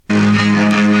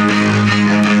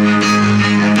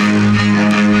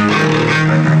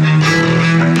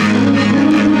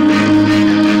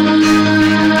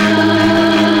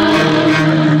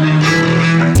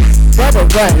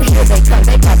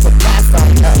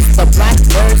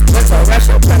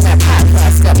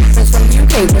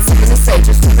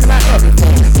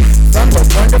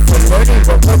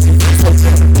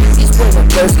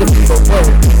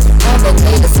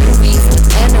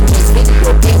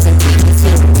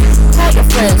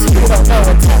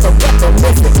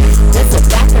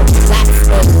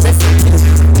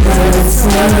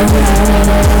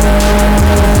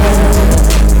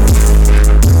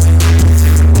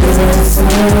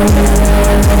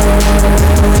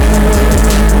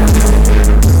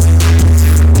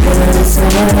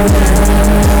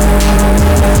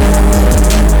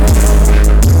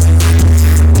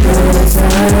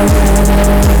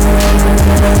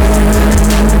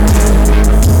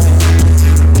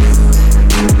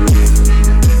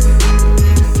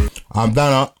I'm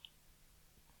Dana.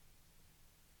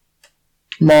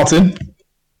 Martin.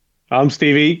 I'm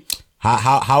Stevie.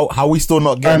 How we still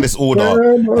not getting this order?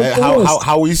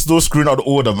 How we still screwing out the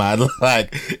order, man?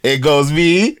 Like, it goes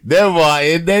me, then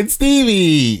Martin, then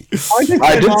Stevie.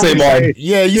 I did say mine.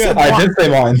 Yeah, I did say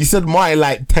mine. You said Martin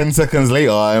like 10 seconds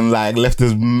later and like left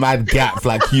this mad gap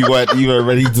like you weren't even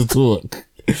ready to talk.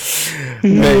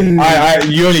 Mate,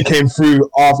 you only came through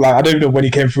after, like, I don't even know when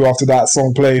you came through after that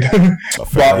song played.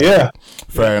 But yeah.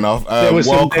 Fair enough. There was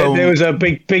a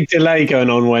big delay going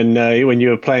on when you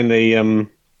were playing the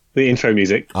intro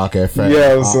music. Okay, fair.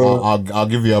 Yeah, so I'll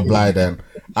give you a blind then.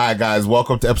 Alright guys,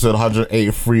 welcome to episode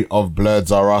 183 of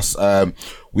Blurs Are Us.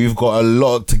 We've got a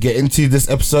lot to get into this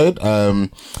episode.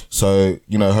 So,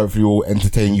 you know, hopefully we'll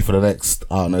entertain you for the next,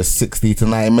 60 to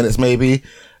 90 minutes maybe.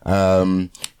 Gonna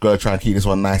try and keep this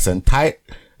one nice and tight.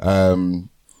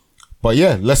 But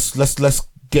yeah, let's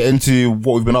get into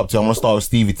what we've been up to. I'm gonna start with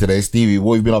Stevie today. Stevie,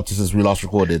 what have you been up to since we last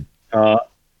recorded?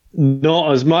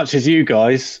 Not as much as you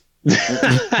guys.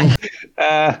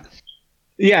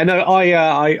 Yeah, no,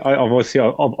 I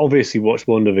obviously watched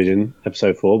WandaVision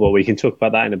episode 4, but we can talk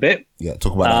about that in a bit. Yeah,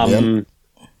 talk about that.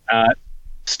 Yeah.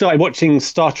 Started watching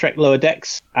Star Trek Lower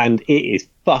Decks, and it is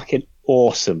fucking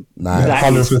awesome. Nice.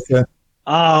 100%.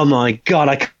 Oh my god,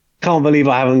 I can't believe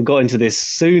I haven't got into this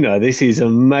sooner. This is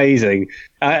amazing.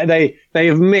 They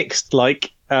have mixed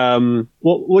like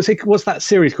what's that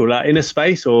series called? Like Inner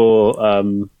Space or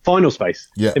Final Space?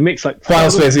 Yeah, it mixed like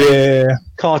Final Space, yeah.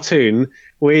 Cartoon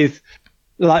with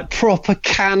like proper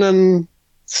canon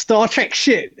Star Trek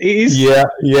shit. It is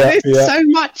there's so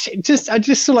much. I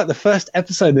just saw like the first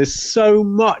episode. There's so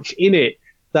much in it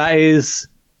that is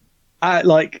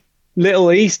like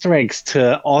little Easter eggs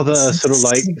to other sort of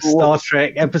like Star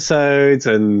Trek episodes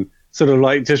and sort of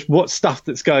like just what stuff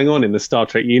that's going on in the Star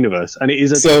Trek universe. And it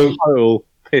is a total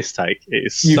piss take. It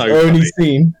is you've only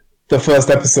seen the first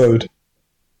episode.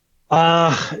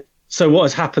 So what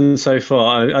has happened so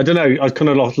far? I don't know. I kind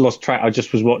of lost track. I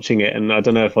just was watching it, and I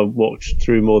don't know if I watched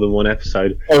through more than one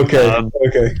episode.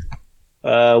 Okay.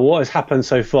 What has happened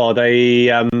so far? They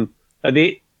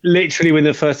literally in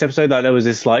the first episode, like there was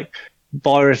this like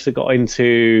virus that got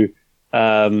into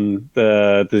the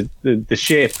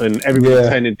ship, and everyone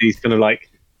turned into these kind of like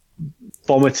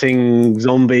vomiting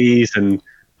zombies, and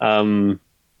I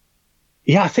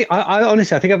think I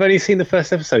honestly think I've only seen the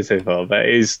first episode so far, but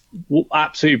it is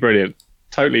absolutely brilliant.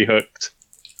 Totally hooked.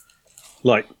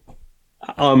 Like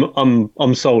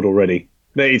I'm sold already.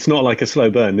 It's not like a slow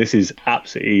burn. This is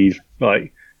absolutely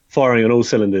like firing on all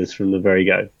cylinders from the very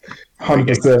go.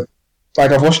 100%.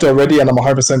 Like I've watched it already, and I'm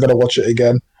 100% gonna watch it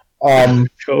again.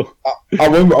 Cool. I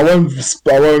won't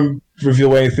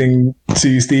reveal anything to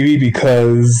you, Stevie,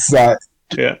 because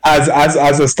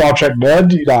as a Star Trek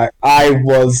nerd, like I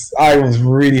was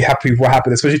really happy with what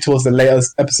happened, especially towards the later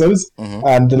episodes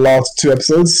and the last 2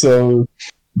 episodes. So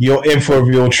you're in for a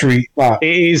real treat. Like,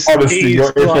 it is honestly,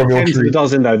 you're in for a real treat. A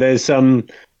dozen though. There's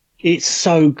it's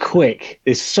so quick.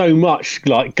 There's so much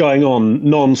like going on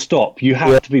non-stop. You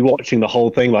have to be watching the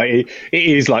whole thing. Like it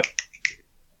is like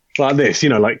this, you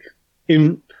know, like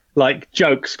in like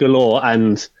jokes galore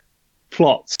and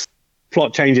plot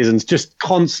changes and just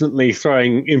constantly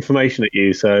throwing information at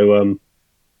you. So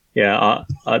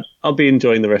I'll be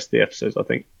enjoying the rest of the episodes, I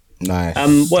think. Nice.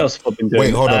 What else have I been doing?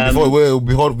 Wait, hold on.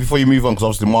 Before you move on, because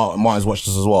obviously Martin's watched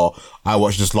this as well. I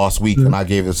watched this last week and I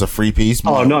gave this a 3-piece.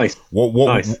 Oh, nice.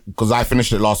 What? Because I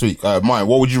finished it last week. Martin,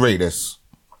 what would you rate this?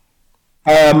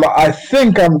 I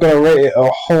think I'm gonna rate it a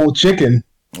whole chicken.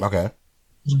 Okay.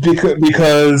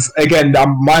 Because again,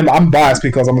 I'm biased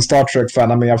because I'm a Star Trek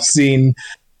fan. I mean, I've seen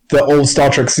the old Star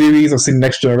Trek series. I've seen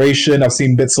Next Generation. I've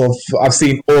seen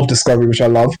all of Discovery, which I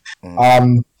love.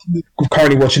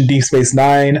 Currently watching Deep Space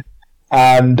Nine,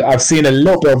 and I've seen a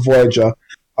little bit of Voyager.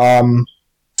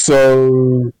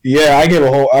 So yeah, I gave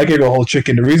it a whole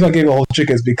chicken. The reason I gave it a whole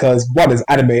chicken is because one is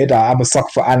animated. I'm a sucker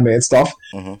for animated stuff.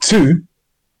 2,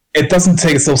 it doesn't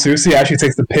take it so seriously. It actually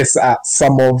takes the piss at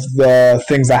some of the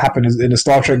things that happen in the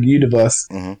Star Trek universe.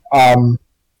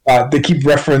 They keep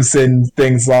referencing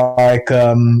things like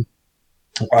so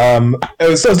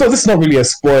this is not really a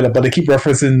spoiler, but they keep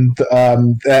referencing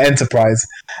the Enterprise,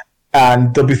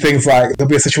 and there'll be things like there'll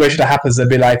be a situation that happens and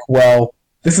be like, well,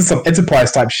 this is some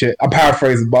Enterprise type shit. I'm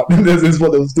paraphrasing, but this is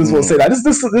what they'll say. Like this is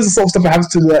the sort of stuff that happens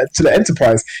to the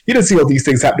Enterprise. You don't see all these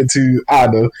things happening to, I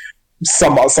don't know,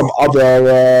 some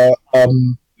other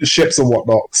ships and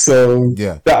whatnot. So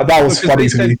that was funny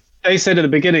to me. They said at the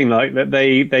beginning, like that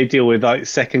they deal with like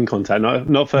second contact,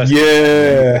 not first.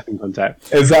 Yeah, second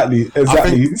contact.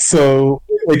 Exactly. So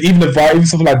like even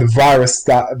something like the virus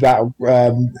that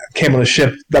came on the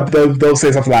ship, they'll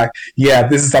say something like, "Yeah,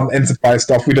 this is some Enterprise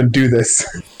stuff. We don't do this."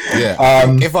 Yeah.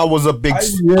 If I was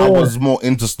I was more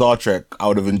into Star Trek, I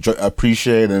would have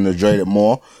appreciated and enjoyed it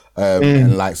more.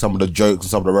 And like some of the jokes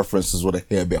and some of the references would have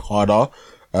hit a bit harder.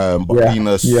 But being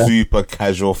a super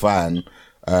casual fan,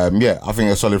 I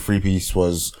think a solid 3-piece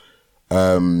was,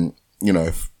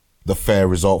 the fair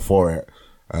result for it.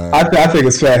 I think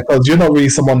it's fair because you're not really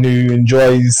someone who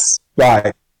enjoys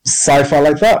like sci-fi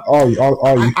like that. Are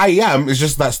you? I am. It's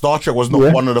just that Star Trek was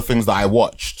not one of the things that I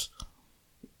watched.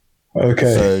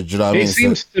 Okay. So, do you know what I mean? It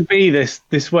seems to be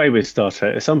this way with Star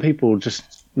Trek. Some people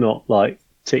just not like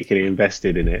particularly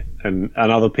invested in it, and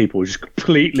other people just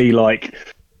completely like,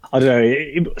 I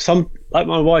don't know. Some like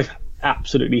my wife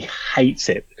absolutely hates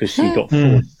it because she got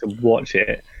forced to watch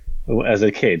it as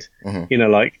a kid.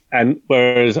 And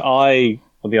whereas I,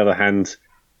 on the other hand,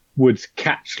 would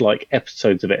catch like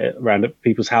episodes of it around at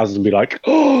people's houses and be like,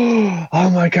 oh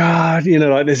my god,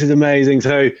 like this is amazing.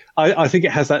 So I think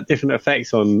it has that different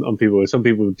effects on people. Some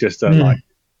people just are like,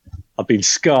 I've been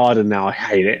scarred and now I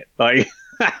hate it. Like,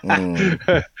 no,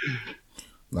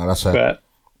 that's fair.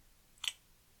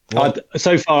 But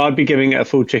so far I'd be giving it a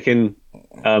full chicken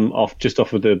off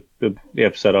of the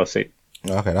episode I've seen.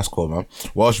 Okay, that's cool, man.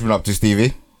 What else you been up to,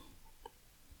 Stevie?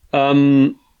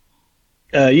 So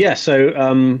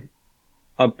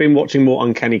I've been watching more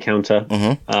Uncanny Counter,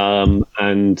 I'm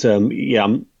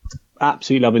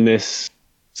absolutely loving this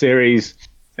series.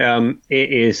 It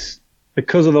is,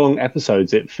 because of the long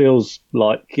episodes, it feels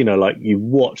like like you've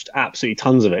watched absolutely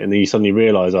tons of it, and then you suddenly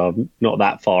realise I'm not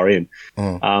that far in.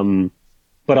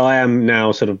 But I am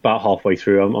now sort of about halfway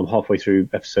through. I'm halfway through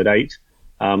episode 8,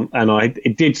 and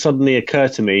it did suddenly occur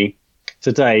to me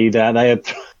today that they had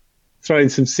thrown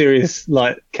some serious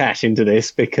like cash into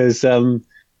this, because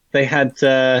they had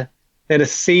a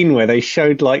scene where they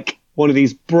showed like one of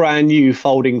these brand new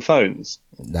folding phones.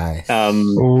 Nice.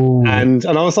 And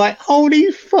I was like,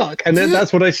 holy fuck! And then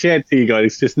that's what I shared to you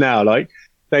guys just now. Like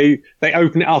they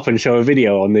open it up and show a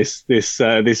video on this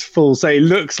full. Say it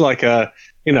looks like a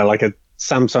like a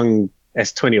Samsung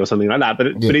S20 or something like that, but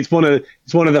it's one of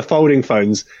the folding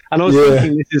phones. And I was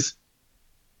thinking,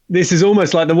 this is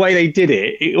almost like the way they did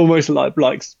it. It almost like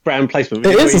brand placement.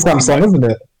 It is a Samsung, isn't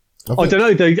it? I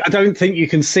don't know. I don't think you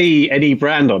can see any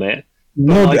brand on it.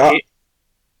 No,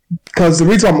 because the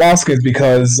reason I'm asking is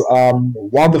because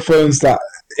one of the phones that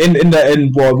one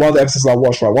of the episodes I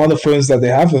watched, right, one of the phones that they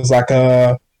have is like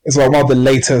one of the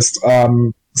latest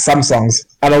Samsungs,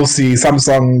 and obviously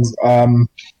Samsung's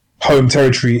home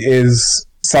territory is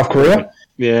South Korea.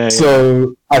 Yeah.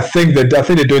 So I think they're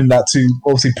doing that to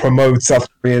obviously promote South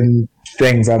Korean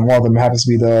things, and one of them happens to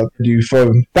be the new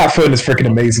phone. That phone is freaking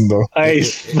amazing, though.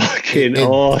 It's fucking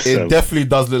awesome. It definitely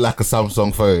does look like a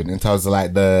Samsung phone in terms of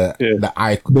like the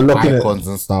icons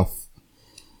and stuff.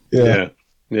 Yeah.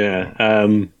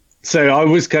 So I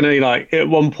was kind of like, at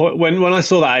one point when I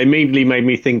saw that, it immediately made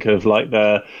me think of like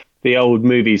the old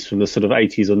movies from the sort of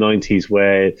 80s or 90s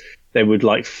where they would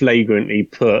like flagrantly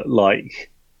put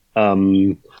like a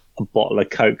bottle of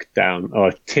Coke down or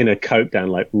a tin of Coke down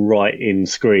like right in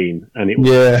screen, and it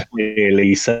would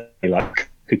really say like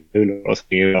Coca-Cola or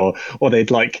something, or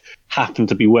they'd like happen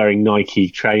to be wearing Nike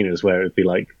trainers where it'd be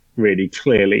like really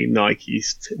clearly Nike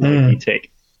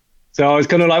tick. So I was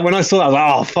kind of like, when I saw that, I was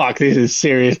like, oh fuck, this is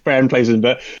serious brand placement,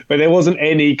 but there wasn't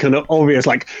any kind of obvious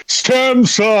like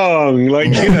Samsung,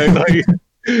 like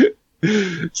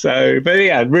So, but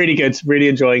yeah, really good, really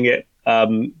enjoying it.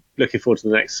 Looking forward to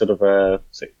the next sort of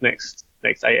next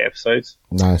 8 episodes.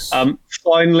 Nice.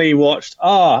 Finally watched.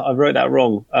 I wrote that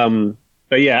wrong.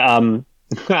 But yeah,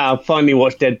 I finally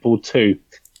watched Deadpool 2.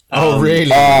 Oh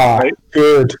really?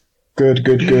 Good.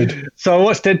 So I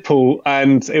watched Deadpool,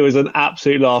 and it was an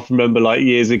absolute laugh. Remember, like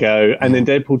years ago, and then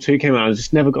Deadpool 2 came out. And I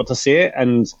just never got to see it,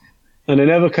 and I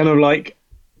never kind of like.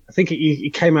 I think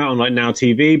it came out on like Now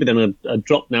TV, but then I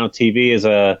dropped Now TV as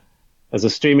a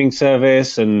streaming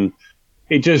service, and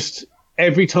it just,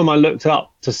 every time I looked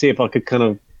up to see if I could kind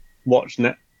of watch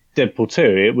Deadpool 2,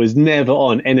 it was never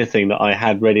on anything that I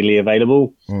had readily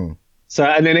available. So,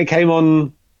 and then it came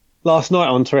on last night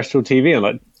on terrestrial TV on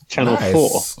like Channel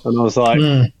 4, and I was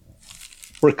like,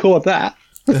 record that.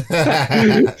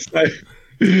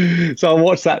 So I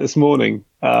watched that this morning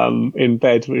in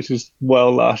bed, which is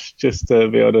well lush, just to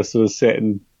be able to sort of sit,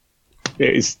 and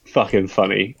it is fucking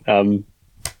funny.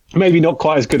 Maybe not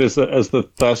quite as good as the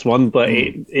first one, but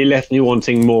it left me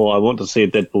wanting more. I want to see a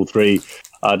Deadpool 3.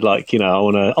 I'd like, I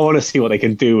want to see what they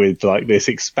can do with like this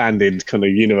expanded kind of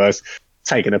universe,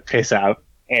 taking a piss out of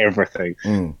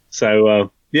everything.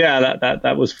 So yeah,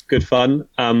 that was good fun.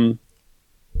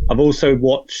 I've also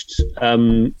watched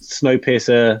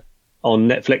Snowpiercer on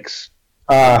Netflix.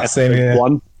 Same here.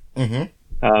 1.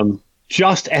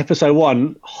 Just episode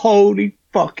 1. Holy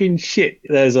fucking shit!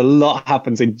 There's a lot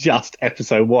happens in just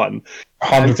episode 1.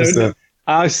 100%.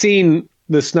 I've seen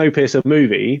the Snowpiercer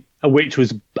movie, which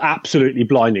was absolutely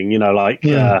blinding. You know, like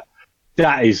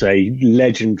that is a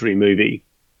legendary movie,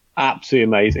 absolutely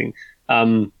amazing.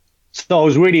 So I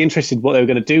was really interested in what they were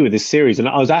going to do with this series, and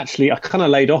I kind of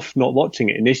laid off not watching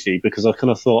it initially because I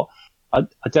kind of thought I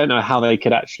don't know how they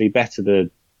could actually better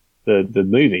the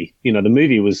movie. You know, the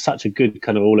movie was such a good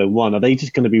kind of all-in-one. Are they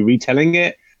just going to be retelling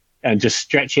it and just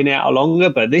stretching it out longer?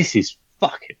 But this is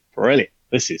fucking brilliant.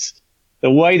 This is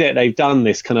the way that they've done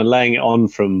this, kind of laying it on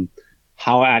from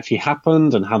how it actually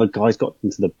happened and how the guys got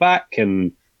into the back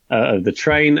and of the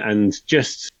train, and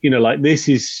just, you know, like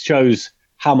shows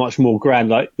how much more grand.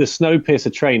 Like the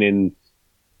Snowpiercer train in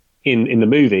the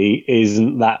movie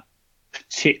isn't that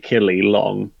particularly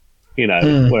long, you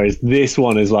know, whereas this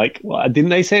one is like, didn't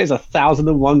they say it's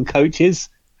 1,001 coaches?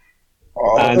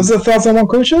 Was it 1,001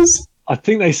 coaches? I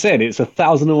think they said it's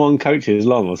 1,001 coaches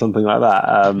long or something like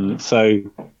that. So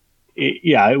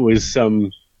it was.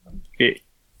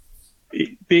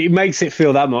 It makes it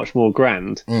feel that much more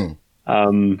grand, and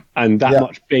that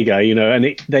much bigger, you know.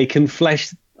 And they can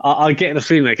flesh. I get the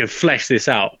feeling they can flesh this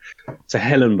out to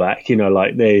hell and back. You know,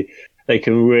 like they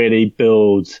can really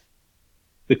build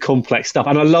the complex stuff.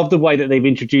 And I love the way that they've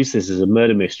introduced this as a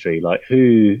murder mystery. Like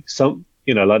you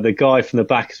know, like the guy from the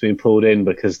back has been pulled in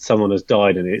because someone has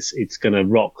died, and it's going to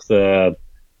rock the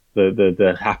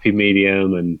happy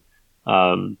medium,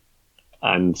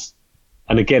 and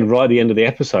again, right at the end of the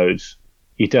episode,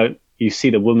 you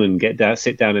see the woman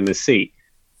sit down in the seat,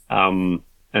 and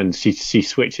she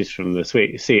switches from the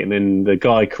seat, and then the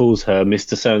guy calls her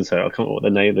Mr. So-and-so. I can't remember what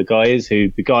the name of the guy is,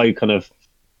 the guy who kind of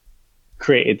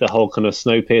created the whole kind of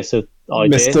Snowpiercer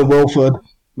idea. Mr. Wilford,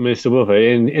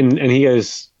 and he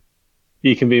goes,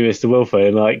 "You can be Mr. Wilford,"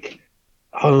 and like,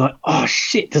 I'm like, oh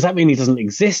shit, does that mean he doesn't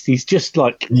exist? He's just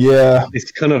like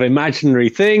this kind of imaginary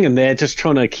thing, and they're just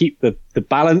trying to keep the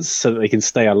balance so that they can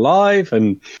stay alive.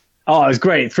 And it was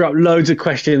great. It threw up loads of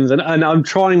questions, and I'm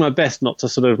trying my best not to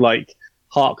sort of like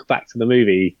hark back to the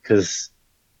movie, because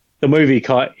the movie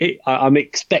I'm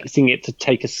expecting it to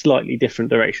take a slightly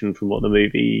different direction from what the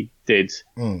movie did,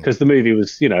 because the movie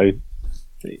was, you know,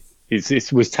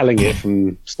 it was telling it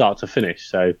from start to finish.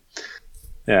 So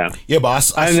yeah,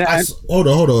 but hold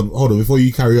on before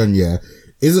you carry on. Yeah,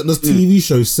 isn't the TV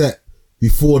show set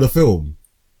before the film?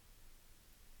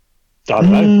 I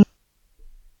don't know.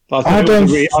 I thought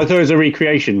it was a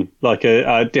recreation, like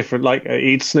a different, like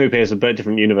it's Snowpiercer but a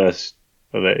different universe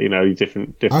of it. You know,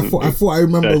 different. I thought I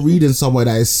remember reading somewhere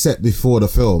that it's set before the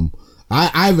film. I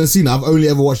haven't seen it. I've only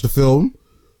ever watched the film.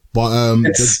 But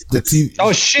the TV.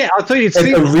 Oh shit! I thought you'd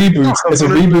seen a reboot. It's a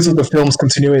reboot of the film's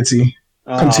continuity.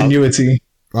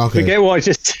 Okay. Forget what I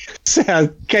just said. I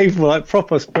gave like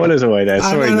proper spoilers away there.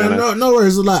 Sorry, no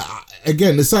worries. Like,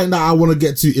 again, it's something that I want to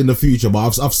get to in the future.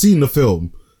 But I've seen the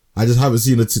film. I just haven't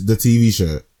seen the TV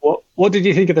show. What did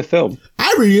you think of the film?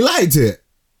 I really liked it.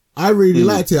 I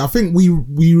think we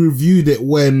reviewed it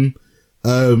when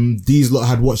these lot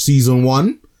had watched season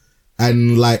 1.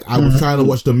 And like, I was trying to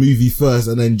watch the movie first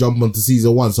and then jump onto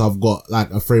season 1. So I've got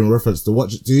like a frame of reference to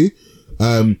watch it to.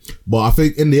 But I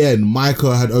think in the end,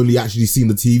 Micah had only actually seen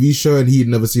the TV show and he'd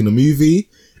never seen the movie.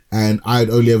 And I'd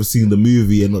only ever seen the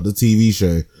movie and not the TV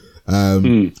show.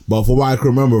 But from what I can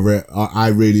remember of it, I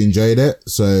really enjoyed it.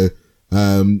 So,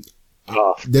 get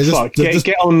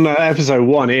on episode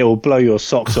 1, it'll blow your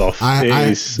socks off.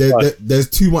 There's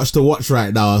too much to watch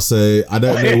right now, so I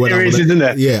don't know when isn't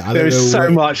it? Yeah, there's so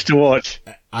much to watch.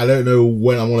 I don't know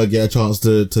when I'm gonna get a chance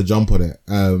to jump on it.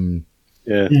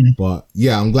 But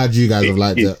yeah, I'm glad you guys have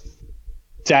liked it.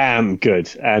 Damn good,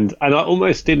 and I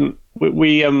almost didn't.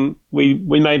 We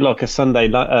made like a Sunday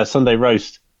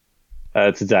roast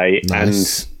today,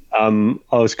 nice. And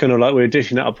I was kind of like, we were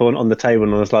dishing it up on the table,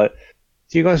 and I was like,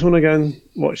 do you guys want to go and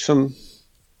watch some,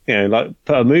 you know, like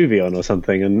put a movie on or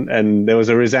something? And there was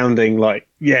a resounding like,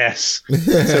 yes.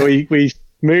 So we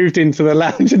moved into the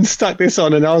lounge and stuck this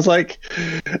on, and I was like,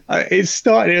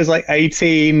 it was like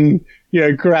 18, you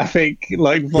know, graphic,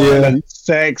 like violent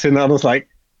sex, and I was like,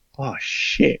 oh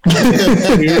shit, it's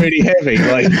really heavy.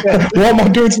 Like, what am I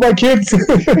doing to my kids?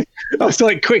 I was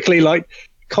like, quickly, like,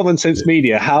 Common Sense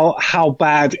Media, how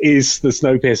bad is the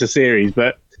Snowpiercer series?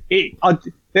 But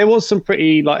there was some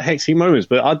pretty like hexy moments,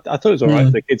 but I thought it was all right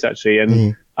for the kids actually,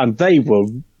 and they were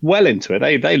well into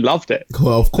it. They loved it.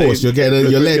 Well, of course, you're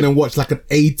letting them watch like an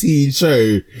 18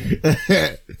 show.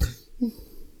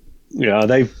 Yeah,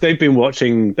 they've been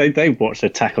watching. They've watched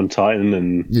Attack on Titan,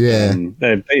 and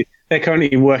they're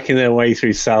currently working their way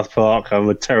through South Park. I'm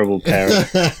a terrible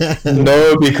parent.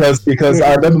 No, because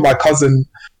I remember my cousin.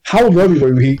 How old were we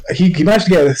when he managed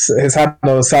to get his hand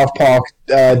on the South Park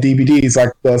DVDs,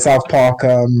 like the South Park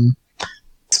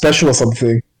special or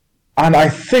something, and I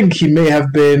think he may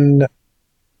have been.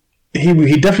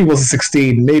 He definitely wasn't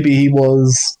 16. Maybe he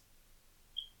was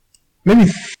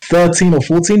 13 or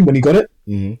 14 when he got it.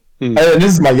 Mm-hmm. And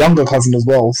this is my younger cousin as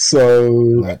well.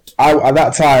 So at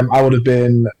that time, I would have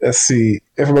been, let's see,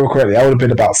 if I remember correctly, I would have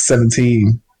been about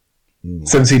 17,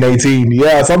 18.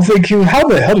 Yeah, so I'm thinking, how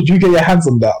the hell did you get your hands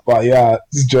on that? But yeah,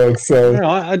 it's a joke. So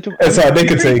sorry, they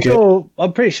could take it.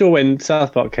 I'm pretty sure when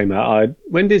South Park came out,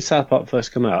 when did South Park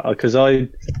first come out? Because I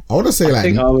want to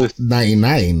say I was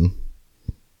 99.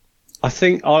 I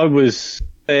think I was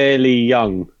fairly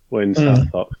young when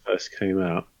South Park first came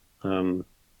out.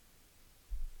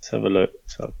 Let's have a look.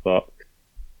 South Park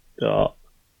start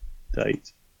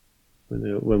date.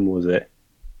 When was it?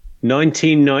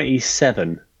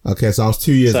 1997. Okay, so I was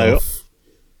 2 years off.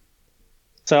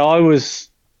 So I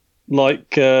was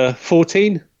like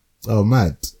 14. Oh,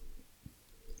 mad.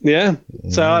 Yeah.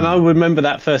 So and I remember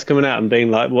that first coming out and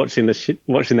being like watching that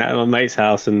at my mate's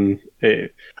house, and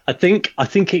I think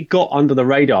it got under the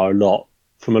radar a lot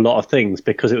from a lot of things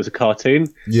because it was a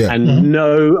cartoon. Yeah. And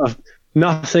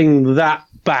nothing that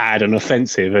bad and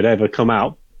offensive had ever come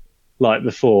out like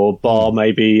before, bar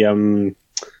maybe what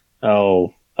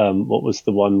was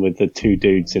the one with the two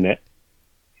dudes in it?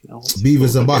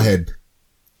 Beavis and Butthead.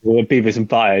 Well, Beavis and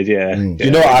Butthead, yeah. You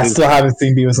know what? I still haven't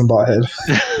seen Beavis and Butthead.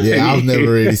 Yeah, I've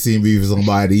never really seen Beavis and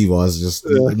Butthead either. It's just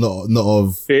not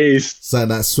of something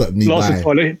that swept me lots by. Of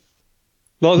toilet,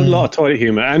 lot of toilet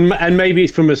humour, and maybe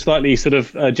it's from a slightly sort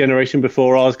of generation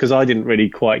before ours because I didn't really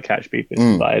quite catch Beavis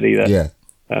and Butthead either. Yeah.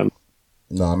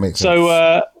 No, it makes sense.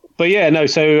 So, but yeah, no.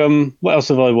 So, what else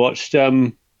have I watched?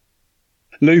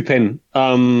 Lupin.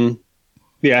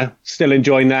 Yeah, still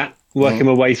enjoying that. Working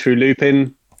my way through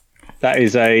Lupin. That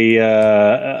is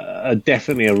a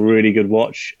definitely a really good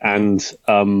watch, and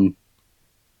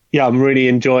yeah, I'm really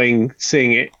enjoying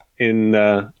seeing it in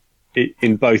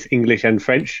both English and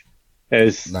French.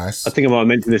 There's, nice. I think I might have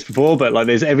mentioned this before, but like,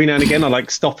 there's every now and again I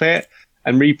like stop it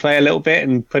and replay a little bit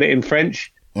and put it in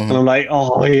French, and I'm like,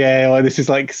 oh yeah, well, this is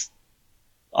like,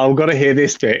 I've got to hear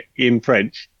this bit in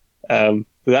French. So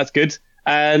that's good.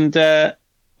 And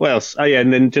what else? Oh yeah,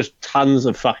 and then just tons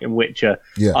of fucking Witcher.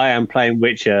 Yeah. I am playing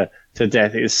Witcher to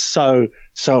death. It's so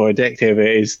addictive.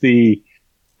 It is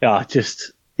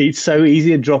it's so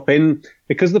easy to drop in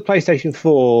because the PlayStation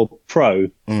 4 Pro,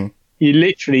 you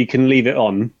literally can leave it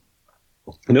on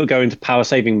and it'll go into power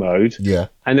saving mode. Yeah.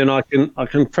 And then I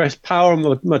can press power on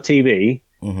my TV,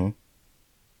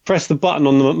 press the button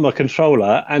on my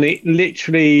controller, and it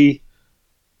literally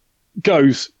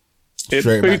goes. It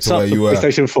boots up the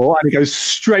PlayStation 4 and it goes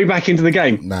straight back into the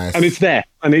game. Nice. And it's there.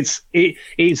 And it's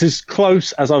as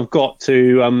close as I've got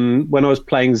to when I was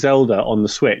playing Zelda on the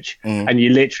Switch, and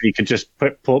you literally could just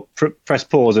press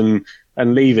pause and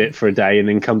leave it for a day and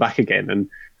then come back again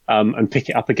and pick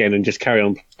it up again and just carry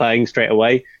on playing straight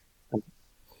away. Do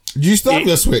you still have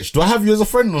your Switch? Do I have you as a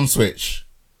friend on Switch?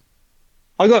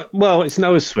 It's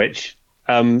Noah's Switch,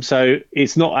 so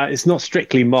it's not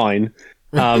strictly mine.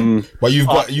 But you've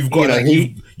got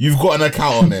an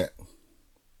account on it.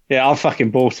 Yeah, I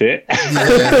fucking bought it.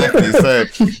 Yeah, exactly. So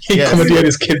he commandeered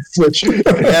his kid's Switch.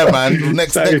 Yeah, man.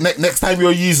 Next time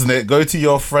you're using it, go to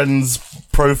your friend's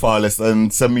profile list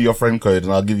and send me your friend code,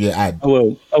 and I'll give you an ad. I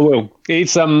will.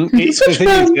 It's I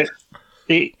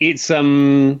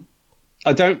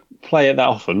don't play it that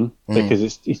often because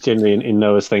it's generally in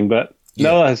Noah's thing, but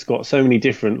Noah has got so many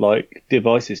different like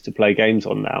devices to play games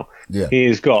on now. Yeah.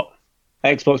 He's got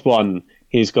Xbox One.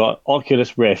 He's got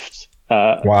Oculus Rift.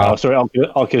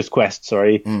 Oculus Quest.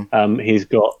 Sorry. He's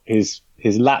got his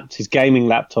gaming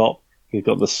laptop. He's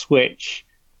got the Switch.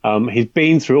 He's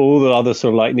been through all the other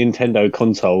sort of like Nintendo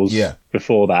consoles.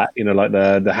 Before that, like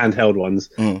the handheld ones.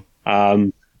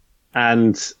 And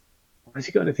has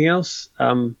he got anything else?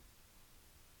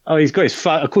 He's got his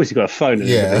phone. Of course, he's got a phone and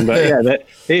everything. But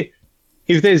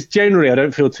if there's generally, I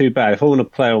don't feel too bad if I want to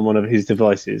play on one of his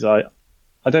devices. I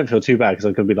don't feel too bad because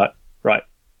I can be like, right,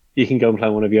 you can go and play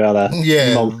on one of your other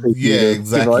exactly.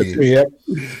 Devices.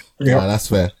 Yeah, that's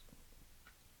fair.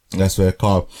 That's fair,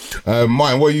 Carl.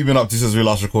 Martin, what have you been up to since we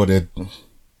last recorded?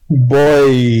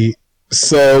 Boy,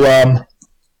 so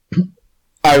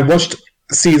I watched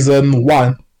season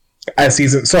 1 and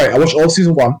I watched all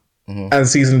season 1 and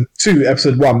season 2,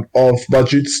 episode 1 of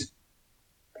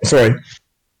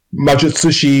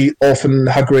Majutsushi, Orphen,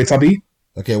 Hagure, Tabi.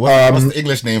 Okay, what's the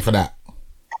English name for that?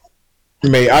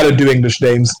 Mate, I don't do English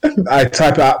names. I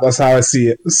type it out. That's how I see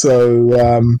it.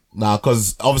 So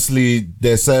because obviously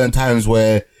there's certain times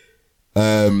where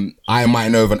I might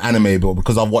know of an anime, but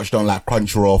because I've watched it on like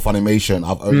Crunchyroll or Funimation,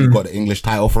 I've only got the English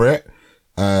title for it.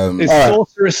 It's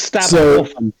Sorcerer's Stab at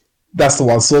Orphen. That's the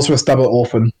one. Sorcerer's Stab at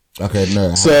Orphen. Okay,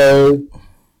 no. So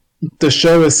the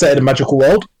show is set in a magical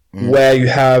world where you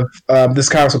have this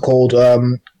character called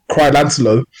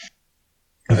Crylantelo,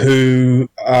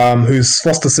 whose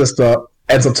foster sister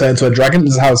ends up turning into a dragon.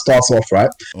 This is how it starts off, right?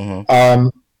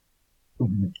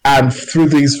 And through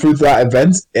that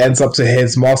event, it ends up to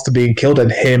his master being killed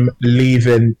and him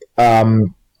leaving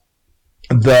the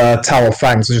Tower of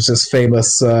Fangs, which is this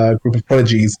famous group of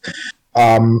prodigies,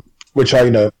 which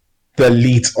are, the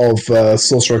elite of that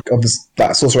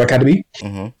sorcerer academy.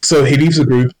 So he leaves the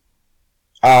group,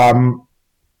 and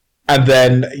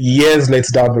then years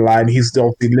later down the line, he's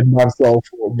obviously living by himself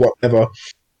or whatever.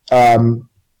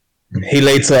 He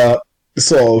later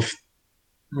sort of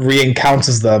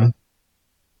re-encounters them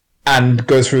and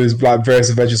goes through his various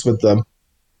adventures with them.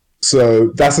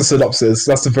 So that's the synopsis.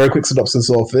 That's the very quick synopsis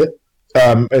of it.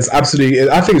 It's absolutely,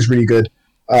 I think it's really good.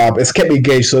 It's kept me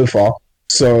engaged so far.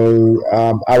 So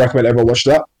I recommend everyone watch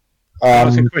that.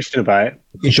 That's a question about it.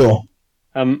 Sure.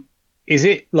 Is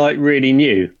it like really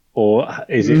new, or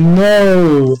is it?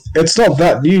 No, it's not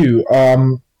that new.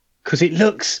 Because it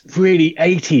looks really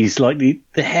 80s, like the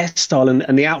hairstyle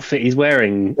and the outfit he's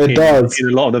wearing. It does. In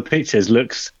a lot of the pictures,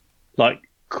 looks like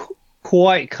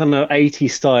quite kind of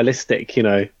 80s stylistic,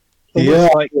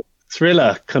 Almost like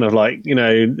Thriller, kind of like,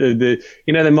 the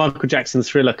Michael Jackson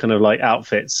Thriller kind of like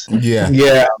outfits. Yeah.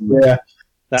 That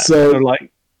kind of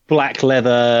like black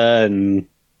leather and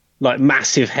like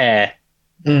massive hair.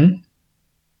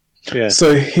 Yeah.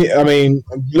 So,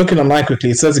 looking online quickly,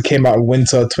 it says it came out in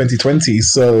winter 2020,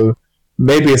 so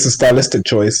maybe it's a stylistic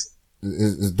choice.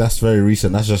 That's very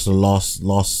recent. That's just the last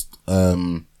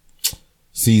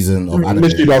season of anime.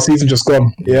 Literally last season just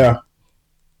gone. Yeah.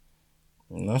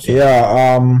 Was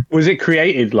it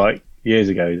created like years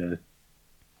ago though?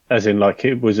 As in, like,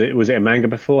 was it a manga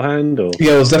beforehand, or?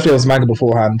 Yeah, it was manga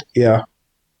beforehand. Yeah. I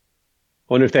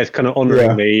wonder if they're kind of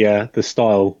honouring the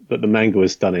style that the manga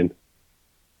was done in.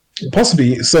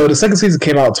 Possibly. So the second season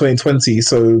came out in 2020,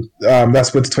 so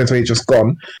that's winter 2020 just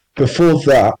gone. Before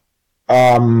that,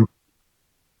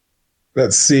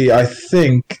 let's see, I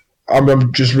think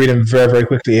I'm just reading very, very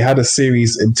quickly. It had a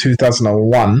series in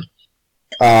 2001.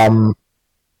 And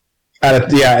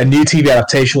a new TV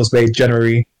adaptation was made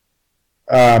January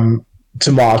to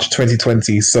March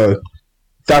 2020. So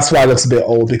that's why it looks a bit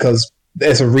old, because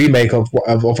it's a remake of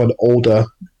an older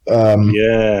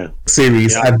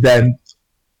series, and then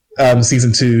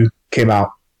season 2 came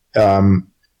out. What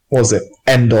was it?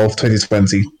 End of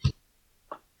 2020.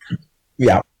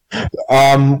 Yeah.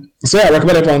 So I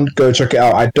recommend everyone go check it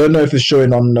out. I don't know if it's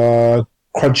showing on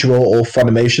Crunchyroll or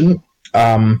Funimation.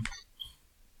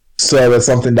 So it's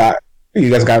something that you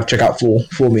guys gotta check out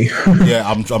for me. Yeah,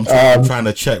 I'm trying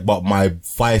to check, but my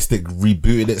Fire Stick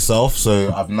rebooted itself,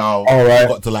 so I've now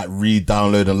got to like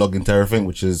re-download and log into everything,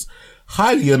 which is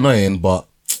highly annoying, but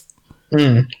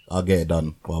I'll get it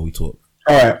done while we talk.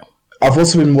 Alright. I've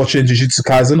also been watching Jujutsu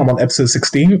Kaisen. I'm on episode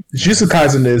 16. Jujutsu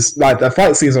Kaisen is, like, the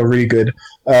fight scenes are really good.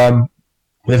 They've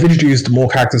introduced more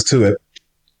characters to it.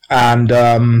 And,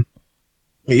 I'm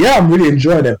really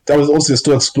enjoying it. I was also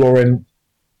still exploring,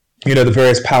 the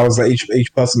various powers that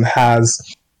each person has,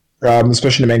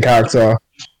 especially the main character.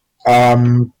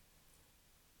 I'm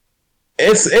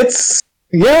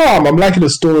liking the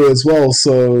story as well,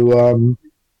 so,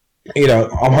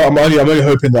 I'm only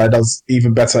hoping that it does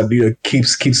even better. And,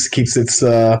 keeps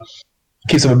the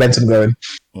momentum going.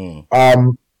 Been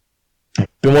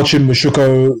watching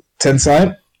Mushoku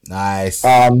Tensei. Nice.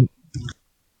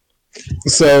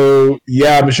 So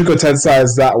Mushoku Tensei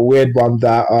is that weird one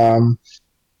that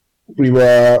we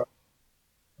were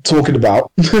talking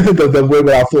about. the weird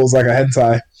one I thought was like a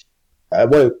hentai.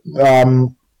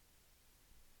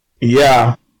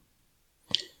 Yeah.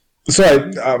 Sorry,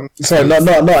 not a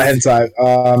hentai.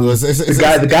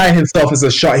 The guy himself is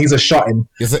he's a shot-in,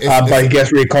 but he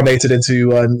gets reincarnated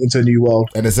into a new world.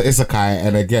 And it's an isekai,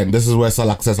 and again, this is where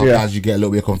sometimes you get a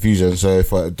little bit of confusion. So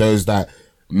for those that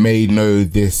may know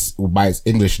this by its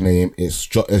English name, it's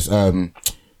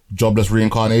jobless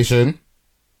reincarnation.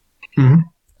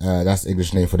 That's the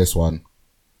English name for this one.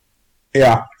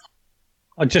 Yeah,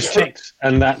 I just checked,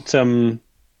 and that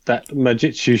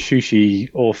Majutsushi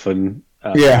Orphen.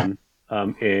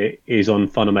 It is on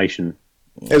Funimation.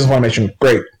 It's on Funimation.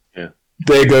 Great. Yeah.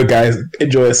 There you go, guys.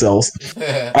 Enjoy yourselves.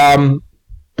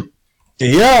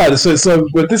 Yeah, so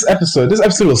with this episode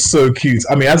was so cute.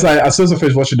 I mean, as soon as I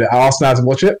finished watching it, I asked Nat to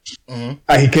watch it, and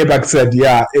he came back and said,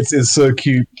 "Yeah, it's so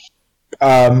cute."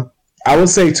 I would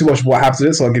say too much what happens in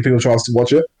it, so I'll give people a chance to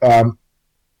watch it.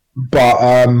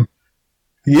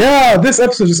 Yeah, this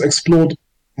episode just explored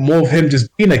more of him just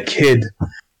being a kid,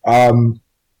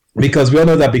 because we all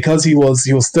know that because he was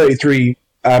 33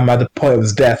 at the point of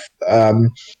his death.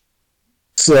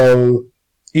 So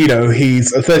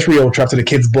he's a 33-year-old trapped in a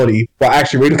kid's body, but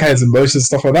actually reading kind of his emotions and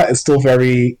stuff like that is still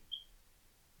very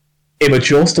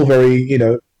immature, still very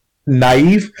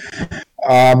naive.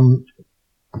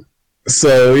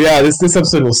 So yeah, this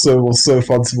episode was so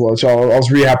fun to watch. I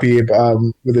was really happy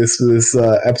with this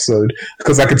episode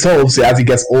because I could tell obviously as he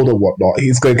gets older and whatnot,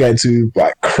 he's going to get into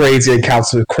like crazy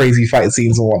encounters with crazy fight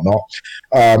scenes and whatnot.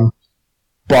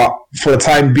 But for the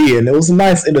time being, it was a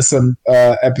nice innocent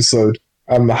episode.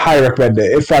 I highly recommend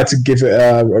it. If I had to give it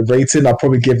a rating, I'll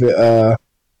probably give it a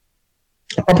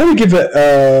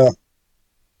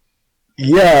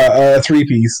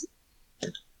 3-piece.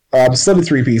 Still a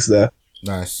 3-piece there.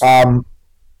 Nice.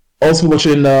 Also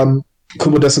watching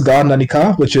Kumo Desuga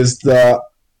Nanika, which is the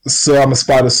So I'm a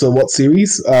Spider, So What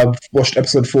series. Watched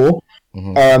episode 4.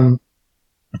 In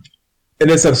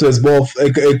this episode, it's more of,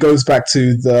 it goes back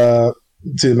to the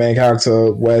main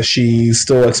character where she's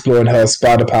still exploring her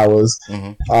spider powers.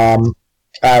 And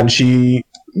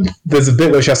there's a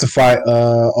bit where she has to fight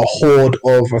a horde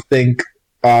of, I think,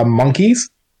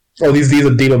 monkeys. Oh, these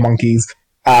are demon monkeys,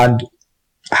 and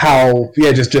how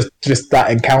just that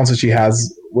encounter she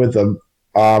has with them,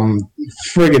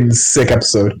 friggin' sick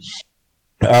episode.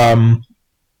 I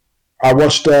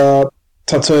watched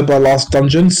Tatoeba Last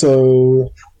Dungeon.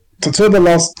 So Tatoeba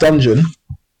Last Dungeon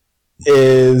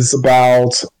is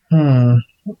about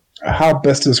how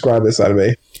best to describe this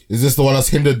anime. Is this the one that's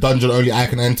hindered dungeon only I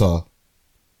can enter?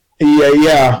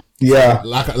 Yeah.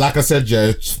 Like I said,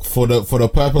 Joe, for the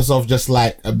purpose of just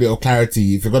like a bit of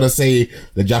clarity, if you're gonna say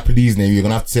the Japanese name, you're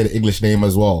gonna have to say the English name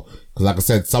as well. Because like I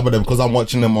said, some of them, because I'm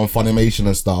watching them on Funimation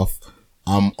and stuff,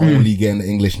 I'm only getting the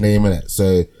English name in it.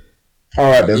 So,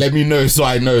 alright then. Let me know so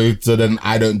I know, so then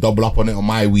I don't double up on it on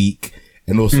my week.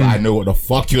 And also, I know what the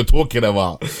fuck you're talking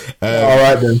about.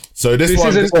 Alright then. So this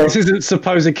isn't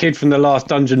supposed kid from the last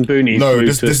Dungeon Boonies. No,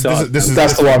 this is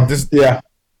that's the one. Yeah.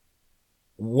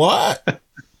 What?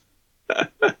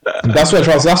 That's what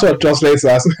translates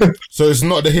as. So it's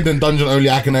not the hidden dungeon only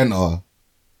I can enter.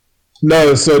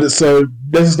 No, so this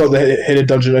is not the hidden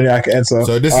dungeon only I can enter.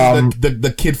 So this is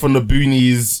the kid from the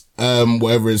Boonies,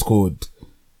 whatever it's called.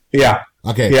 Yeah.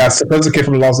 Okay. Yeah, so there's a kid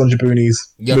from the last Dungeon Boonies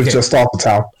who just started the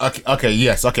town. Okay,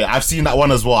 yes, okay. I've seen that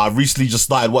one as well. I've recently just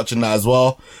started watching that as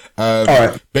well.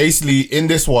 Alright. Basically, in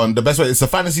this one, the best way, it's a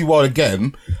fantasy world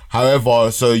again. However,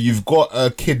 so you've got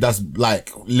a kid that's like,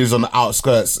 lives on the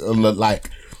outskirts, like,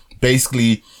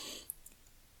 basically,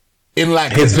 in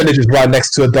like... His village is right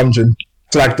next to a dungeon.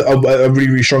 It's like a really,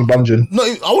 really strong dungeon. No,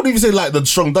 I wouldn't even say like the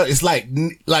strong dungeon. It's like,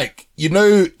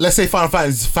 let's say Final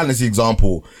Fantasy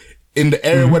example. In the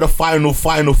area where the final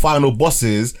boss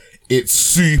is, it's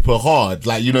super hard.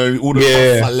 Like, all the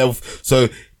monsters at level. So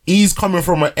he's coming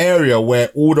from an area where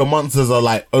all the monsters are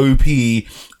like OP,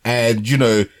 and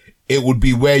it would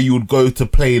be where you would go to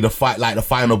play the fight, like the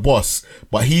final boss.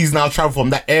 But he's now traveled from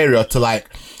that area to like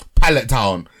Pallet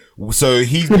Town. So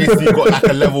he's basically got like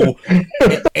a level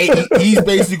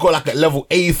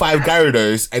 85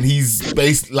 Gyarados, and he's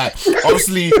based like,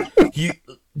 obviously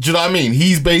do you know what I mean?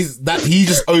 He's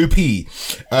just OP.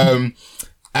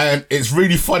 And it's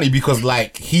really funny because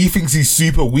like, he thinks he's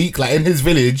super weak. Like in his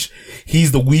village,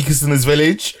 he's the weakest in his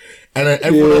village. And then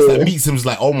everyone else that meets him is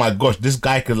like, oh my gosh, this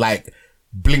guy could like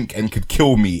blink and could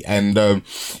kill me. And, so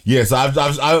I've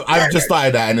just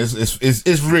started that, and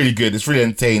it's really good. It's really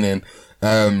entertaining.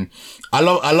 I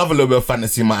love a little bit of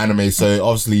fantasy in my anime. So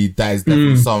obviously that is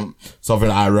definitely something that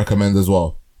I recommend as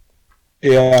well.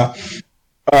 Yeah.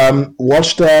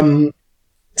 Watched Tensei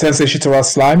Shitara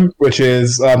Slime, which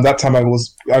is that time I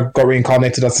got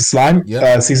reincarnated as a slime.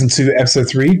 Season 2, episode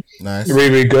 3. Nice, really,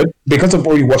 really good. Because I've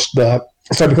already read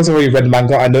the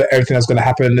manga, I know everything that's going to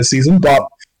happen in this season. But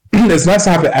it's nice to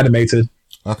have it animated.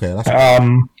 Okay, that's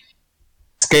cool.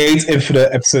 Skates Infinite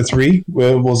episode 3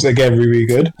 was again really, really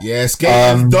good. Yeah,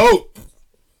 Skates is dope.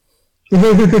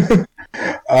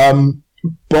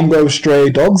 Bongo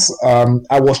Stray Dogs.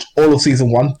 I watched all of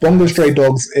season 1. Bongo Stray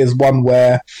Dogs is one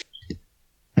where,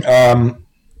 and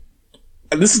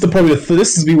this is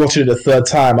this is me watching it a third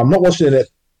time. I'm not watching it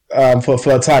for a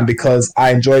third time because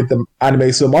I enjoyed the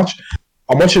anime so much.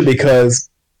 I'm watching it because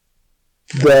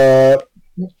the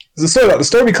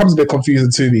story becomes a bit confusing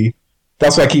to me.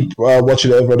 That's why I keep watching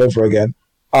it over and over again.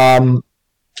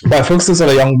 but it focuses on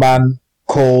a young man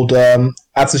called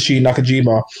Atsushi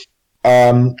Nakajima,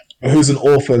 who's an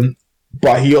orphan,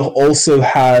 but he also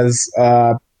has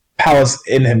powers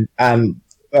in him, and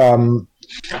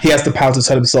he has the power to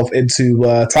turn himself into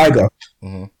a tiger.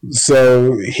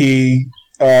 So he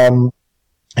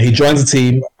joins a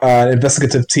team, an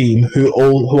investigative team,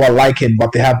 who are like him,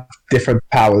 but they have different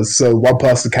powers. So one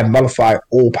person can nullify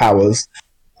all powers.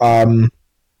 One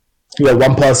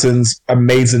person's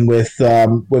amazing with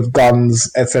guns,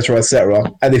 etc., etc.,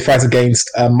 and they fight against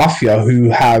a mafia who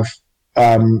have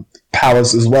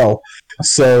powers as well.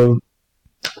 So,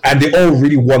 and they all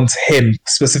really want him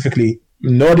specifically.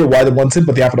 No idea why they want him,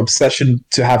 but they have an obsession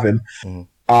to have him.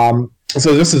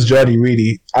 So this is journey,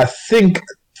 really. I think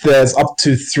there's up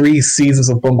to 3 seasons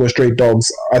of Bungo Stray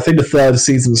Dogs. I think the 3rd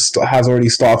season has already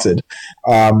started.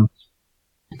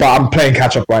 But I'm playing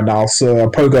catch up right now, so I'll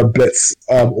probably go blitz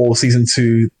all season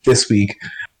 2 this week,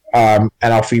 and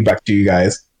I'll feedback to you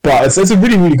guys. But it's a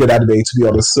really, really good anime, to be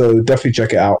honest, so definitely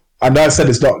check it out. I know I said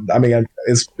it's not, I mean,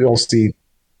 it's obviously,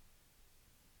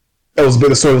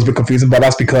 the story was a bit confusing, but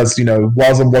that's because,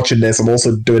 whilst I'm watching this, I'm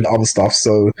also doing other stuff,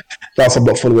 so that's I'm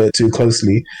not following it too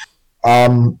closely.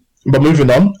 But moving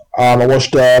on, I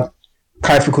watched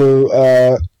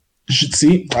Kaifuku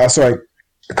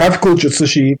Kaifuku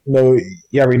Jutsushi no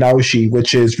Yari Naoshi,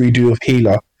 which is redo of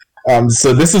Healer.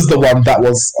 So this is the one that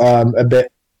was a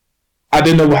bit, I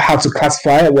didn't know how to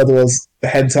classify it, whether it was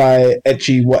hentai,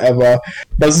 ecchi, whatever.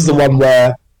 But this is the one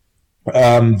where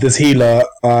this healer,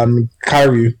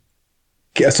 Kaoru,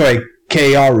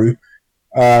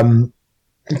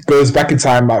 goes back in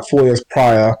time like 4 years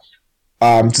prior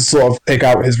to sort of take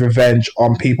out his revenge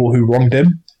on people who wronged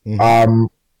him.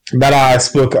 Then I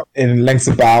spoke in length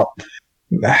about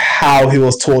how he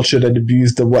was tortured and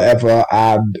abused and whatever,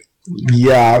 and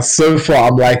yeah, so far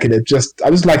I'm liking it.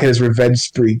 I'm just liking his revenge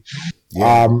spree.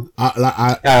 I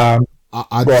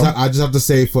just have to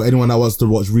say, for anyone that wants to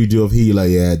watch redo of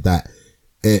Healer, that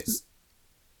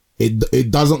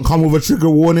it doesn't come with a trigger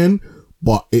warning,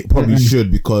 but it probably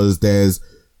should, because there's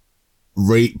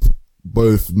rape,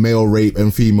 both male rape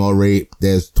and female rape.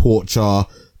 There's torture.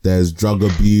 There's drug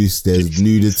abuse. There's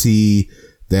nudity.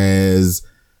 There's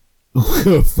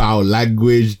foul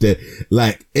language.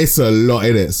 It's a lot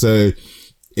in it. So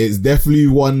it's definitely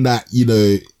one that,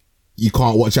 you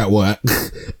can't watch at work.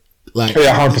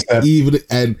 100%. Even,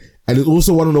 and it's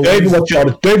also one of the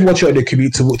don't watch it on the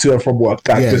commute to and from work.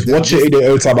 Just watch it in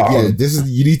your own time at home.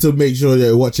 You need to make sure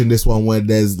you're watching this one where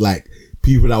there's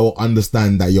people that will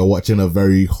understand that you're watching a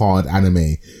very hard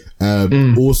anime.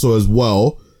 Also as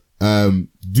well,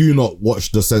 do not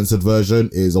watch the censored version.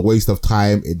 It's a waste of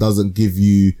time. It doesn't give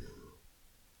you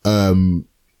the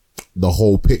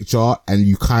whole picture, and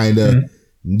you kind of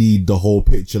need the whole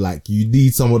picture. You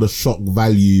need some of the shock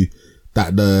value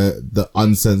that the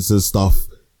uncensored stuff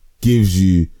gives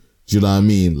you. Do you know what I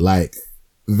mean? I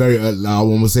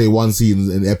want to say one scene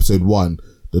in episode 1,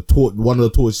 one of the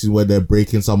torches where they're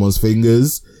breaking someone's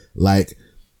fingers.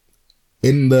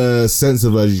 In the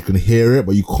censored version, you can hear it,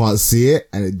 but you can't see it,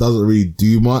 and it doesn't really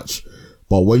do much.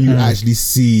 But when you actually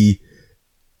see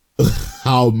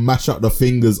how mashed up the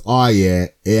fingers are,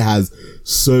 it has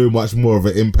so much more of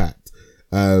an impact.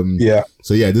 So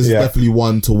this is definitely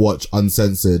one to watch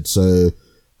uncensored. So,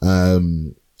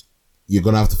 you're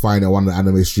gonna have to find it on one of the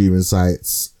anime streaming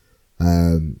sites,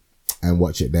 and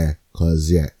watch it there.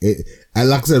 Cause and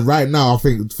like I said, right now, I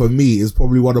think for me, it's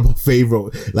probably one of my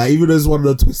favorite, even though it's one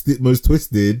of the most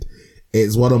twisted,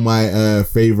 it's one of my,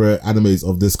 favorite animes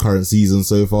of this current season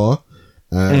so far.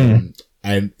 And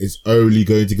it's only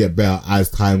going to get better as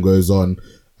time goes on.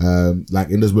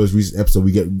 In this most recent episode,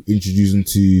 we get introduced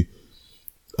into,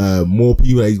 more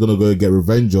people that he's gonna go get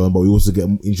revenge on, but we also get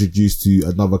introduced to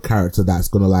another character that's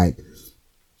gonna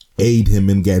aid him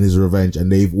in getting his revenge, and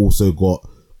they've also got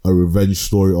a revenge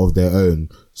story of their own.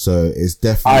 So it's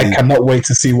definitely, I cannot wait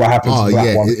to see what happens with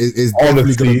that one. It's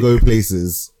definitely gonna go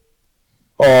places.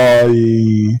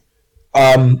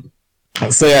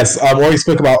 So yes, I already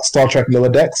spoke about Star Trek Lower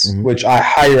Decks, which I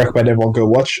highly recommend everyone go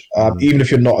watch, even if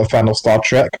you're not a fan of Star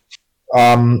Trek.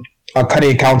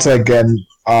 Uncanny Encounter again.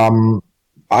 I'm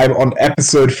on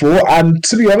episode 4, and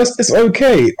to be honest, it's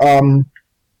okay.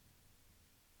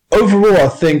 Overall, I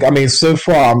think, so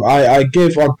far, I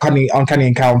give Uncanny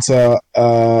Encounter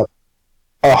a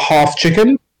half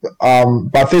chicken,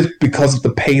 but I think because of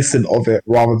the pacing of it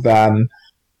rather than,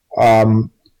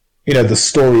 the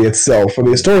story itself.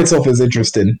 The story itself is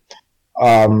interesting,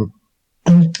 but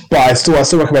I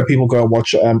still recommend people go and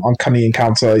watch Uncanny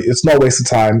Encounter. It's not a waste of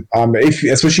time,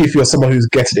 especially if you're someone who's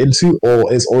getting into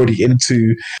or is already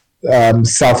into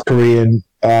South Korean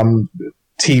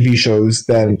TV shows,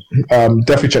 then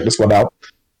definitely check this one out.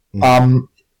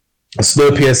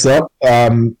 Snowpiercer,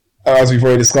 as we've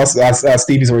already discussed, as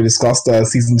Stevie's already discussed,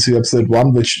 season 2, episode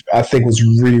 1, which I think was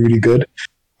really, really good.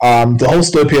 The whole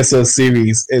Snowpiercer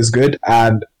series is good,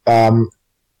 and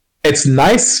it's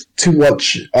nice to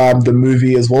watch the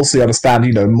movie as well, so you understand,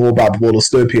 more about the world of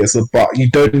Snowpiercer, but you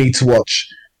don't need to watch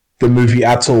the movie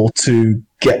at all to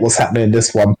get what's happening in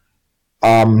this one.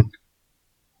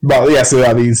 But yeah, so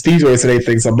I mean, Steve's already said 8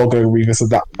 things, so I'm not going to revisit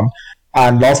that one.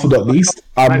 And last but not least,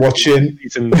 I'm watching...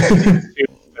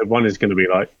 One is going to be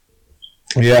like...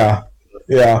 Yeah.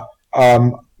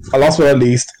 Last but not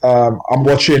least, I'm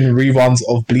watching reruns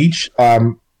of Bleach.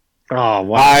 Oh,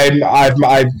 wow.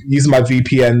 I'm using my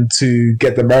VPN to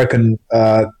get the American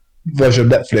version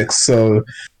of Netflix, so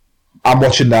I'm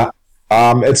watching that.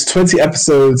 It's 20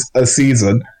 episodes a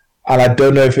season, and I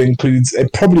don't know if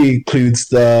it probably includes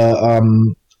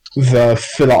the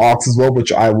filler arcs as well,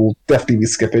 which I will definitely be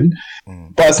skipping.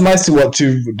 But it's nice to watch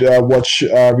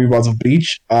reruns of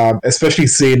Bleach, especially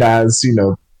seeing as,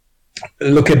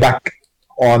 looking back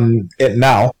on it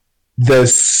now,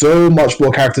 there's so much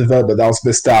more character development that was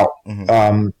missed out,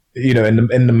 in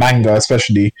the manga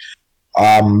especially,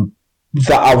 that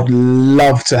I would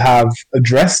love to have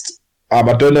addressed. I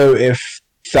don't know if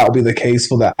that'll be the case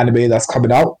for the anime that's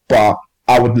coming out, but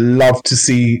I would love to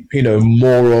see,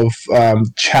 more of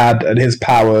Chad and his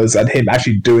powers and him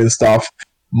actually doing stuff.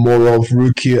 More of more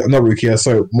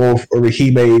of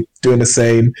Orihime doing the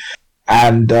same,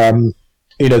 and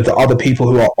the other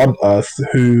people who are on Earth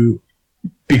who,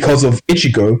 because of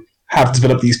Ichigo, have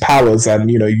developed these powers and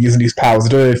using these powers. I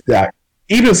don't know if that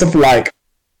even something like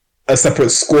a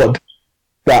separate squad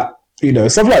that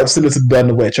something like similar to Burn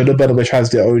the Witch. I know Burn the Witch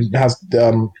has her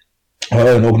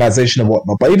own organization and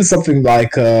whatnot, but even something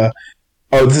like this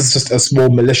is just a small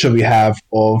militia we have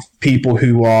of people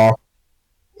who are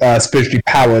spiritually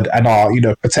powered and are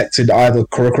protecting either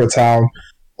Kurokuro Town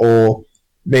or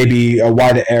maybe a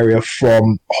wider area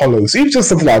from Hollows. Even just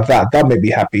something like that made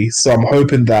me happy. So I'm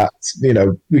hoping that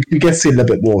we get to see a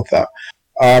little bit more of that.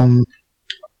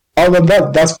 Other than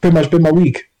that, that's pretty much been my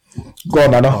week. Go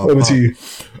on, Nana, over to you.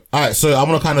 All right, so I'm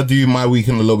gonna kind of do my week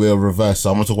in a little bit of reverse.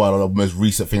 So I'm gonna talk about the most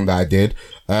recent thing that I did.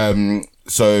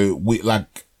 So we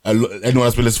anyone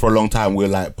that's been listening for a long time, we're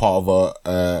like part of a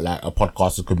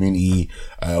podcasting community.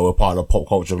 We're part of the pop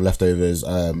culture leftovers,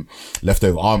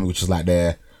 leftover army, which is like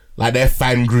their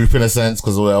fan group in a sense,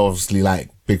 because we're obviously like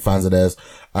big fans of theirs.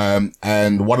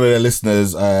 And one of their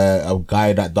listeners, a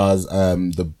guy that does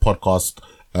the podcast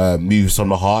Moves from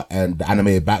the Heart and the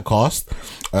animated backcast,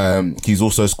 he's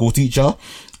also a school teacher,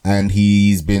 and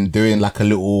he's been doing like a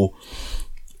little,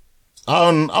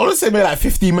 I want to say maybe like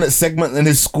 15-minute segment in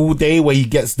his school day where he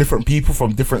gets different people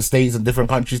from different states and different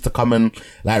countries to come and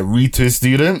like read to his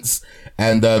students.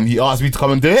 And he asked me to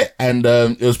come and do it, and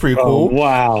it was pretty cool. Oh,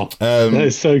 wow. That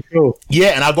is so cool. Yeah,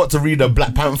 and I got to read a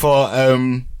Black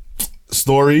Panther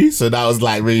story, so that was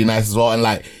like really nice as well. And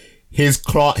like his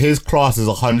class is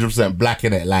 100% black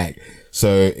in it, like,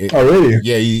 so oh really?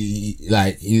 Yeah,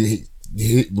 he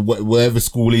whatever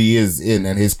school he is in,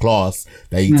 and his class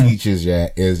that he teaches,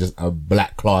 is just a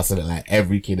black class in it. Like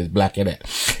every kid is black in it,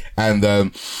 and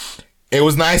it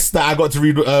was nice that I got to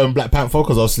read Black Panther,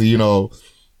 because obviously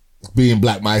being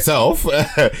black myself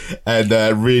and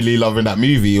really loving that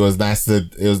movie, it was nice to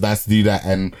do that.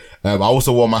 And I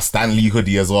also wore my Stan Lee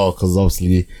hoodie as well, because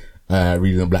obviously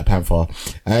reading Black Panther.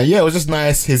 Yeah, it was just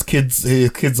nice. His kids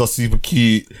are super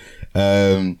cute.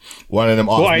 One of them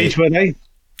asked what age were they?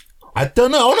 I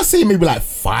don't know. I want to say maybe like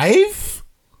 5.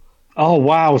 Oh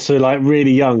wow! So like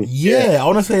really young. Yeah. I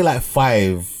want to say like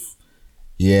 5.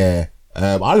 Yeah.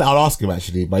 I'll ask him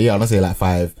actually, but yeah, I want to say like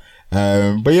 5.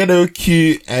 But yeah, they were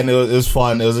cute, and it was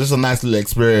fun. It was just a nice little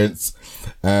experience.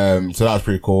 So that was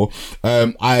pretty cool.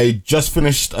 I just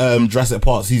finished Jurassic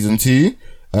Park season 2.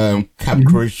 Camp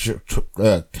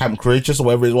Courageous or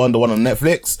whatever it's the one on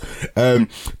Netflix.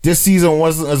 This season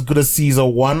wasn't as good as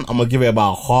season 1. I'm gonna give it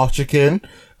about half chicken.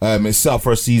 It's set up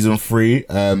for a season 3.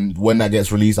 When that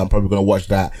gets released, I'm probably gonna watch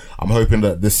that. I'm hoping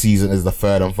that this season is the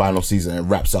 3rd and final season. It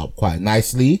wraps up quite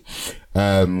nicely.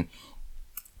 I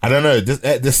don't know.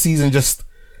 This season just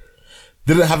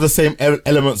didn't have the same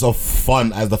elements of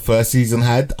fun as the first season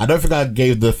had. I don't think I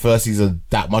gave the first season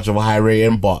that much of a high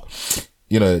rating, but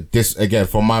this again,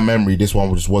 from my memory, this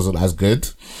one just wasn't as good.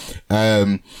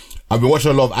 I've been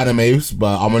watching a lot of animes,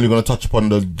 but I'm only going to touch upon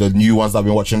the new ones that I've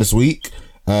been watching this week.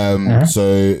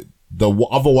 So the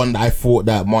other one that I thought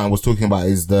that Martin was talking about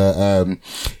is the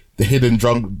hidden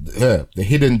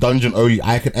dungeon only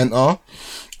I can enter.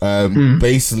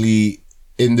 Basically,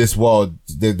 in this world,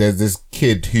 there's this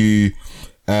kid who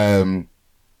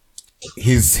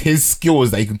his skill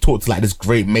is that he can talk to like this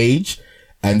great mage,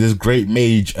 and this great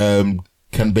mage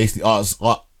can basically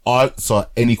answer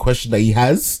any question that he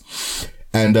has,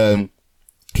 and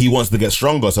he wants to get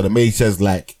stronger. So the mage says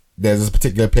like, there's this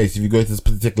particular place, if you go to this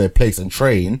particular place and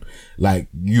train, like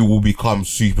you will become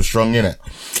super strong in it.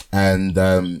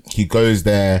 And he goes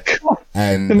there.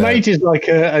 And the mage is like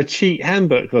a cheat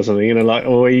handbook or something, like,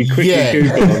 or you quickly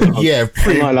Google. Yeah,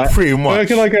 pretty much. Where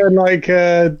can I go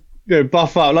and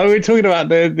buff up? Like we were talking about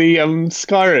the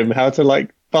Skyrim, how to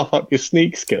like buff up your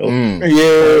sneak skill.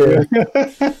 Yeah,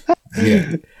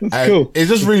 that's cool. It's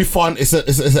just really fun. It's a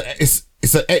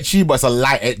ecchi, but it's a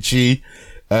light ecchi.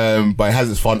 But it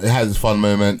has its fun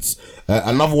moments.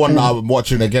 Another one that I'm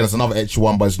watching, again, it's another ecchi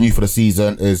one, but it's new for the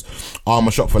season, is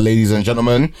Armour Shop for Ladies and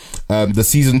Gentlemen. The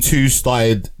season 2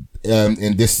 started,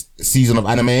 in this season of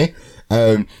anime.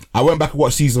 I went back and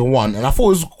watched season 1, and I thought it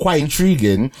was quite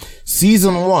intriguing.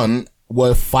 Season 1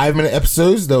 were 5-minute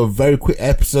episodes. They were very quick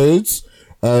episodes.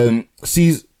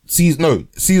 Season 1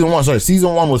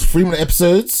 was 3-minute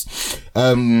episodes.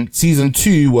 Season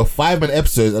 2 were 5-minute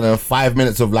episodes, and then 5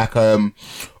 minutes of like, a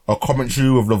commentary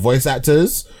with the voice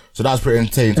actors. So that's pretty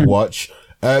entertaining to watch.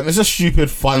 It's a stupid,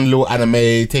 fun little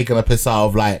anime, taking a piss out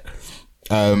of like,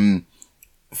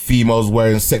 females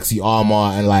wearing sexy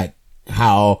armor, and like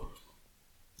how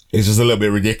it's just a little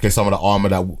bit ridiculous, some of the armor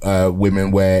that,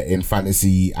 women wear in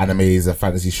fantasy animes and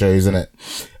fantasy shows, innit?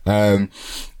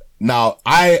 Now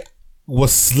I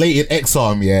was slated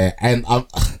X-Arm, and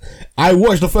I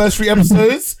watched the first 3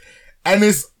 episodes, and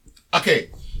it's, okay,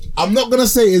 I'm not gonna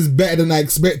say it's better than I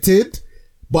expected,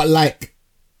 but like,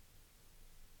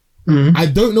 I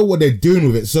don't know what they're doing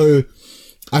with it. So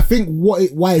I think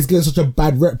why it's getting such a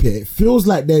bad rep here, it feels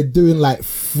like they're doing like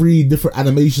 3 different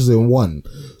animations in one.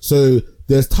 So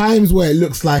there's times where it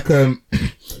looks like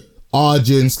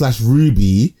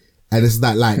Arjun/Ruby, and it's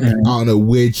that like, I don't know,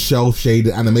 weird shell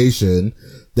shaded animation.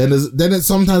 Then it's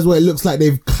sometimes where it looks like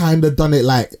they've kind of done it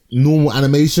like normal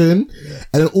animation,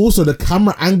 and then also the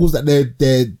camera angles that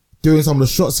they're doing some of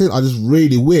the shots in are just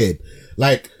really weird.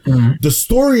 Like, the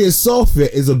story itself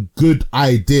is a good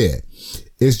idea.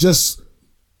 It's just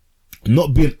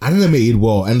not being animated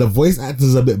well, and the voice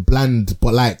actors are a bit bland,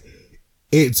 but like,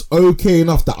 it's okay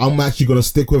enough that I'm actually going to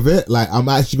stick with it. Like, I'm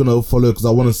actually going to follow it because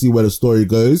I want to see where the story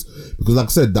goes. Because like I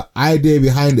said, the idea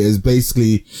behind it is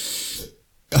basically,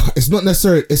 it's not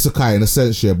necessarily isekai in a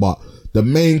sense here, but the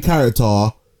main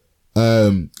character,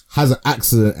 has an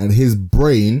accident, and his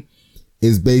brain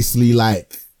is basically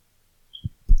like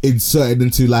inserted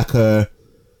into like a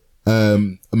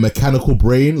mechanical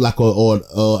brain, like or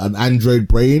an android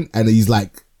brain, and he's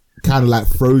like kind of like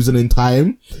frozen in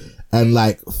time, and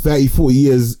like 30-40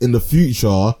 years in the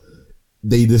future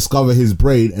they discover his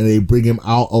brain and they bring him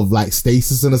out of like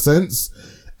stasis in a sense,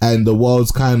 and the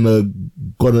world's kind of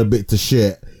gone a bit to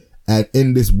shit, and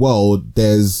in this world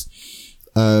there's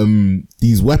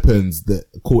these weapons that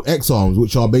called X-Arms,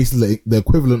 which are basically the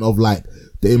equivalent of like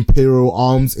the Imperial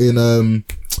arms in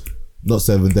not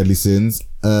 7 Deadly Sins.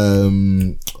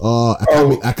 I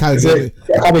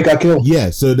can't kill. Yeah,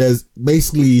 so there's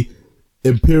basically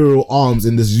Imperial arms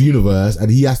in this universe, and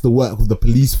he has to work with the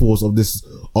police force of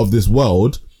this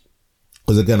world.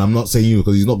 Because again, I'm not saying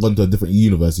because he's not gone to a different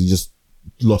universe, he's just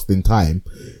lost in time.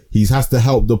 He has to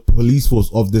help the police force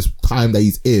of this time that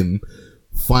he's in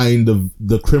find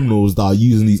the criminals that are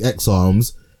using these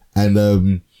X-Arms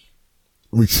and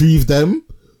retrieve them.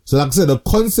 So like I said, the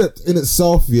concept in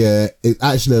itself, is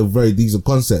actually a very decent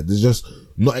concept. It's just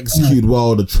not executed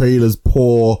well. The trailer's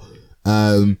poor.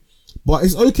 But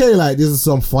it's okay. Like, there's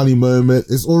some funny moment.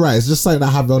 It's alright. It's just something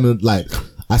I have on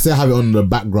I say I have it on in the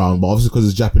background, but obviously because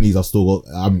it's Japanese, I still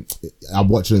got, I'm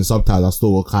watching it in subtitles. I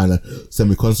still got kind of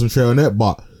semi-concentrate on it,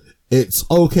 but it's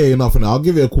okay enough. And I'll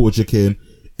give it a cool chicken.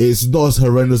 It's not as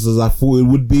horrendous as I thought it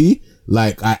would be.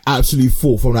 Like, I absolutely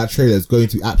thought from that trailer it's going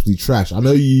to be absolutely trash. I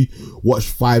know you watched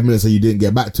 5 minutes and you didn't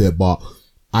get back to it, but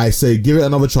I say give it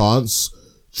another chance.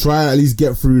 Try and at least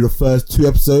get through the first 2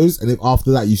 episodes, and if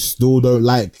after that you still don't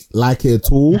like it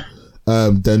at all,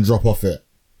 then drop off it.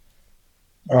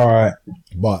 All right.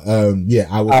 But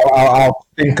I'll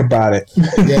think about it.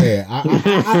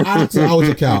 I will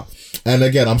check out. And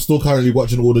again, I'm still currently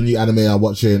watching all the new anime I'm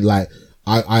watching. Like,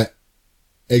 I'm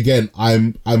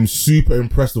super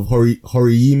impressed with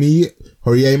Horiyama,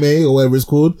 or whatever it's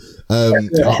called.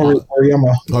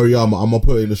 Horiyama. I'm gonna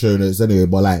put it in the show notes anyway,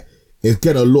 but like, it's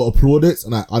getting a lot of plaudits,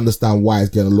 and I understand why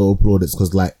it's getting a lot of plaudits,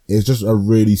 because like, it's just a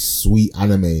really sweet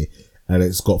anime, and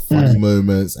it's got funny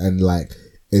moments, and like,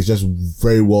 it's just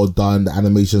very well done. The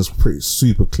animation is pretty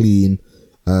super clean.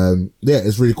 Yeah,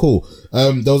 it's really cool.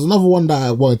 There was another one that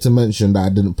I wanted to mention that I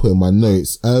didn't put in my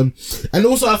notes. And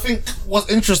also I think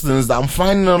what's interesting is that I'm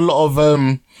finding a lot of,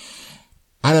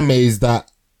 animes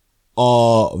that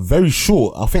are very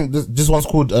short. I think this one's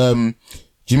called,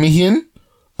 Jimmy Hien.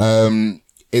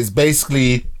 It's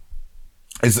basically,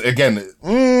 it's again,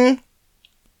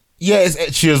 yeah, it's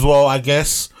ecchi as well, I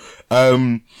guess.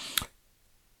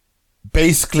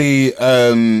 Basically,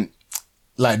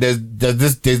 like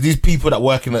there's these people that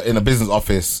work in a business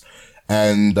office,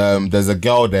 and there's a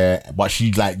girl there, but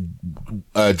she like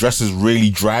dresses really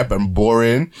drab and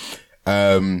boring.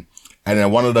 And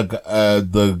then one of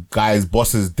the guy's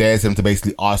bosses dares him to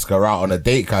basically ask her out on a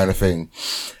date kind of thing.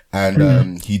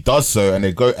 And he does so, and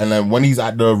they go, and then when he's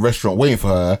at the restaurant waiting for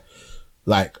her,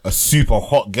 like a super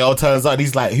hot girl turns out.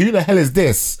 He's like, who the hell is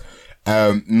this?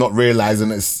 Not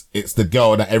realizing it's the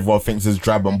girl that everyone thinks is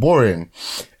drab and boring.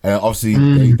 And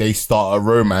obviously they start a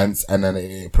romance, and then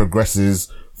it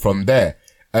progresses from there.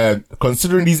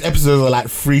 Considering these episodes are like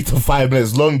 3 to 5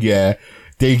 minutes long, yeah,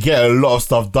 they get a lot of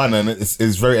stuff done, and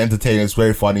it's very entertaining. It's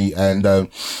very funny. And,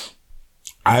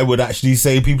 I would actually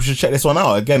say people should check this one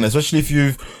out again, especially if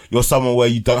you're someone where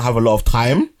you don't have a lot of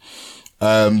time.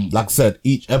 Like I said,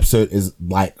 each episode is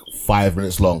like 5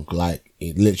 minutes long. Like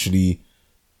it literally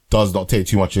does not take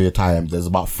too much of your time. There's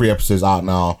about 3 episodes out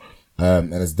now.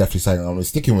 And it's definitely something I'm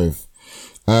sticking with.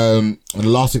 And the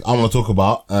last thing I want to talk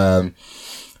about,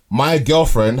 my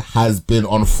girlfriend has been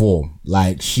on form.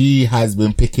 Like she has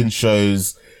been picking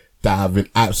shows that have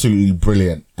been absolutely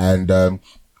brilliant. And,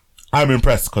 I'm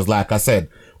impressed because, like I said,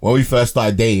 when we first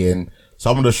started dating,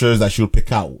 some of the shows that she would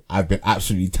pick out have been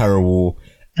absolutely terrible,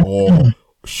 or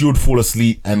she would fall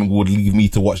asleep and would leave me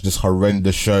to watch this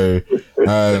horrendous show.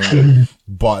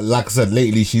 But like I said,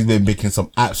 lately she's been making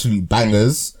some absolute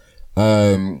bangers.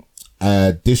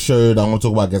 This show that I'm going to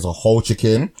talk about gets a whole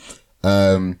chicken.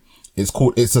 It's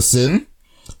called It's a Sin.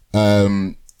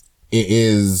 It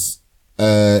is,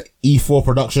 E4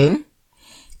 production.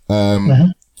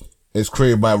 It's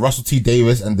created by Russell T.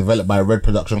 Davis and developed by Red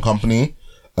Production Company.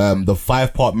 The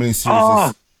 5-part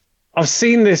miniseries I've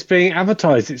seen this being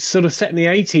advertised. It's sort of set in the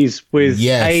 80s with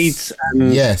AIDS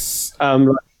and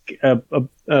like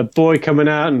a boy coming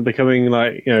out and becoming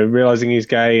like, realizing he's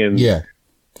gay and it's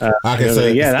a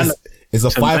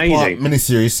 5-part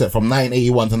miniseries set from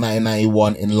 1981 to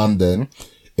 1991 in London.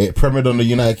 It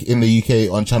premiered in the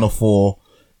UK on Channel 4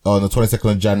 on the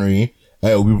 22nd of January.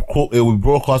 It will be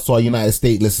broadcast to our United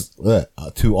States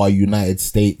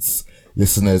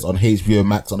listeners on HBO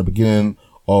Max on the beginning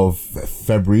of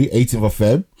February, 18th of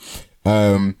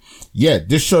Feb.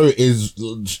 This show is,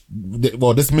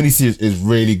 this miniseries is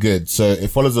really good. So it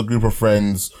follows a group of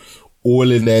friends,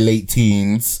 all in their late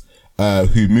teens,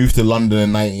 who moved to London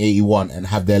in 1981 and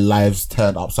have their lives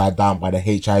turned upside down by the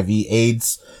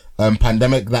HIV/AIDS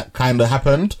pandemic that kind of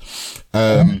happened.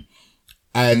 And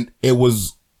it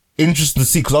was interesting to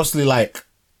see, because obviously, like,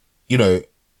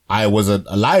 I was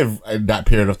alive in that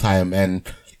period of time, and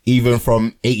even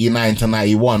from 89 to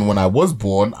 91 when I was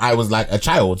born, I was like a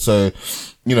child. So,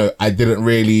 I didn't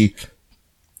really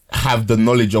have the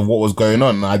knowledge of what was going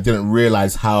on. I didn't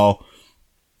realize how,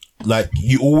 like,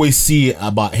 you always see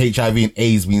about HIV and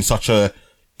AIDS being such a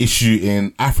issue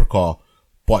in Africa,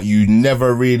 but you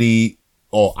never really,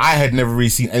 or I had never really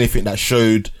seen anything that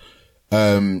showed,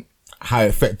 how it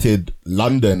affected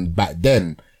London back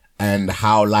then, and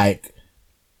how like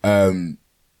the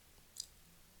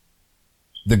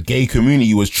gay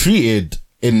community was treated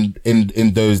in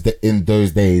those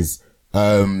days,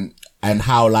 and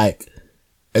how like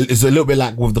it's a little bit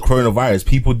like with the coronavirus,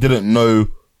 people didn't know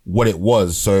what it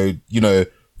was, so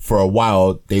for a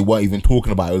while they weren't even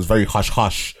talking about it. It was very hush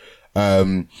hush,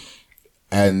 and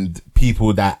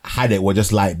people that had it were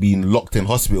just like being locked in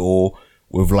hospital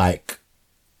with like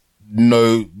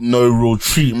no real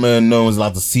treatment. No one's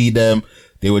allowed to see them.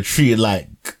 They were treated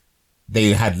like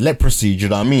they had leprosy. Do you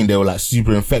know what I mean? They were like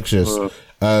super infectious.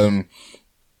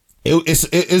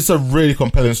 It's a really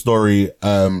compelling story.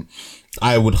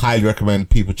 I would highly recommend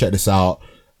people check this out.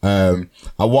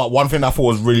 One thing I thought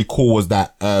was really cool was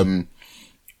that the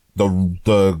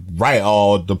writer,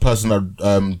 or the person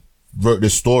that wrote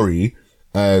this story,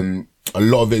 a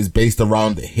lot of it is based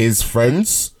around his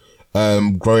friends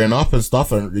growing up and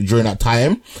stuff, and during that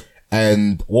time.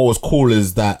 And what was cool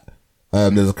is that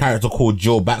there's a character called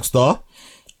Jill Baxter.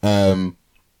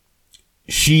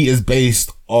 She is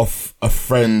based off a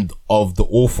friend of the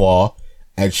author,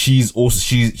 and she's also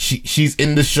she's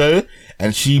in the show,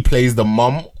 and she plays the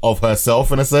mum of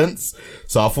herself in a sense.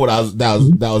 So I thought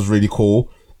that was really cool.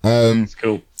 It's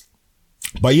cool.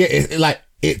 But yeah,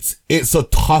 it's a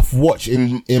tough watch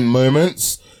in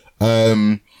moments.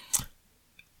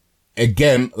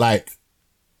 Again, like,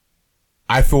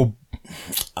 I feel,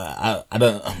 I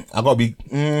gotta be,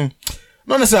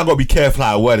 not necessarily I gotta be careful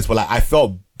how I word this, but like, I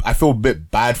feel a bit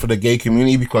bad for the gay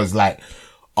community because like,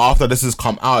 after this has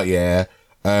come out, yeah,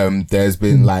 there's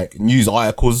been like news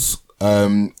articles,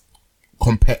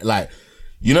 like,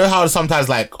 you know how sometimes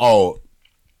like, oh,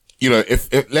 you know, if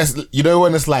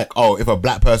when it's like, oh, if a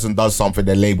black person does something,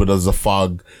 they're labeled as a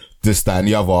thug, this, that, and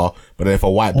the other, but if a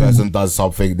white person does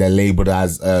something, they're labeled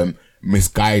as,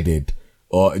 misguided,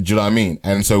 or, do you know what I mean?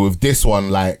 And so with this one,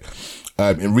 like,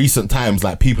 in recent times,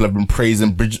 like, people have been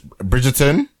praising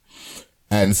Bridgerton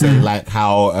and saying like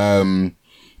how,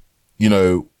 you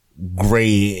know, grey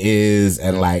it is,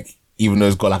 and like, even though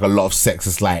it's got like a lot of sex,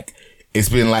 it's like, it's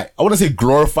been like, I wouldn't say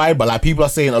glorified, but like, people are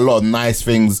saying a lot of nice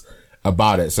things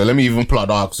about it. So let me even pull out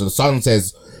the article. So the Sun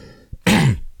says,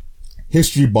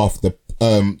 history buff, the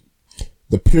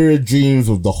period dreams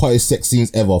of the hottest sex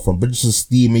scenes ever, from Bridgerton's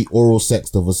steamy oral sex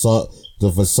to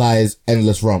Versailles'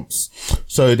 endless romps.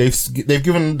 So they've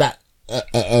given that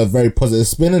a very positive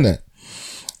spin in it.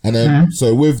 And then,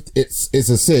 so with it's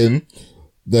a sin,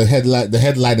 the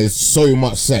headline is so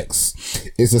much sex.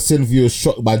 It's a sin viewers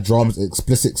shocked by drama's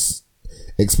explicit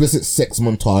sex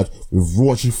montage with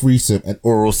raunchy threesome and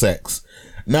oral sex.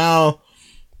 Now,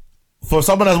 for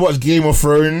someone that's watched Game of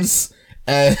Thrones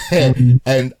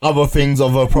and other things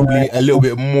of a probably a little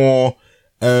bit more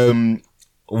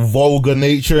vulgar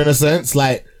nature in a sense,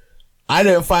 like, I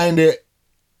don't find it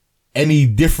any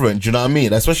different. Do you know what I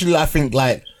mean? Especially, I think,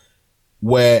 like,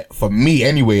 where for me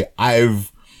anyway, I'm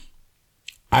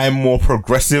more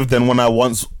progressive than what I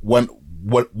once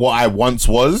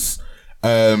was. Do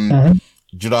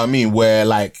you know what I mean? Where,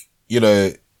 like, you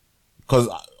know, cause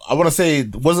I want to say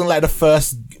it wasn't like the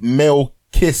first male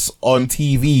kiss on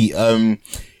TV,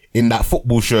 in that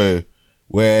football show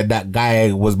where that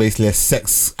guy was basically a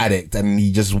sex addict and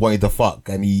he just wanted to fuck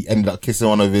and he ended up kissing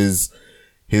one of his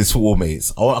football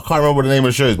mates. I can't remember the name of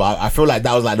the shows, but I feel like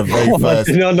that was like the very first.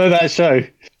 I did not know that show.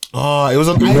 Oh, it was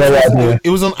on ITV. It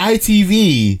was on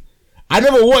ITV. I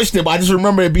never watched it, but I just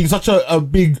remember it being such a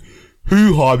big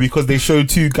hoo-ha because they showed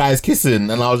two guys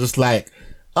kissing, and I was just like,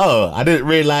 oh, I didn't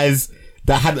realize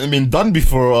that hadn't been done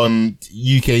before on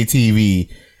UK TV.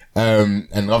 And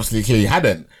obviously clearly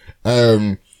hadn't.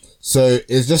 So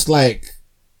it's just like,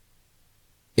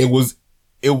 cause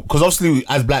obviously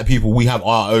as black people, we have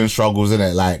our own struggles in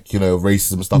it, like, you know,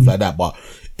 racism and stuff like that, but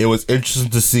it was interesting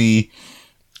to see,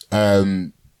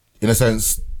 in a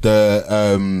sense, the,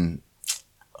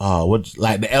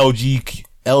 the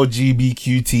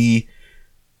LGBTQT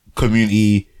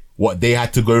community, what they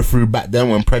had to go through back then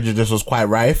when prejudice was quite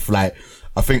rife. Like,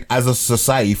 I think as a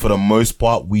society, for the most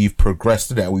part, we've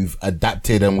progressed in it, we've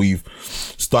adapted, and we've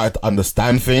started to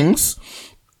understand things.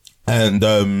 And,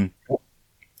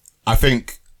 I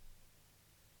think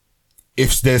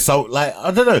if there's some, like,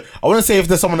 I don't know, I want to say if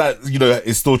there's someone that, you know,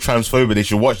 is still transphobic, they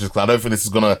should watch this, because I don't think this is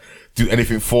gonna do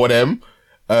anything for them.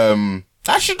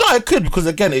 Actually, no, it could, because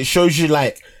again, it shows you,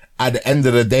 like, at the end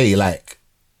of the day, like,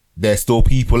 there's still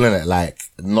people in it, like,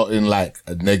 not in, like,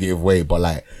 a negative way, but,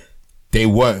 like, they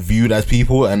weren't viewed as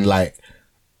people, and, like,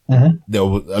 there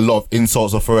were a lot of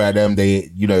insults thrown at them.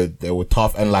 They, you know, they were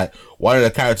tough, and, like, one of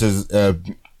the characters,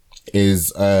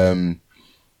 is,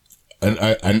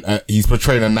 he's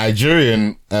portraying a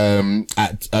Nigerian, and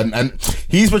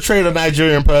he's portraying a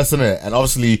Nigerian person in it, and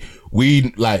obviously,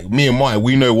 we, like, me and Mike,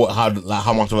 we know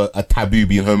how much of a taboo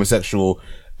being homosexual,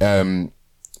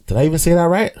 did I even say that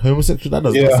right? Homosexual? That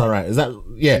doesn't sound right. Is that,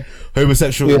 yeah,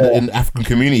 homosexual in the African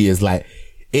community is like,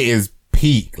 it is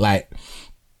peak. Like,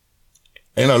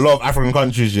 in a lot of African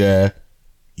countries, yeah,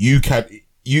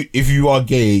 if you are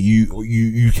gay,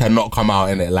 you cannot come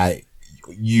out in it. Like,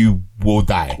 you will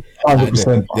die.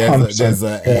 100%. Like, there's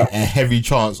a heavy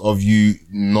chance of you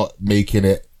not making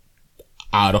it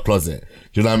out of the closet.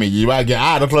 Do you know what I mean? You might get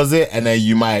out of the closet and then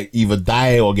you might either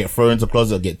die or get thrown into the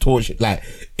closet or get tortured. Like,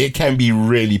 it can be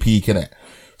really peak in it.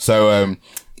 So,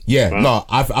 no,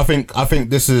 I think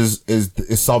this is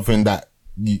something that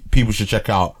people should check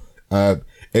out.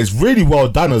 It's really well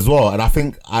done as well. And I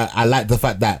think I like the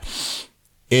fact that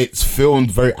it's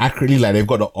filmed very accurately. Like, they've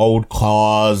got the old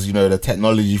cars, you know, the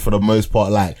technology for the most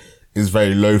part, like, is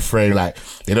very low frame. Like,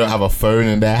 they don't have a phone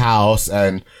in their house.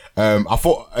 And, I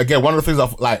thought, again, one of the things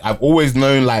I've always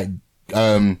known, like,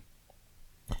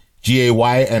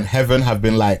 GAY and Heaven have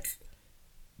been, like,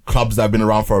 clubs that have been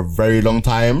around for a very long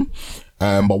time.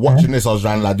 But watching this, I was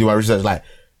trying to, like, do my research. Like,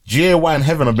 GAY and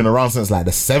Heaven have been around since, like,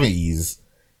 the 70s.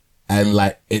 And,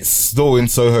 like, it's still in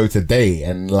Soho today.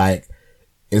 And, like,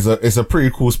 it's a pretty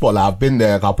cool spot. Like, I've been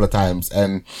there a couple of times.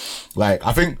 And, like,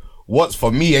 I think what's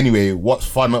for me anyway, what's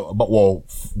fun about, well,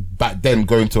 back then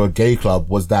going to a gay club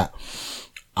was that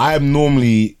I am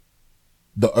normally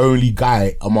the only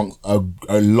guy amongst a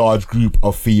large group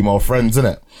of female friends,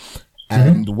 innit?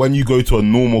 And when you go to a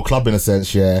normal club, in a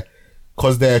sense, yeah,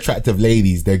 cause they're attractive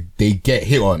ladies, they get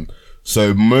hit on.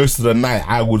 So most of the night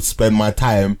I would spend my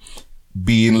time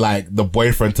being like the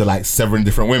boyfriend to like 7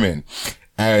 different women.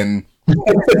 And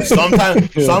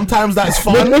sometimes that's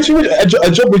fun. A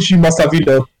job which you must have,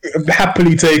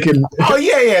 happily taken. Oh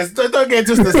yeah. Don't get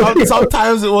just this.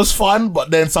 Sometimes it was fun,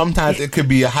 but then sometimes it could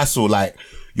be a hassle. Like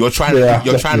you're trying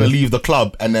to leave the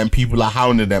club, and then people are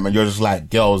hounding them, and you're just like,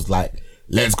 girls, like,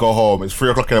 let's go home. It's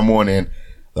 3:00 in the morning.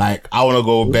 Like, I want to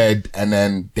go to bed, and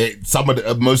then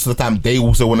most of the time they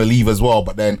also want to leave as well.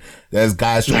 But then there's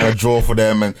guys trying to draw for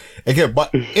them, and again,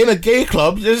 but in a gay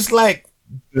club, you're just like.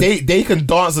 They can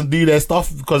dance and do their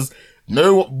stuff because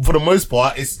for the most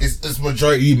part it's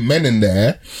majority men in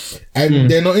there, and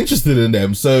they're not interested in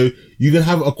them, so you can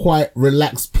have a quite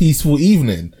relaxed, peaceful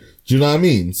evening. Do you know what I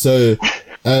mean? So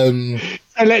and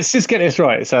let's just get this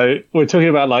right. So we're talking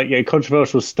about like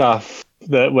controversial stuff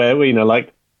where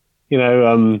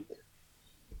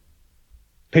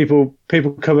people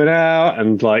coming out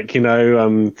and like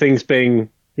things being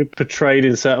portrayed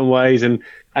in certain ways, and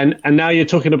now you're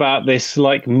talking about this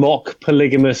like mock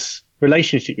polygamous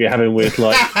relationship you're having with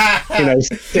like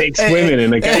 6 women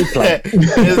in a gay club.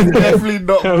 It's definitely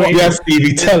not. Yes,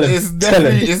 Stevie, tell him. It's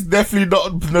definitely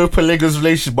not no polygamous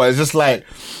relationship, but it's just like,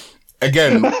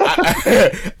 again,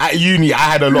 at uni I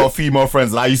had a lot of female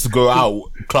friends and I used to go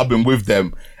out clubbing with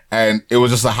them, and it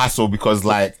was just a hassle because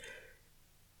like,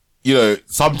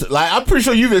 I'm pretty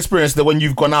sure you've experienced that when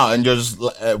you've gone out and you're just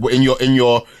in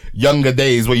your younger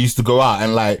days where you used to go out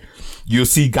and like you'll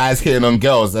see guys hitting on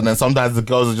girls, and then sometimes the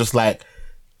girls are just like,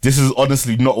 this is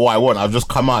honestly not what I want. I've just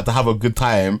come out to have a good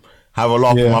time, have a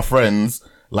laugh with my friends,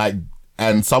 like,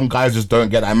 and some guys just don't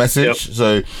get that message. Yep.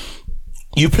 So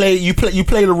you play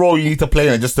the role you need to play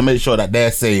in it just to make sure that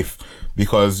they're safe,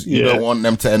 because you don't want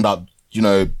them to end up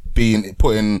being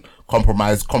put in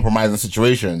compromising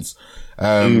situations.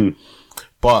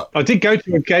 But I did go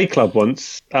to a gay club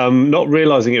once, not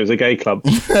realizing it was a gay club.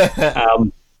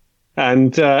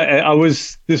 And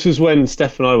this was when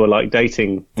Steph and I were like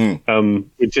dating.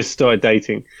 We just started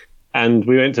dating, and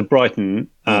we went to Brighton.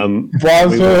 And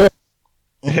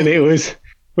it was,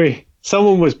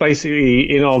 someone was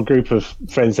basically in our group of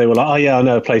friends. They were like, oh yeah, I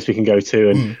know a place we can go to.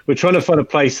 And we're trying to find a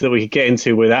place that we could get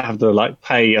into without having to like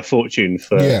pay a fortune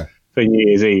for New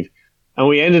Year's Eve. And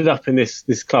we ended up in this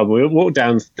club. We walked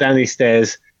down these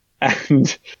stairs,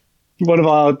 and one of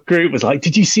our group was like,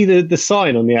 "Did you see the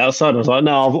sign on the outside?" I was like,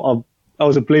 "No, I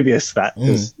was oblivious to that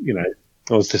because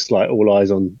I was just like all eyes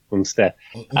on stair."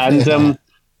 And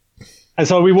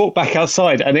so we walked back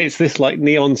outside, and it's this like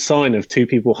neon sign of 2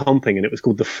 people humping, and it was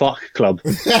called the Fuck Club.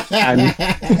 And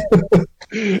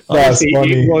honestly,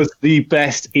 it was the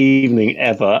best evening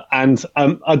ever. And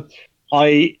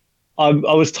I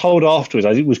was told afterwards,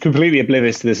 I was completely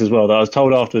oblivious to this as well, that I was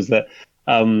told afterwards that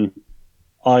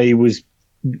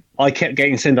I kept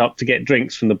getting sent up to get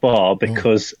drinks from the bar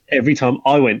because every time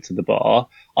I went to the bar,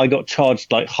 I got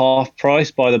charged like half price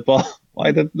by the bar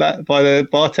by the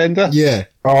bartender. Yeah.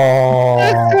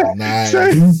 Oh, nice.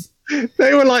 So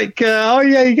they were like, "Oh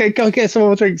yeah, you go get some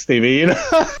more drinks, Stevie."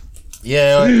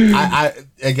 Yeah,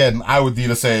 I would do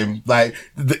the same. Like,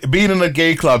 being in a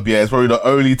gay club, is probably the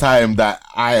only time that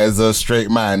I, as a straight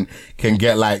man, can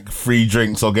get like free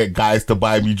drinks or get guys to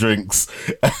buy me drinks.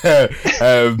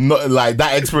 Not like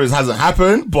that experience hasn't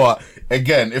happened, but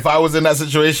again, if I was in that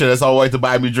situation and someone wanted to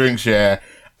buy me drinks,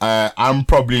 I'm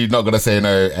probably not gonna say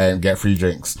no and get free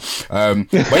drinks. But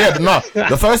yeah, no,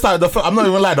 the first time, I'm not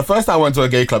even lying. The first time I went to a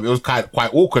gay club, it was quite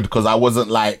awkward because I wasn't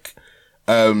like,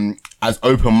 as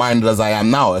open-minded as I am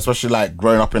now, especially like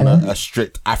growing up in a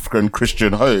strict African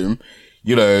Christian home.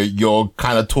 You're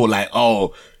kind of taught like,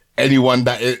 oh, any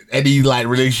like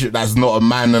relationship that's not a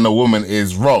man and a woman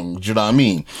is wrong. Do you know what I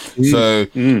mean? So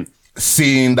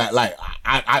seeing that, like,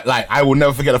 I will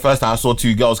never forget the first time I saw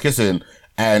 2 girls kissing,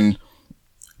 and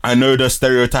I know the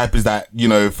stereotype is that,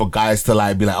 for guys to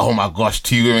like be like, oh my gosh,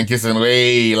 2 women kissing,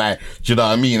 way, like, do you know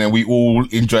what I mean? And we all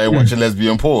enjoy watching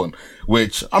lesbian porn,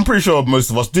 which I'm pretty sure most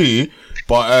of us do.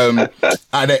 But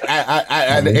at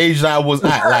the age that I was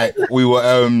at, like, we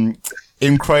were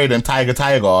in Croydon and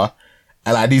Tiger,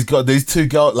 and like these 2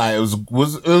 girls, like, it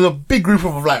was a big group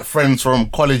of like friends from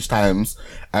college times,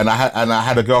 and I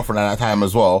had a girlfriend at that time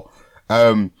as well.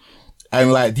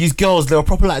 And like these girls, they were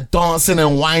probably like dancing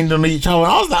and winding on each other.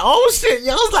 And I was like, oh shit.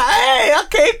 I was like, hey,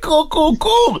 okay,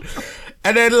 cool.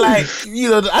 And then like,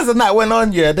 as the night went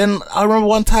on, then I remember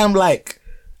one time like,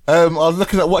 I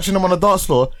was watching them on the dance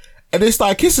floor, and they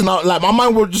started kissing. Out like my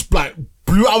mind was just like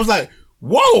blew. I was like,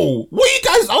 "Whoa, what are you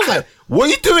guys?" I was like, "What are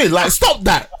you doing? Like, stop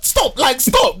that! Stop! Like,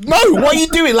 stop! No, what are you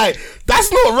doing? Like,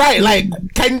 that's not right. Like,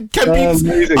 can people?"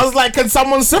 I was like, "Can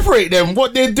someone separate them?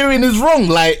 What they're doing is wrong."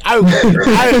 Like,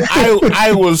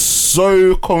 I was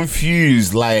so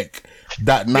confused. Like.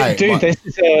 That night, dude,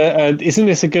 isn't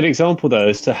this a good example though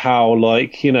as to how,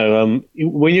 like, you know,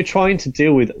 when you're trying to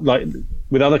deal with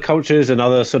other cultures and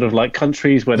other sort of like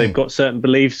countries where they've got certain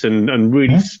beliefs and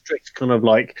really strict kind of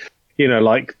like, you know,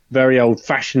 like very old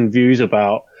fashioned views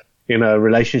about, you know,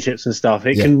 relationships and stuff,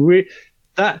 it can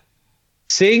that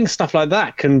seeing stuff like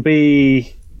that can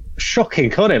be shocking,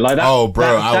 can't it? Like that. Oh,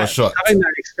 bro, I was shocked having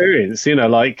that experience. You know,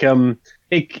 like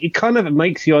it kind of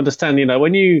makes you understand. You know,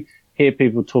 when you hear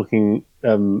people talking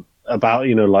about,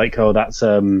 you know, like, oh, that's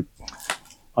I don't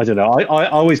know. I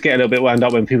always get a little bit wound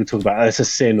up when people talk about that's a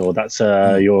sin, or that's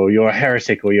you're a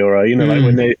heretic, or you're a, you know, like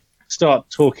when they start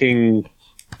talking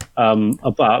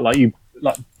about like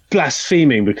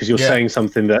blaspheming because you're saying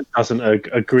something that doesn't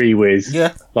agree with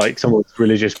like someone's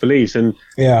religious beliefs, and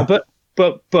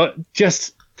but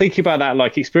just thinking about that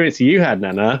like experience that you had,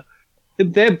 Nana.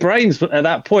 Their brains at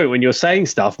that point when you're saying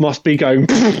stuff must be going.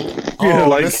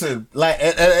 Listen, like,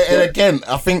 and again,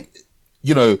 I think,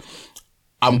 you know,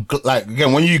 I'm like,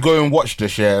 again, when you go and watch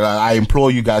this, like, I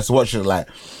implore you guys to watch it. Like,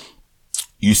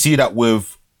 you see that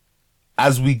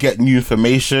as we get new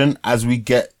information, as we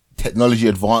get technology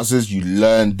advances, you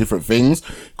learn different things.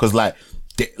 Because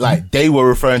they were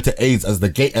referring to AIDS as the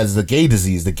gay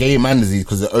disease, the gay man disease,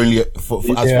 because it only, as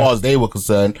far as they were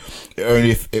concerned,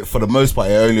 for the most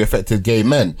part, it only affected gay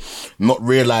men. Not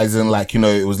realizing, like, you know,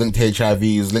 it was linked to HIV,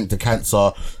 it was linked to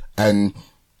cancer, and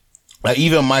like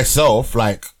even myself,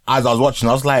 like as I was watching,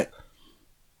 I was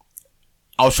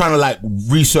trying to like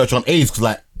research on AIDS because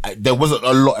like there wasn't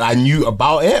a lot I knew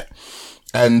about it,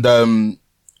 and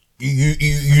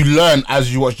you learn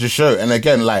as you watch the show, and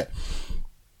again, like.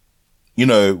 You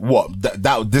know what?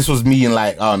 This was me in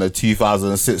like, I don't know,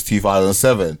 2006,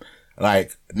 2007.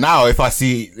 Like now, if I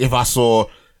saw,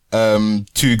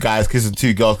 two guys kissing,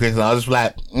 two girls kissing, I was just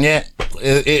like, yeah,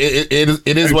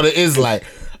 it is what it is. Like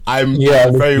I'm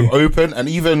very open, and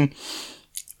even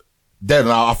then,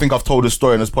 I think I've told this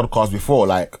story in this podcast before.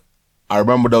 Like I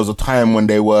remember there was a time when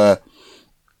they were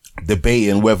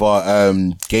debating whether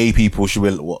gay people should be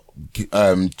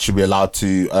allowed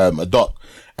to adopt.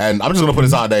 And I'm just going to put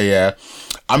this out there, yeah.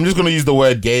 I'm just going to use the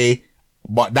word gay,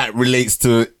 but that relates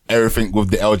to everything with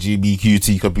the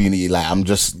LGBTQ community. Like, I'm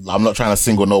not trying to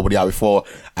single nobody out before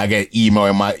I get email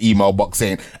in my email box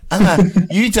saying,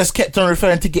 you just kept on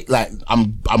referring to gay. Like,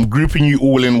 I'm grouping you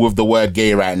all in with the word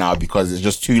gay right now because it's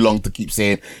just too long to keep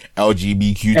saying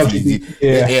LGBTQ.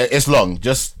 Yeah, it's long.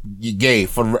 Just gay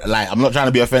for, like, I'm not trying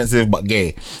to be offensive, but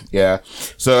gay. Yeah.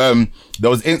 So,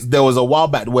 there was a while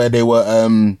back where they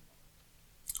were,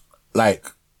 like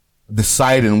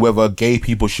deciding whether gay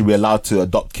people should be allowed to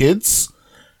adopt kids,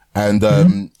 and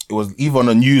it was either on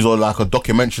the news or like a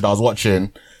documentary that I was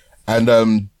watching,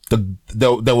 and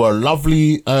there were a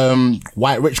lovely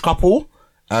white rich couple,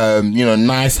 you know,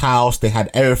 nice house, they had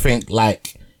everything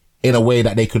like in a way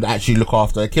that they could actually look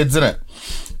after their kids in it,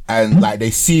 and like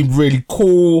they seemed really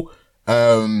cool,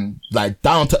 like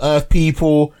down to earth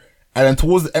people, and then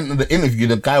towards the end of the interview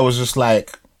the guy was just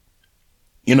like,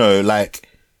 you know, like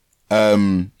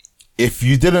if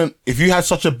you had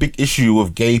such a big issue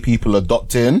with gay people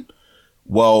adopting,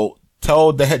 well,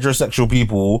 tell the heterosexual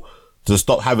people to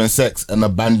stop having sex and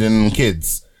abandon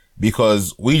kids,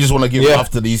 because we just want to give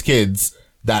after these kids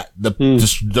that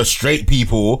the straight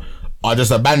people are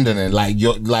just abandoning. Like,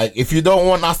 you're like, if you don't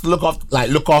want us to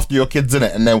look after your kids in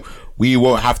it, and then we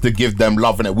won't have to give them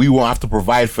love in it, we won't have to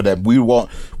provide for them,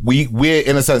 we're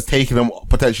in a sense taking them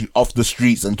potentially off the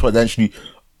streets and potentially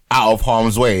out of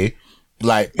harm's way.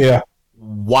 Like,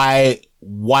 why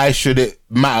should it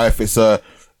matter if it's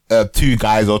two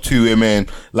guys or two women?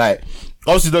 Like,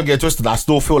 obviously don't get twisted, I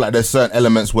still feel like there's certain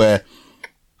elements where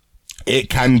it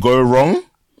can go wrong.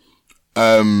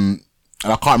 And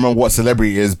I can't remember what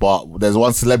celebrity it is, but there's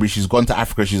one celebrity, she's gone to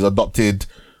Africa, she's adopted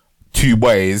two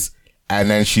boys, and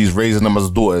then she's raising them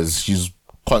as daughters. She's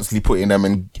constantly putting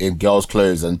them in girls'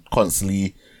 clothes and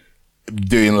constantly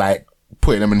doing like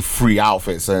putting them in free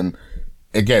outfits, and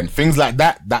again, things like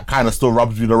that kind of still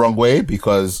rubs me the wrong way,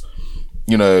 because,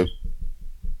 you know,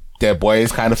 they're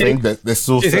boys kind of thing. Do you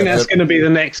think that's going to be the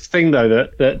next thing though,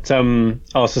 that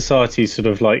our society sort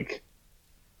of like,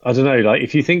 I don't know, like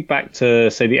if you think back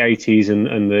to say the 80s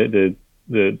and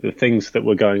the things that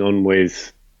were going on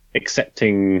with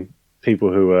accepting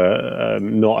people who are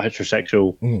not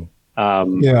heterosexual,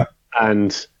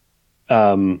 and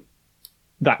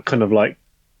that kind of like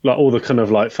all the kind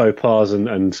of like faux pas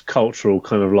and cultural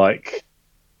kind of like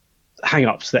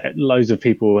hang-ups that loads of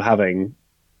people are having.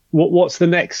 What's the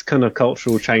next kind of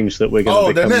cultural change that we're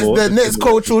going to become the next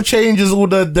cultural change is all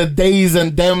the days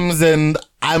and dems and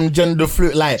I'm gender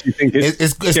fluid. Like,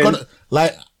 it's gonna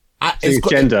like it's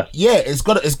gender.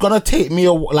 It's gonna take me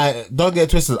like, don't get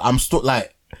twisted. I'm still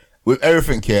like, with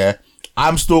everything here,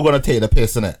 I'm still gonna take the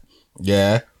piss in it.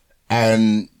 Yeah,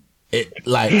 and it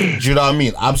like, do you know what I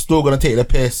mean? I'm still gonna take the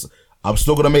piss. I'm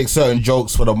still gonna make certain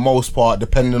jokes for the most part,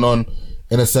 depending on,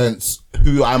 in a sense,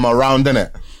 who I'm around in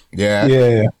it.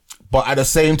 Yeah. But at the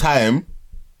same time,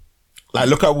 like,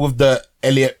 look at with the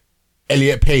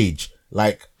Elliot Page.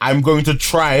 Like, I'm going to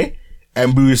try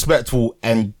and be respectful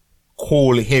and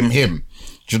call him. Do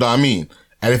you know what I mean?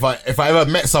 And if I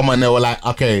ever met someone, they were like,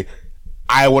 okay,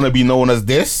 I want to be known as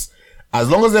this. As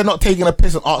long as they're not taking a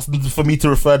piss and asking for me to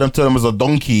refer them to them as a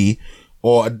donkey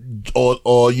or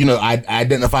you know, I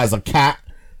identify as a cat,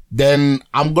 then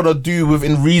I'm gonna do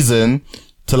within reason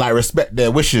to like respect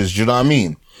their wishes. Do you know what I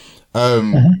mean?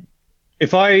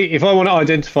 If I want to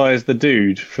identify as the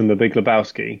dude from The Big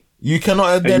Lebowski, you cannot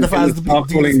identify as the big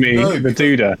dude. Calling me the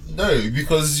duder. No,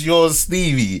 because you're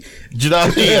Stevie. Do you know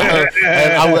what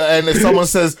I mean? And if someone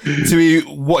says to me,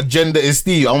 what gender is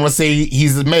Steve? I'm going to say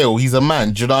he's a male, he's a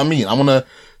man. Do you know what I mean? I'm going to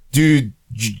do, do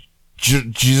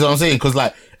you know what I'm saying? Because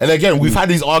like, and again, we've had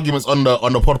these arguments on the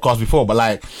podcast before, but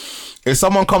like, if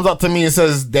someone comes up to me and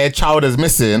says their child is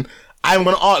missing, I'm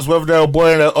going to ask whether they're a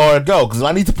boy or a girl, because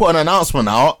I need to put an announcement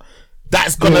out.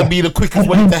 That's going to be the quickest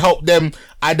way to help them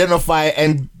identify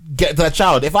and get to the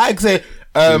child. If I say,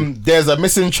 there's a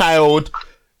missing child,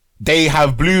 they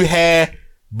have blue hair,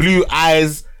 blue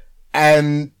eyes,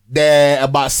 and they're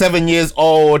about 7 years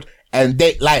old, and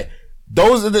they like,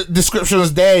 those are the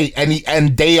descriptions there,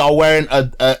 and they are wearing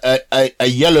a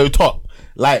yellow top.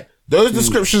 Like, those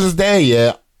descriptions there,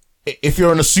 yeah, if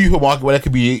you're in a supermarket where there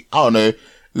could be, I don't know,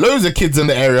 loads of kids in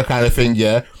the area kind of thing,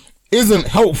 yeah, isn't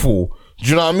helpful. Do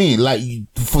you know what I mean? Like,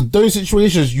 for those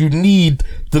situations, you need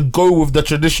to go with the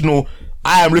traditional,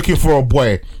 I am looking for a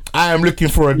boy, I am looking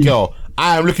for a girl,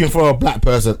 I am looking for a black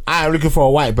person, I am looking for a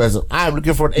white person, I am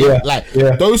looking for an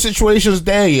Asian. Those situations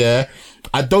there, yeah,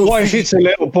 I don't. What if it's a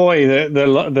little boy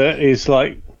that is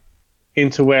like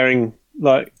into wearing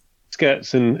like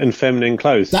skirts and feminine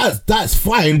clothes? That's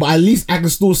fine, but at least I can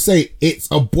still say it's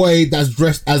a boy that's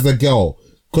dressed as a girl.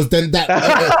 Because then that,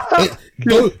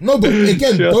 but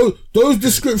again, those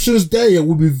descriptions there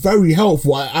would be very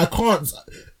helpful. I can't,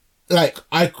 like,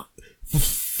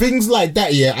 things like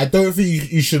that, yeah, I don't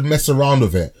think you should mess around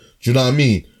with it. Do you know what I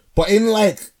mean? But in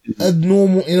like a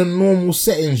normal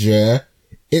settings, yeah,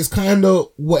 it's kind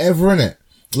of whatever, innit?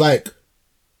 Like,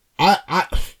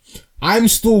 I'm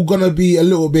still gonna be a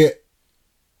little bit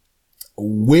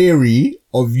wary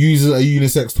of using a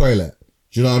unisex toilet.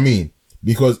 Do you know what I mean?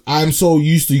 Because I'm so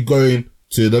used to going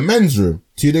to the men's room,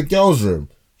 to the girls' room.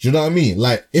 Do you know what I mean?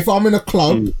 Like, if I'm in a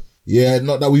club, yeah,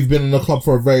 not that we've been in a club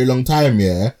for a very long time,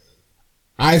 yeah,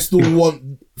 I still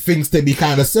want things to be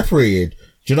kind of separated.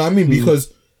 Do you know what I mean?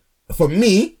 Because for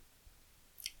me,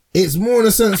 it's more in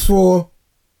a sense for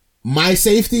my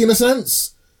safety, in a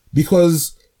sense.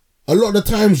 Because a lot of the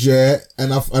times, yeah,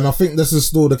 and I think this is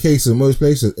still the case in most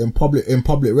places, in public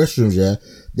restrooms, yeah,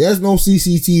 there's no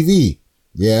CCTV,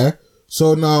 yeah.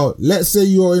 So now, let's say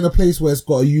you're in a place where it's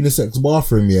got a unisex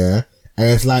bathroom, yeah, and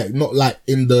it's like, not like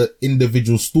in the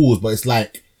individual stools, but it's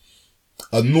like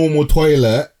a normal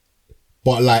toilet,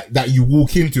 but like that you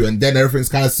walk into and then everything's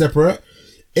kind of separate.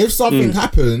 If something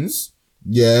happens,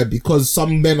 yeah, because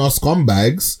some men are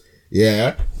scumbags,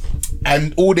 yeah,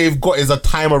 and all they've got is a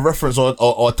time of reference or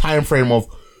a time frame of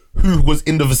who was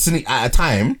in the vicinity at a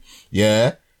time,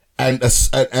 yeah, and a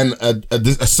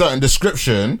certain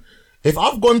description. If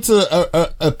I've gone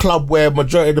to a club where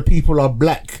majority of the people are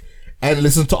black and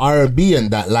listen to R&B and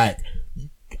that, like,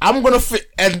 I'm gonna fit,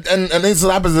 and then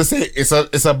so happens to say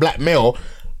it's a black male,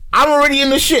 I'm already in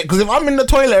the shit, because if I'm in the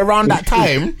toilet around that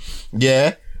time,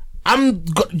 yeah, do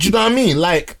you know what I mean?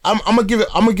 Like, I'm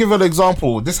gonna give an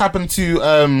example. This happened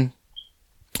to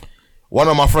one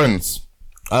of my friends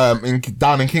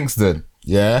down in Kingston,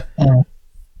 yeah.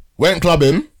 Went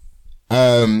clubbing.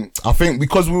 I think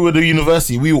because we were at the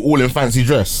university, we were all in fancy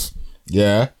dress.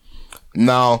 Yeah.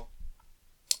 Now,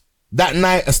 that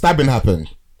night a stabbing happened.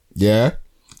 Yeah.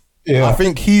 Yeah. I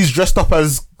think he's dressed up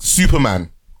as Superman.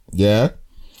 Yeah.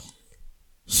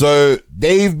 So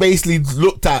they've basically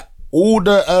looked at all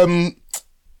the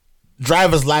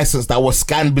driver's license that was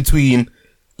scanned between,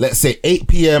 let's say, 8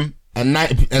 p.m. and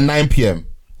 9 p.m.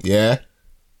 Yeah.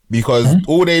 Because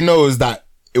all they know is that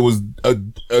it was a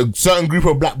certain group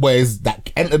of black boys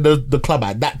that entered the club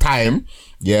at that time,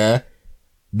 yeah,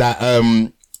 that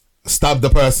stabbed the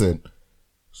person.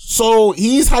 So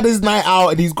he's had his night out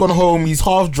and he's gone home. He's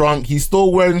half drunk. He's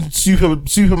still wearing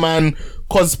Superman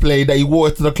cosplay that he wore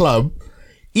to the club.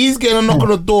 He's getting a knock on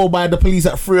the door by the police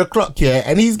at 3:00, yeah,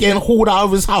 and he's getting hauled out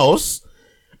of his house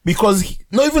because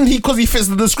not even because he fits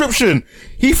the description.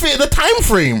 He fit the time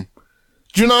frame.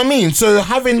 Do you know what I mean? So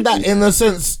having that in a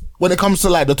sense, when it comes to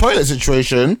like the toilet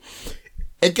situation,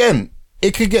 again,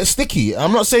 it could get sticky.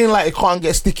 I'm not saying like it can't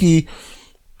get sticky,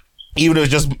 even if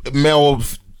it's just male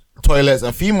toilets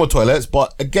and female toilets,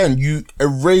 but again, you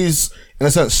erase in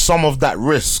a sense some of that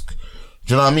risk.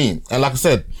 Do you know what I mean? And like I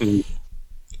said,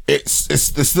 it's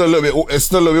still a little bit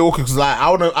awkward because like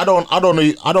I don't know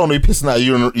you pissing at a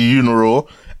urinal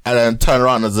and then turn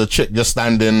around as a chick just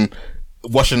standing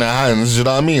washing her hands. Do you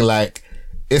know what I mean? Like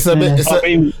it's a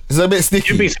bit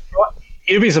sticky.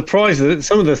 You'd be surprised that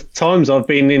some of the times I've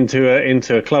been into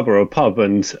a club or a pub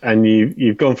and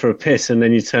you've gone for a piss and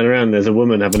then you turn around and there's a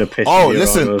woman having a piss. Oh,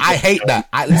 listen, I hate that.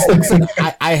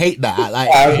 I hate that. Like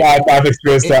I've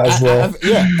experienced that as well.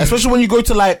 Yeah, especially when you go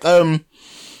to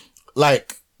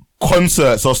like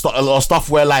concerts or stuff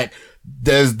where like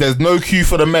there's no queue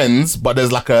for the men's, but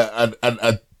there's like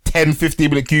a 10-15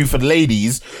 minute queue for the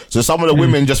ladies. So some of the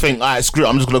women just think, all right, screw it,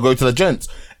 I'm just gonna go to the gents.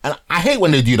 And I hate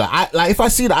when they do that. If I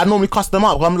see that, I normally cuss them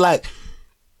out. I'm like,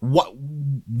 what?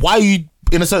 Why are you,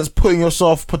 in a sense, putting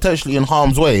yourself potentially in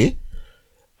harm's way?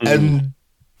 And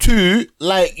two,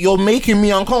 like, you're making me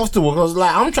uncomfortable because,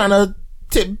 like, I'm trying to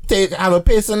have a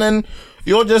piss and then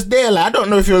you're just there. Like, I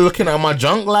don't know if you're looking at my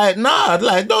junk. Like, nah,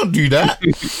 like, don't do that. Do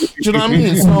you know what I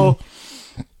mean? So,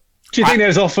 do you think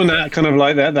there's often that kind of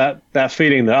like that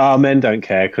feeling that men don't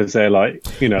care because they're like,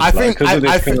 you know? I think so.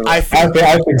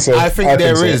 I think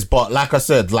there is, but like I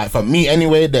said, like for me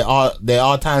anyway, there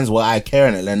are times where I care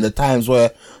in it, and the times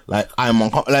where like I'm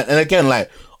and again,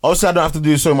 like obviously I don't have to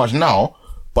do so much now,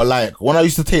 but like when I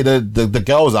used to take the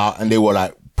girls out and they were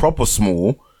like proper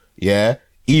small, yeah,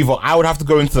 either I would have to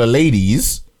go into the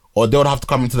ladies or they would have to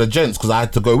come into the gents because I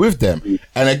had to go with them.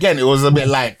 And again, it was a bit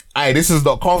like, hey, this is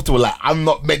not comfortable. Like, I'm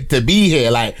not meant to be here.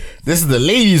 Like, this is the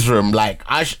ladies' room. Like,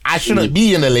 I shouldn't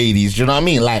be in the ladies. Do you know what I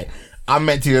mean? Like, I'm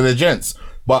meant to be in the gents.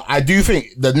 But I do think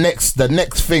the next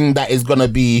thing that is gonna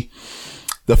be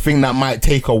the thing that might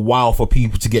take a while for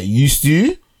people to get used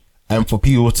to and for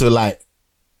people to like,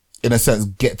 in a sense,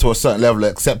 get to a certain level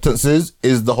of acceptances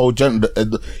is the whole gender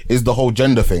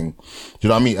thing. Do you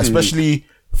know what I mean? Especially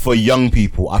for young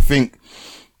people. I think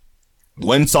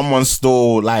when someone's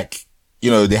still like,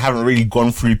 you know, they haven't really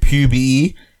gone through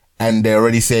puberty and they're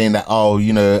already saying that, oh,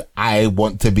 you know, I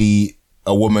want to be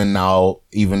a woman now,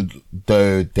 even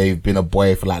though they've been a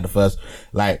boy for like the first,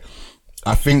 like,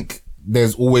 I think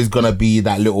there's always gonna be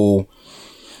that little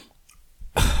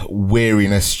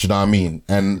weariness, do you know what I mean?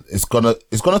 And it's gonna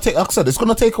take, like I said, it's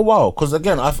gonna take a while. Cause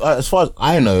again, as far as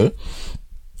I know,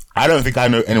 I don't think I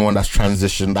know anyone that's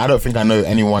transitioned. I don't think I know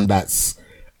anyone that's,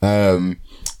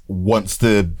 wants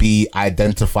to be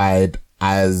identified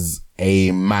as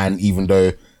a man, even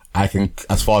though I can,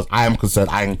 as far as I am concerned,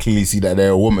 I can clearly see that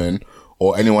they're a woman,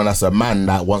 or anyone that's a man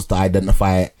that wants to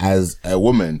identify as a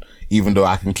woman, even though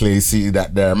I can clearly see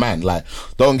that they're a man. Like,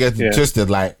 don't get twisted.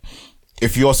 Like,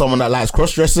 if you're someone that likes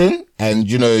cross-dressing and,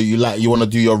 you know, you want to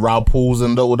do your Rao pulls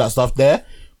and all that stuff there,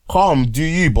 calm, do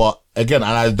you, but again,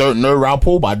 and I don't know Rao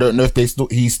Paul, but I don't know if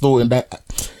he's still in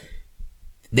that.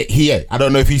 I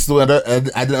don't know if he still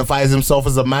identifies himself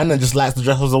as a man and just likes to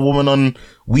dress as a woman on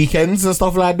weekends and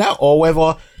stuff like that, or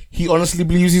whether he honestly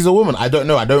believes he's a woman. I don't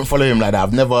know. I don't follow him like that.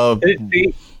 I've never.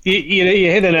 You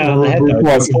hit it out on the head.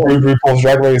 RuPaul's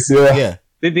Drag Race, yeah.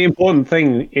 The important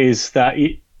thing is that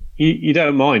you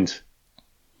don't mind.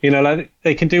 You know, like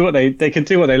they can do what they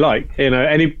like. You know,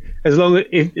 as long as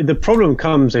if the problem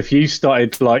comes if you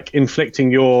started like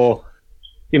inflicting your,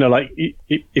 you know, like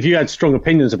if you had strong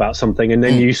opinions about something and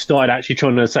then you started actually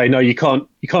trying to say no, you can't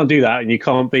do that and you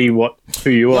can't be who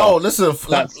you are. No, listen,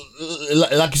 like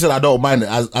you said, I don't mind it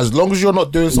as long as you're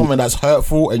not doing something that's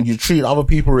hurtful and you treat other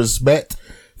people with respect.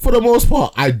 For the most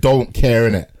part, I don't care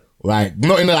in it. Like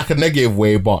not in like a negative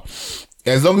way, but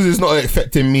as long as it's not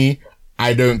affecting me,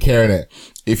 I don't care in it.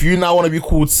 If you now want to be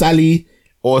called Sally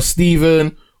or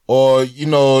Steven, or, you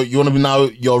know, you want to be now,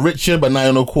 you're Richard, but now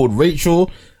you're not called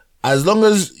Rachel. As long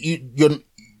as you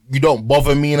don't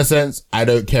bother me in a sense, I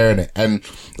don't care in it. And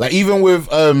like, even with,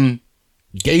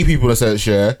 gay people in a sense,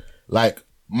 yeah, like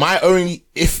my only,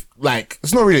 it's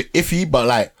not really iffy, but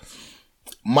like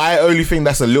my only thing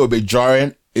that's a little bit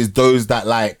jarring is those that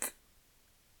like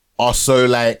are so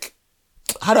like,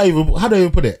 how do I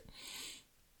even put it?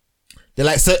 they're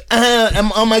like, so,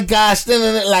 oh my gosh,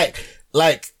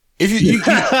 like, if you who's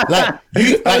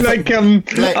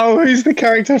the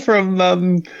character from,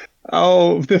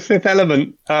 The Fifth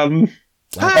Element? I mean,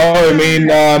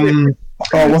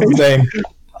 what's his name?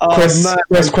 Chris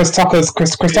Tucker's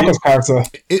character.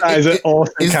 That is an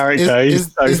awesome character.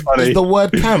 He's so funny. Is the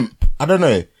word camp? I don't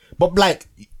know, but like,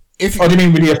 if do you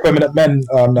mean really effeminate men?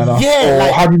 No. Yeah, or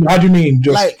like, how do you mean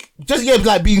just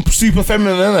like being super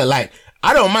feminine in it? Like,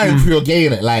 I don't mind if you're gay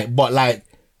in it, like, but like,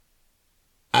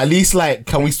 at least like,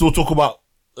 can we still talk about?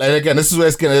 Like, again, this is where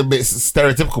it's getting a bit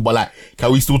stereotypical, but like,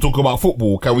 can we still talk about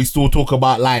football? Can we still talk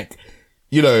about like,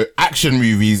 you know, action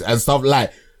movies and stuff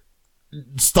like?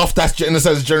 Stuff that's in a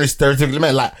sense generally stereotypically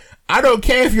meant. Like, I don't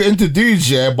care if you're into dudes,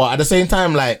 yeah, but at the same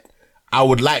time, like, I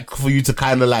would like for you to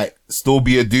kind of like still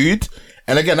be a dude.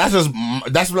 And again,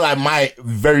 that's like my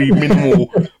very minimal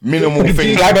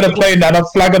thing. Flag on the plane, Nana.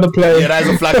 Flag on the plane. Yeah, that is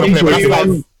a flag on the plane. But that's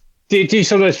like, do you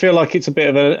sometimes feel like it's a bit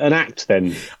of an act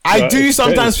then? I do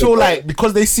sometimes feel like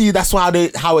because they see that's how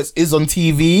it is on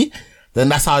TV, then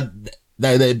that's how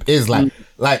that it is. Like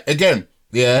again,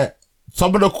 yeah.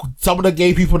 Some of the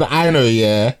gay people that I know,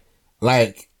 yeah,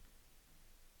 like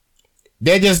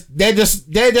they're just the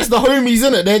homies,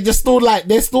 innit? They're just still like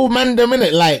they're still man them,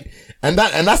 innit? Like, and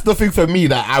that's the thing for me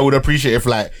that I would appreciate if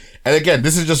like, and again,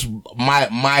 this is just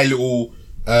my little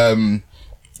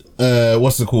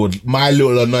what's it called? My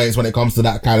little annoyance when it comes to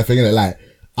that kind of thing, innit? Like,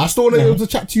 I still want to be able to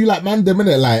chat to you like man them,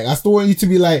 innit? Like, I still want you to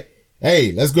be like,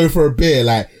 hey, let's go for a beer.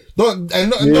 Like, don't get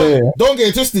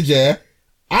it twisted, yeah.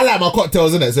 I like my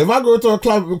cocktails, innit? So if I go to a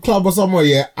club or somewhere,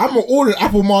 yeah, I'm gonna order an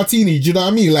apple martini. Do you know what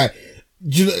I mean? Like,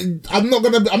 I'm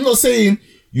not saying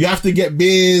you have to get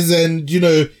beers and, you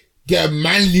know, get a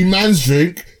manly man's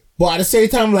drink. But at the same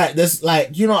time, like, there's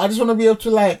like, you know, I just want to be able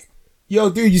to like, yo,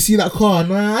 dude, you see that car?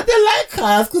 Nah, I don't like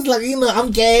cars because, like, you know,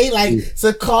 I'm gay. Like,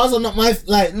 so cars are not my,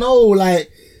 like, no, like,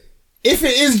 if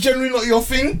it is generally not your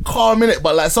thing, calm, innit?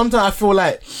 But like, sometimes I feel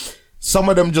like some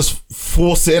of them just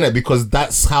force it, innit? Because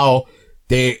that's how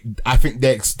I think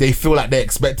they feel like they're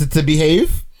expected to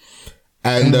behave,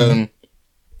 and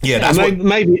yeah, that's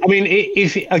maybe. I mean,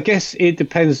 I guess it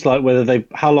depends, like whether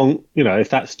how long, you know, if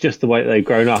that's just the way they've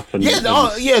grown up, and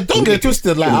don't get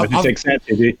twisted. Like, I've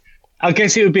accepted. I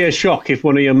guess it would be a shock if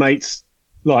one of your mates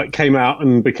like came out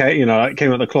and became, you know, like,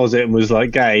 came out the closet and was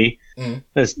like gay.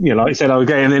 As, you know, like said, "Oh,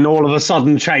 gay," and then all of a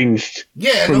sudden changed.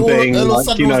 Yeah, from being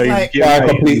like, you know,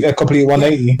 a complete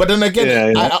 180. But then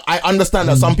again, I understand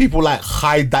that some people like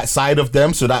hide that side of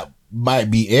them, so that might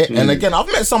be it. And again, I've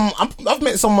met some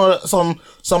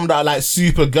that are like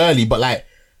super girly, but like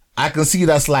I can see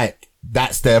that's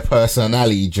their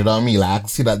personality. Do you know what I mean? Like, I can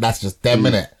see that's just them,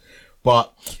 innit?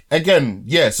 But again,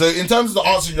 yeah, so in terms of the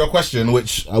answer to your question,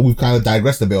 which we've kind of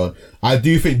digressed a bit on, I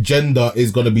do think gender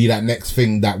is going to be that next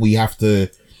thing that we have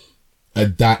to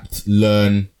adapt,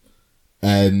 learn,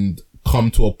 and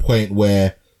come to a point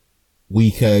where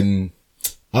we can,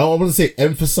 I don't want to say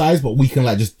emphasize, but we can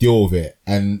like just deal with it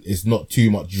and it's not too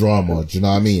much drama. Do you know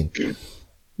what I mean?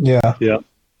 Yeah. Yeah.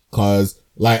 Cause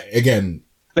like, again,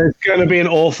 there's going to be an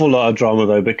awful lot of drama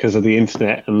though because of the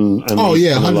internet and oh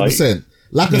yeah, 100%.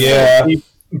 Like I said,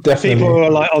 definitely. People who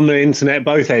are like on the internet,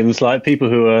 both ends, like people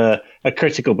who are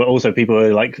critical, but also people who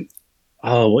are like,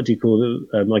 what do you call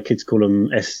them? My kids call them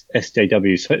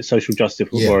SJWs, social justice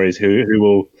warriors, who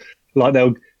will like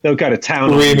they'll go to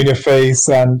town, scream in your face,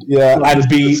 and and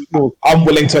be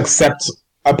unwilling to accept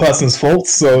a person's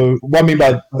faults. So what I mean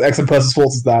by accept a person's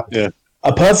faults is that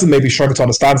a person may be struggling to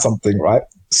understand something, right?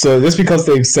 So just because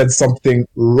they've said something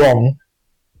wrong,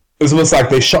 it's almost like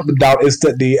they shut them down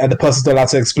instantly, and the person's not allowed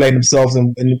to explain themselves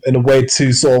in a way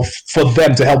to sort of, for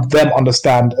them to help them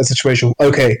understand a situation.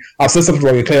 Okay, I've said something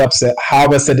wrong, you're clearly upset. How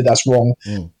have I said it that's wrong?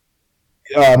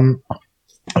 I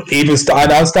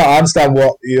understand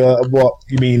what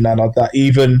you mean, Nana, that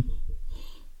even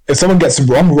if someone gets it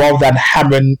wrong, rather than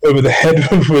hammering over the head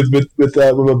with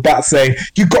a bat saying,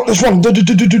 you got this wrong,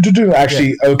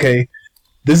 actually, okay,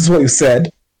 this is what you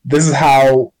said, this is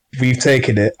how we've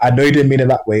taken it. I know you didn't mean it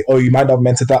that way, or you might not have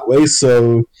meant it that way,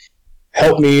 so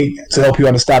help me to help you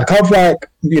understand. Kind of like,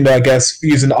 you know, I guess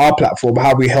using our platform,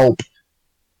 how we help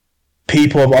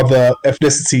people of other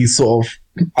ethnicities sort of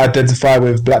identify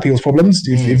with black people's problems,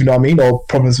 if you know what I mean, or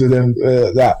problems within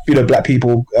that, you know, black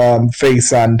people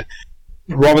face, and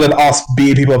rather than us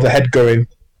being people of the head going,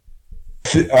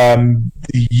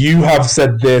 you have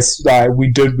said this, like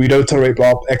we don't tolerate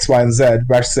X, Y, and Z.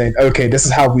 We're actually saying, okay, this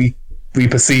is how we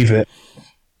perceive it.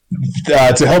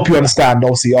 To help you understand,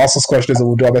 obviously, ask us questions and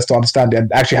we'll do our best to understand it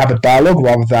and actually have a dialogue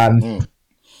rather than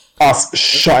us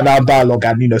shutting down dialogue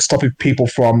and, you know, stopping people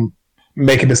from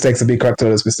making mistakes and be corrected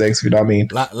on those mistakes. If you know what I mean.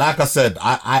 Like I said,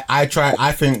 I try.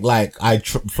 I think like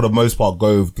for the most part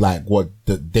go with like what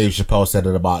Dave Chappelle said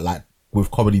about like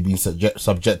with comedy being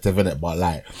subjective in it, but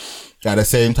like at the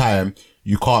same time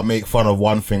you can't make fun of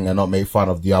one thing and not make fun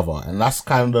of the other, and that's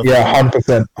kind of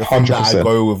 100%. I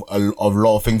go with a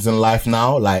lot of things in life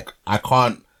now. Like I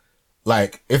can't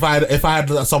like if I had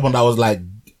someone that was like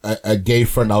a gay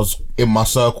friend that was in my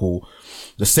circle,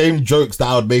 the same jokes that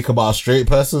I would make about a straight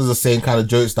person is the same kind of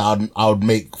jokes that I would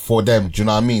make for them. Do you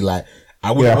know what I mean? Like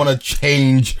I wouldn't want to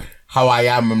change how I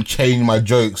am and change my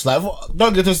jokes. Like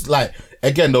don't get just like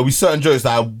again there'll be certain jokes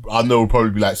that I know will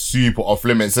probably be like super off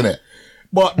limits, innit?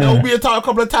 But there'll be a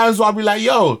couple of times where I'll be like,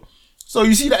 yo, so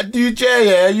you see that dude,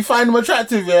 yeah, you find him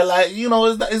attractive, yeah? Like, you know,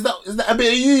 is that a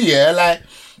bit of you, yeah? Like,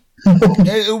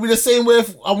 it'll be the same way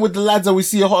if I'm with the lads and we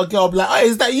see a hot girl, I'll be like, oh,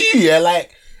 is that you, yeah?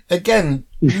 Like, again,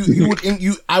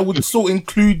 I would still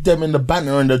include them in the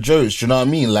banter and the jokes, you know what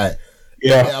I mean? Like,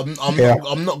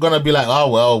 I'm not gonna be like, oh,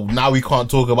 well, now we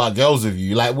can't talk about girls with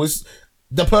you. Like,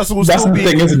 the person will That's still the be,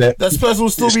 thing, isn't it? This person will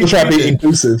still be trying to be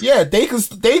inclusive. Yeah, they can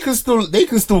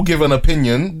still give an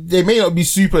opinion. They may not be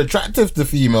super attractive to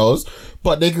females,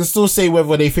 but they can still say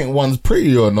whether they think one's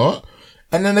pretty or not.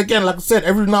 And then again, like I said,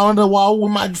 every now and a while we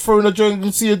might throw in a joke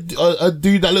and see a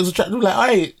dude that looks attractive. Like,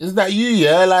 hey, is that you?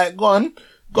 Yeah, like,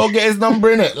 go get his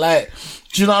number in it. Like,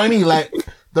 do you know what I mean? Like,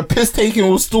 the piss taking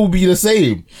will still be the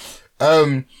same.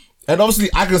 And obviously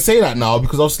I can say that now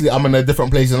because obviously I'm in a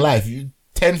different place in life.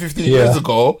 10, 15 years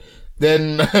ago,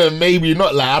 then maybe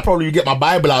not. Like, I'll probably get my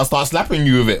Bible out and start slapping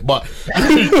you with it. But,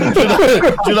 do you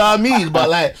know what I mean? But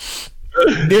like,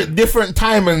 different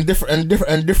time and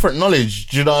different knowledge.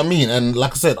 Do you know what I mean? And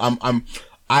like I said,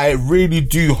 I really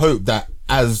do hope that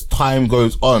as time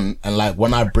goes on and like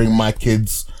when I bring my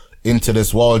kids into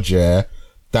this world, yeah,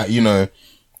 that, you know,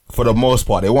 for the most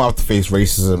part, they won't have to face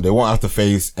racism. They won't have to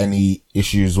face any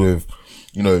issues with,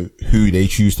 you know, who they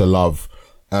choose to love.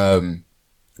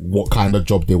 What kind of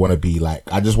job they want to be like.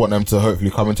 I just want them to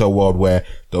hopefully come into a world where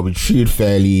they'll be treated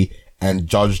fairly and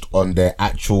judged on their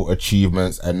actual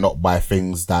achievements and not by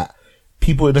things that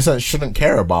people in a sense shouldn't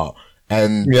care about.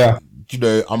 And, you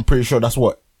know, I'm pretty sure that's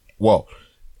what,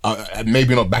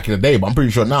 maybe not back in the day, but I'm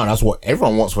pretty sure now that's what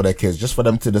everyone wants for their kids, just for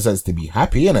them to, in a sense, to be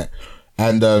happy, innit?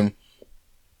 And,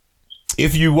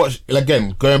 if you watch,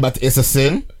 again, going back to It's a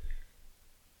Sin,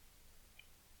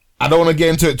 I don't want to get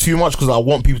into it too much because I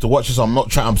want people to watch this. So I'm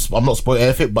not spoiling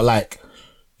anything, but like,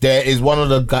 there is one of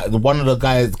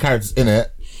the characters in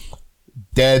it.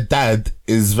 Their dad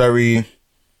is very,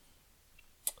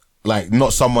 like,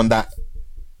 not someone that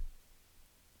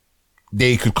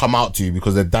they could come out to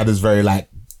because their dad is very like,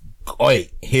 oi,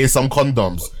 here's some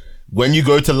condoms. When you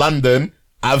go to London,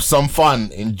 have some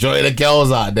fun, enjoy the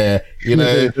girls out there, you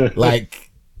know,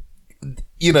 like,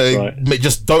 you know,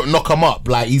 just don't knock them up.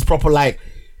 Like, he's proper like,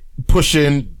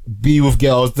 pushing, be with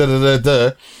girls,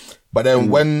 but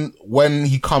then when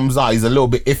he comes out, he's a little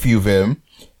bit iffy with him.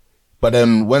 But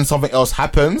then when something else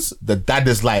happens, the dad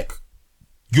is like,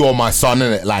 you're my son,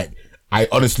 innit? Like, I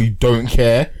honestly don't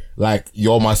care. Like,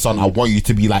 you're my son. I want you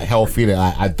to be like healthy.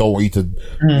 Like, I don't want you to,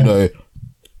 you know,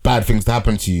 bad things to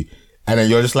happen to you. And then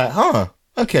you're just like, huh,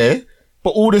 okay.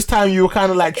 But all this time you were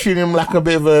kind of like treating him like a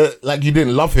bit of a, like you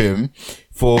didn't love him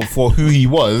for who he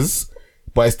was.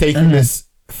 But it's taking this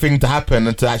thing to happen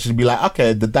and to actually be like,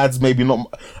 okay, the dad's maybe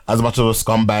not as much of a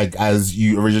scumbag as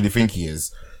you originally think he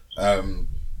is.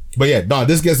 But yeah, no,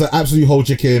 this gets an absolute whole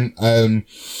chicken.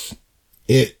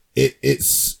 It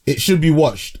should be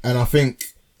watched, and I think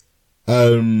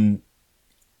it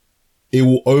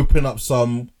will open up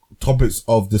some topics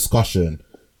of discussion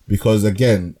because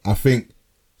again, I think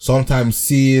sometimes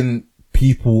seeing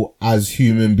people as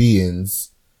human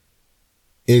beings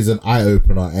is an eye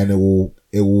opener, and it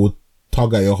will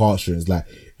tug at your heartstrings. Like,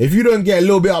 if you don't get a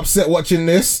little bit upset watching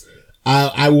this,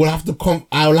 I will have to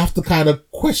kind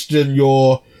of question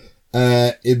your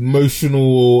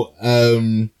emotional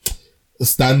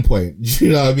standpoint. Do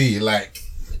you know what I mean? Like,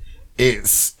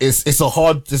 it's a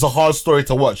hard story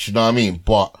to watch, you know what I mean?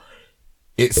 But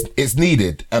it's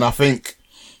needed, and I think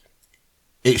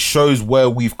it shows where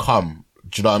we've come.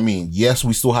 Do you know what I mean? Yes,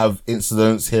 we still have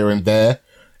incidents here and there,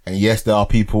 and yes, there are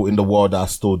people in the world that are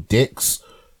still dicks,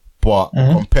 but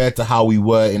compared to how we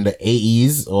were in the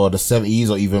 80s or the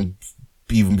 70s or even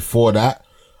before that,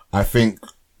 I think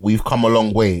we've come a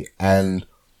long way, and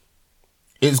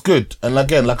it's good. And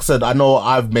again, like I said, I know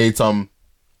I've made some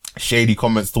shady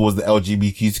comments towards the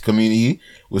LGBTQ community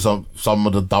with some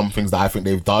of the dumb things that I think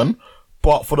they've done,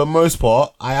 but for the most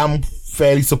part, I am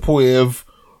fairly supportive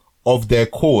of their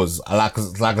cause. Like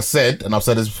I said, and I've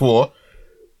said this before,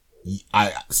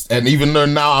 and even though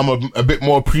now I'm a bit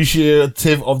more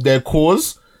appreciative of their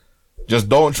cause, just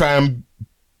don't try and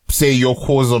say your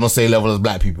cause is on the same level as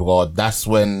black people, or that's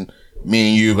when me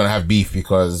and you are gonna have beef,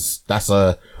 because that's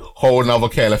a whole nother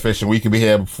kettle of fish and we could be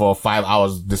here for 5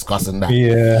 hours discussing that.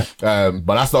 Yeah.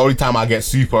 But that's the only time I get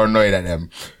super annoyed at them.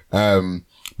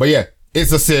 But yeah,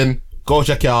 It's a Sin. Go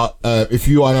check it out. If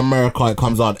you are in America, it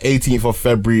comes out 18th of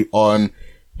February on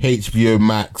HBO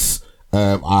Max.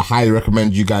 I highly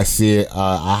recommend you guys see it.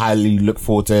 I highly look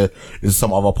forward to listen to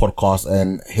some other podcasts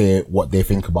and hear what they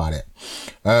think about it.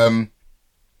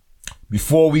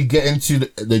 Before we get into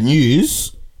the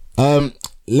news,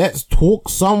 let's talk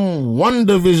some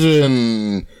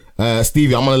WandaVision.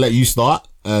 Stevie, I'm gonna let you start,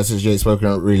 since you ain't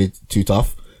spoken really too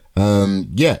tough.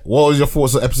 Yeah, what was your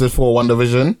thoughts on episode 4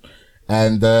 WandaVision?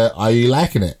 And, are you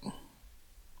liking it?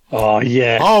 Oh,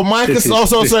 yeah. Oh, Micah,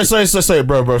 sorry,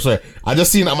 bro, sorry. I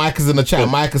just seen that Micah's in the chat.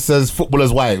 Micah says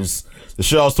Footballers' Wives. The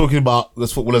show I was talking about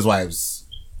was Footballers' Wives.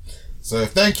 So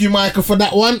thank you, Micah, for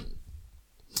that one.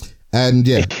 And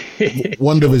yeah,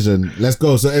 WandaVision. Let's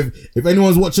go. So if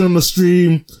anyone's watching on the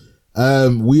stream,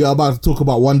 we are about to talk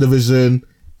about WandaVision.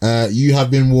 You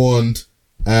have been warned.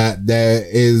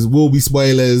 Will be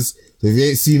spoilers. So if you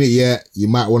ain't seen it yet, you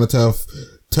might want to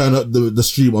turn up the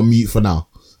stream on mute for now.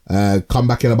 Come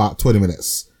back in about 20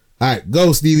 minutes. All right,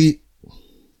 go, Stevie.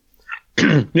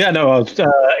 Yeah, no,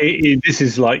 this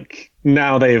is like,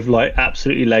 now they've like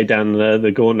absolutely laid down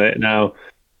the gauntlet. Now,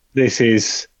 they've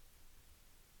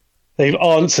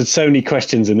answered so many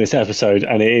questions in this episode,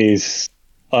 and it is,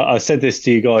 I said this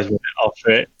to you guys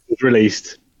after it was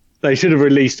released. They should have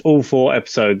released all 4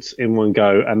 episodes in one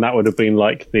go, and that would have been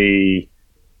like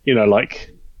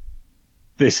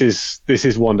this is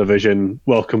WandaVision.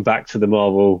 Welcome back to the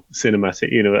Marvel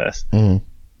Cinematic Universe.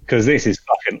 Because this is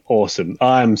fucking awesome.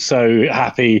 I'm so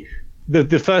happy.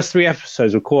 The first 3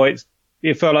 episodes were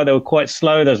it felt like they were quite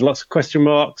slow. There's lots of question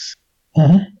marks.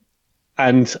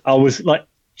 And I was like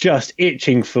just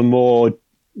itching for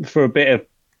a bit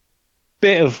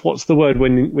of what's the word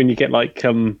when you get like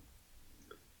some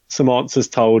answers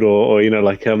told, or yeah.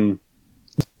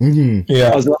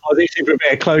 I was itching for a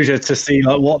bit of closure to see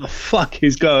like what the fuck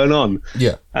is going on.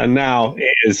 Yeah. And now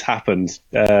it has happened.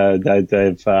 They've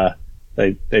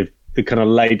kind of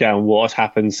laid down what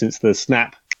happened since the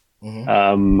snap,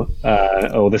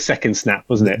 or the second snap,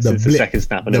 wasn't it? Since the second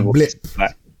snap, and the blip.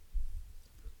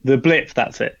 The blip.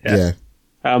 That's it. Yeah.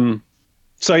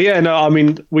 So yeah, no, I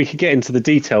mean, we could get into the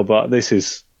detail, but this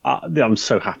is, I'm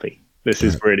so happy. This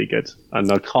is really good,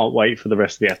 and I can't wait for the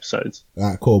rest of the episodes. All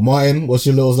right, cool. Martin, what's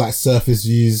your little like surface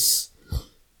views?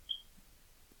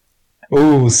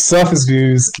 Oh, surface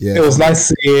views. Yeah. It was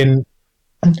nice seeing.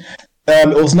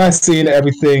 It was nice seeing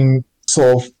everything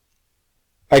sort of,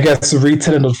 I guess,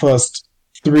 retelling the first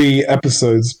 3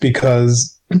 episodes,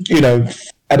 because at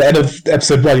the end of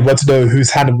episode 1, you want to know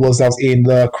whose hand it was that was eating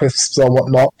the crisps or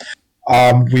whatnot.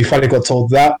 We finally got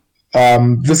told that. What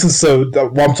I'm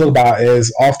talking about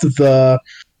is after the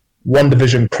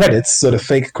WandaVision credits, so the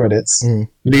fake credits,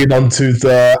 leading on to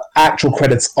the actual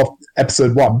credits of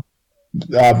episode 1,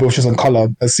 which is on color,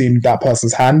 has seen that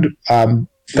person's hand.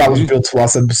 That was revealed to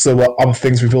us, and so were other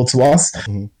things revealed to us.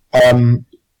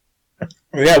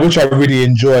 Which I really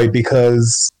enjoy,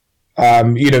 because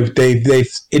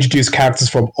they've introduced characters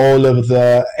from all over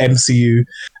the MCU,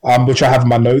 which I have in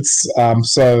my notes.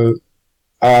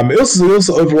 It was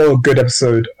overall a good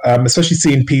episode, especially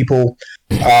seeing people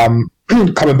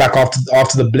coming back after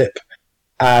the blip.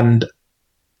 And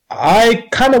I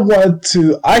kind of wanted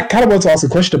to ask a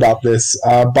question about this,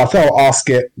 but I thought I'll ask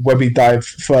it when we dive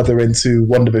further into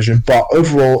WandaVision. But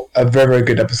overall, a very, very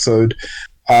good episode.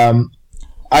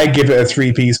 I give it a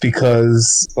 3-piece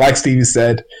because, like Stevie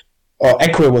said, or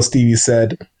echoing what Stevie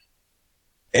said,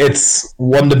 it's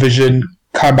WandaVision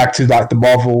come back to like the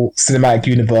Marvel Cinematic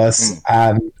Universe,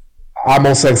 and I'm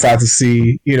also excited to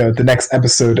see the next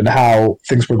episode and how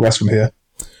things progress from here.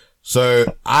 So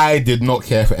I did not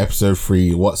care for episode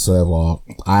 3 whatsoever.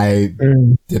 I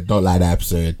did not like that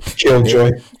episode.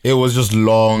 Killjoy. It was just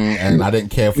long, and I didn't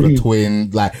care for the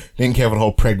twin. Like, didn't care for the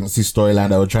whole pregnancy storyline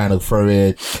they were trying to throw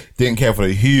in. Didn't care for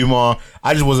the humor.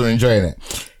 I just wasn't enjoying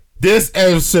it. This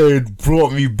episode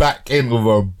brought me back in with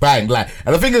a bang. Like,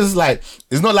 and the thing is, like,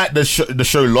 it's not like the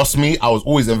show lost me. I was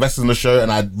always invested in the show,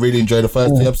 and I really enjoyed the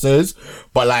first 2 episodes.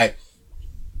 But like,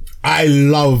 I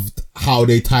loved how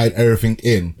they tied everything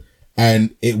in,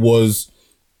 and it was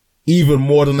even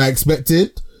more than I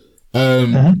expected.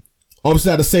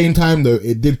 Obviously, at the same time, though,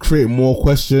 it did create more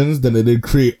questions than it did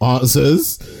create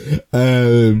answers.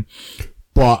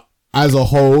 But as a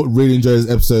whole, really enjoyed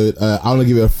this episode. I'm gonna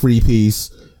give it a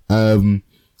 3-piece.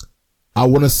 I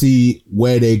want to see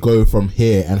where they go from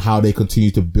here and how they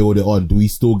continue to build it on. Do we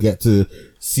still get to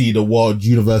see the world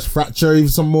universe fracture even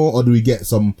some more, or do we get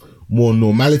some more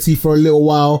normality for a little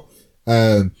while?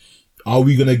 Are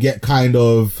we going to get kind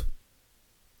of,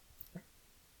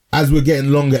 as we're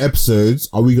getting longer episodes,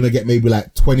 are we going to get maybe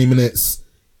like 20 minutes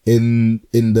in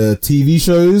the TV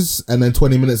shows and then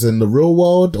 20 minutes in the real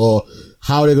world, or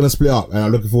how are they going to split up? And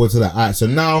I'm looking forward to that. All right. So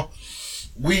now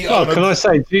we are. Can I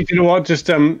say, do you know what? Just,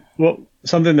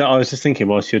 something that I was just thinking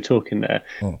whilst you're talking there.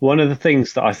 One of the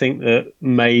things that I think that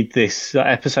made this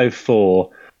episode 4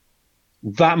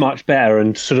 that much better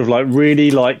and sort of like really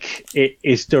like it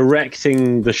is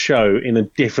directing the show in a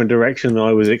different direction than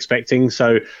I was expecting.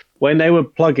 So when they were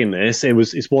plugging this,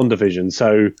 it's WandaVision.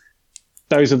 So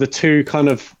those are the two kind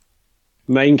of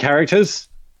main characters.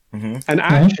 Mm-hmm. And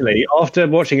actually, after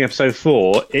watching episode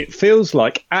 4, it feels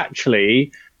like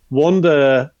actually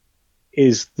Wanda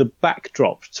is the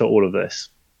backdrop to all of this.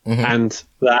 Mm-hmm. And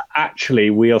that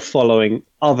actually we are following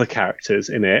other characters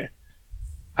in it.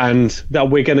 And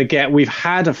that we've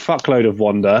had a fuckload of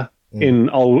Wanda in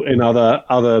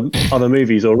other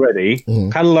movies already.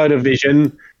 Had a load of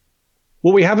Vision.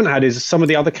 What we haven't had is some of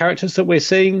the other characters that we're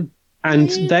seeing, and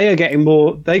they are getting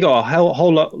more. They got a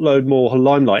whole load more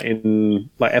limelight in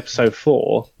like episode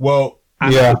 4. Well,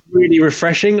 and it's really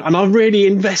refreshing, and I'm really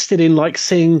invested in like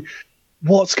seeing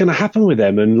what's going to happen with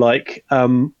them, and like I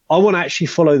want to actually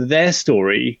follow their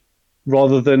story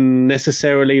rather than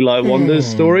necessarily like Wanda's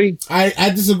story.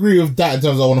 I disagree with that in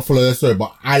terms of I want to follow their story,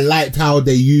 but I liked how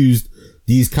they used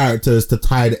these characters to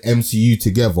tie the MCU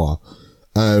together.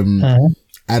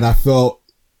 And I felt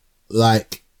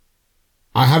like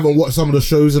I haven't watched some of the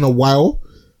shows in a while,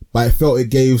 but I felt it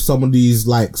gave some of these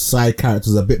like side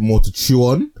characters a bit more to chew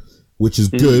on, which is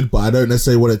good, but I don't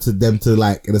necessarily want them to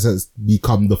like, in a sense,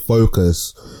 become the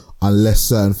focus unless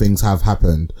certain things have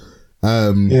happened.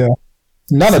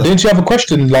 Nana, didn't you have a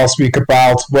question last week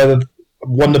about whether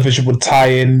WandaVision would tie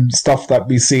in stuff that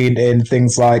we've seen in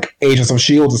things like Agents of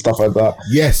S.H.I.E.L.D. and stuff like that?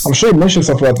 Yes. I'm sure you mentioned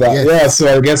stuff like that. Yes. Yeah,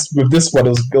 so I guess with this one,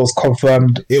 it was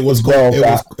confirmed. It was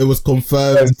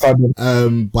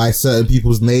confirmed by certain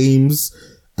people's names.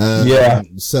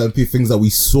 Certain things that we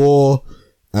saw.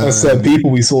 Certain people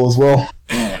we saw as well.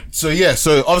 So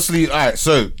obviously, alright,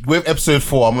 so with episode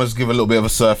 4, I'm going to give a little bit of a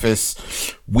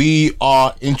surface. We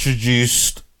are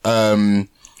introduced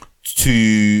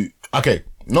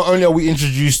not only are we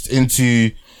introduced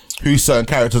into who certain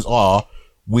characters are,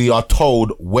 we are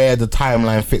told where the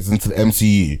timeline fits into the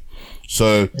MCU.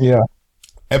 So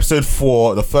episode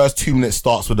 4, the first 2 minutes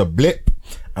starts with a blip,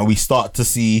 and we start to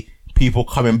see people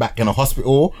coming back in a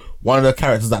hospital. One of the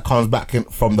characters that comes back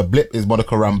from the blip is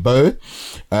Monica Rambeau.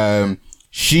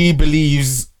 She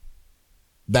believes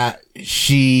that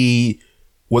she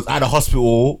was at a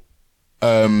hospital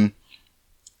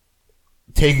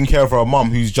taking care of her mum,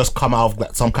 who's just come out of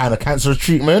like some kind of cancer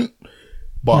treatment,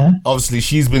 but obviously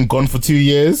she's been gone for 2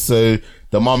 years, so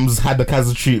the mum's had the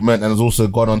cancer treatment and has also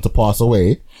gone on to pass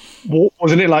away. Well,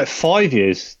 wasn't it like 5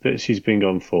 years that she's been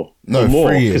gone for? No, more.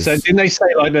 3 years. Because didn't they say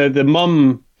like the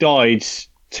mum died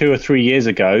 2 or 3 years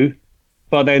ago,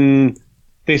 but then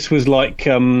this was like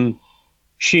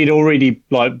she'd already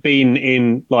like been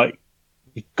in like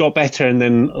got better, and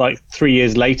then like 3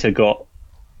 years later got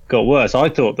worse. I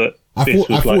thought that. I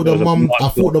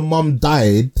thought the mum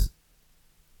died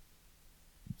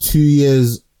 2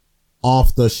 years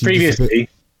after she previously.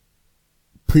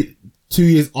 2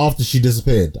 years after she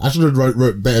disappeared. I should have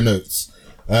wrote better notes.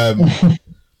 The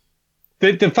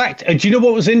fact, do you know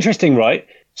what was interesting, right?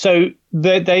 So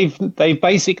they've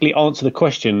basically answered the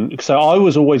question. So I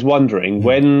was always wondering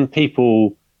when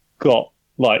people got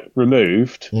like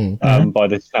removed by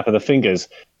the snap of the fingers,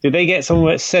 did they get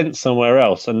somewhere sent somewhere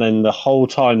else, and then the whole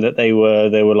time that they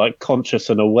were like conscious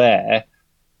and aware,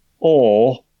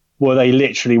 or were they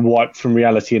literally wiped from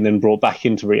reality and then brought back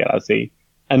into reality?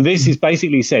 And this is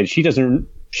basically said she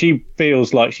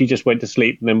feels like she just went to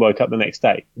sleep and then woke up the next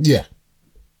day. Yeah.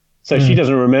 So she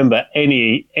doesn't remember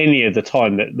any of the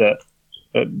time that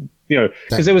you know,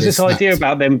 because there was this idea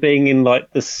about them being in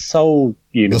like the soul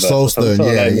universe. The soul stone,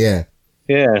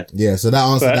 Yeah. So that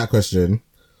answered that question.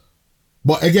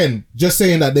 But again, just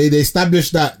saying that they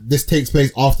established that this takes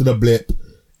place after the blip.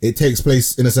 It takes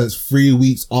place in a sense 3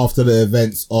 weeks after the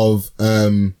events of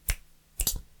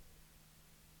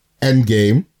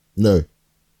Endgame. No.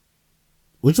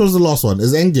 Which was the last one?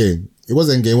 Is Endgame? It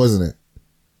was Endgame, wasn't it?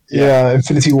 Yeah,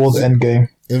 Infinity War's Endgame.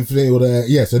 Infinity War.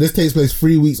 So this takes place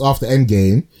 3 weeks after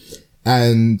Endgame,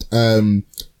 and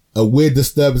a weird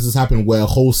disturbance has happened where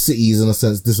whole cities in a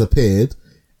sense disappeared,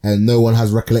 and no one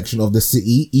has recollection of the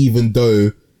city, even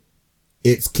though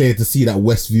it's clear to see that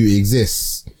Westview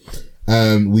exists.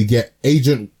 We get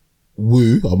Agent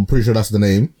Wu, I'm pretty sure that's the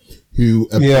name, who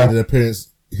made an appearance,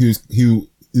 who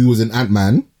was in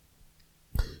Ant-Man,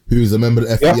 who's a member of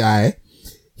the FBI.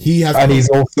 He's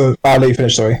also, I'll let you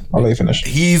finish.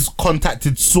 He's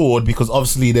contacted Sword because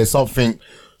obviously there's something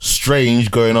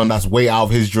strange going on that's way out of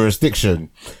his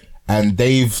jurisdiction. And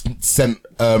they've sent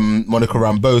Monica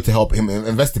Rambeau to help him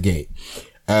investigate.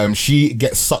 She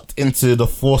gets sucked into the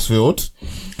force field.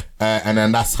 And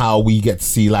then that's how we get to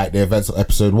see like the events of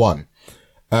episode 1.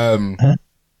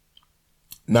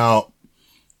 Now,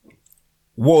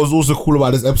 what was also cool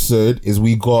about this episode is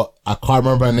we got, I can't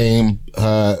remember her name,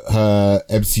 her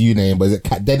MCU name, but is it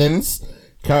Kat Dennings?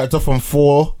 Character from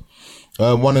 4,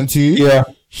 1 and 2. Yeah.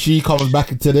 She comes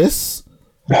back into this.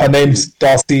 Her name's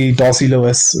Darcy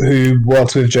Lewis, who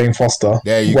worked with Jane Foster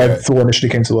when Thor initially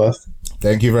came to Earth.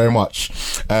 Thank you very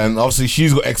much. And obviously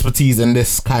she's got expertise in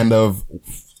this kind of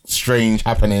strange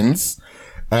happenings.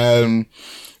 And,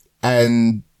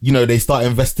 you know, they start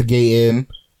investigating,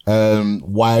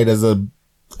 why there's a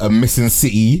missing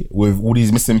city with all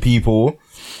these missing people.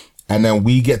 And then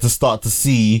we get to start to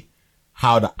see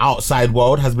how the outside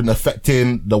world has been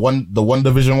affecting the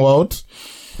WandaVision world.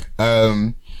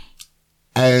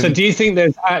 And so do you think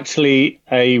there's actually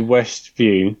a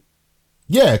Westview?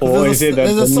 Yeah. Or is it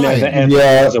that there never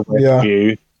ever was a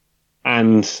Westview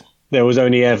and there was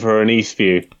only ever an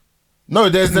Eastview? No,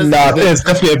 there's definitely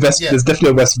a Westview. There's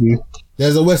definitely a Westview.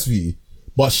 There's a Westview.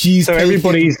 But so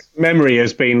everybody's memory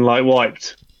has been like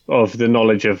wiped of the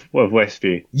knowledge of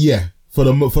Westview. Yeah, for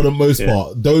the most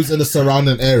part, those in the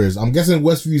surrounding areas. I'm guessing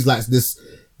Westview's like this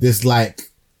like,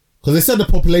 because they said the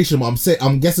population, but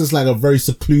I'm guessing it's like a very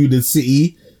secluded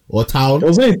city or town. It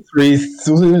was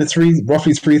only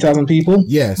roughly 3,000 people.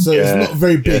 Yeah, so it's not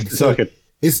very big. So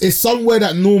it's somewhere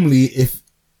that normally, if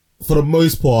for the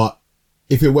most part,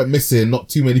 if it went missing, not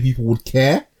too many people would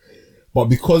care. But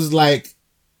because like,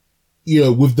 you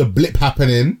know, with the blip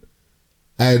happening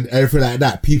and everything like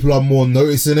that, people are more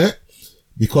noticing it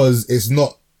because it's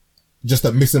not just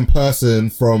a missing person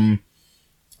from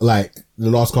like the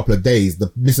last couple of days.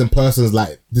 The missing person's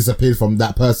like disappeared from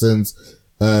that person's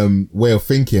way of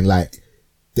thinking. Like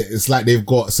it's like they've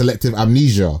got selective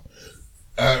amnesia.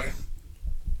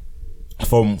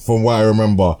 From what I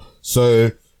remember.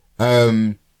 So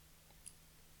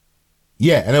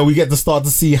yeah, and then we get to start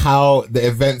to see how the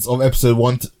events of episode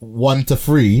 1 to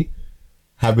 3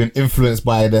 have been influenced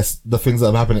by the things that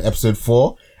have happened in episode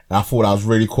 4. And I thought that was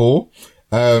really cool.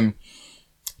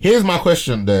 Here's my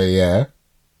question though, yeah.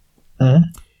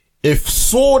 If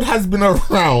Sword has been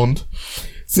around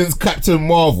since Captain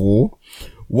Marvel,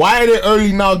 why are they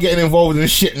only now getting involved in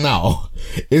shit now?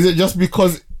 Is it just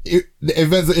because the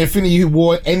events of Infinity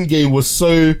War and Endgame was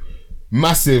so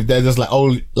massive, they're just like,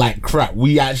 oh, like crap,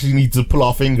 we actually need to pull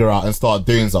our finger out and start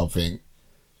doing something?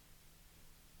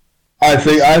 I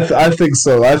think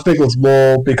so. I think it was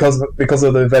more because of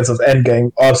the events of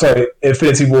Endgame. Oh, sorry,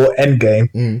 Infinity War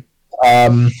Endgame.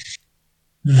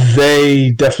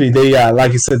 They definitely,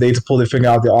 like you said, they need to pull their finger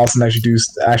out of their arse and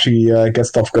actually get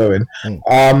stuff going.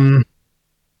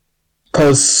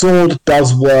 Because Sword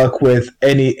does work with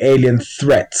any alien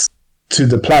threats to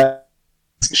the planet.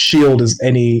 Shield is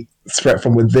any threat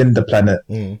from within the planet.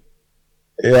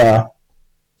 Yeah.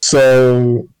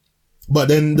 So, but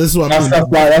then this one that's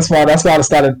why I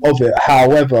understand of it.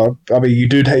 However, I mean, you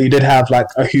did have like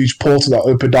a huge portal that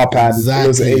opened up and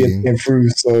those aliens came through.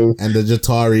 So, and the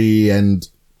Jatari and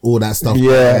all that stuff.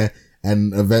 There,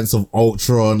 and events of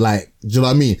Ultron. Like, do you know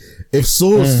what I mean? If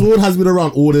Sword has been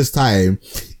around all this time,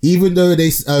 even though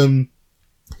they stand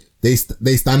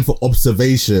for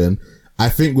observation, I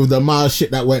think with the amount of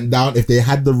shit that went down, if they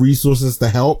had the resources to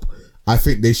help, I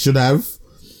think they should have.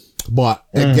 But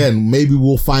again, maybe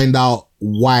we'll find out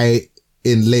why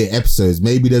in later episodes.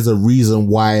 Maybe there's a reason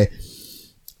why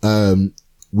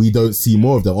we don't see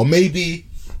more of them. Or maybe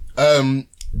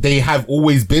they have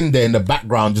always been there in the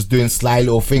background just doing sly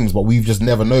little things, but we've just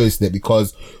never noticed it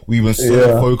because we've been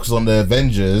so focused on the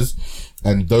Avengers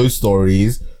and those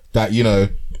stories that, you know,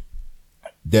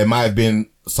 there might have been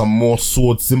some more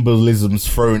Sword symbolisms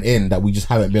thrown in that we just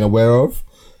haven't been aware of.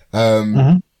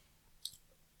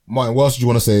 Martin, what else do you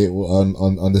want to say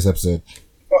on this episode?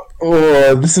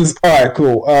 This is alright,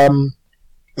 cool.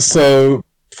 So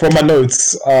from my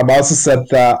notes, I also said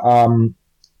that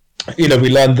we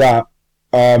learned that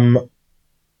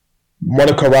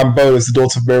Monica Rambeau is the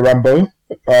daughter of Marion Rambeau,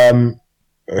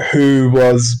 who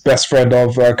was best friend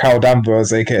of Carol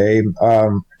Danvers, aka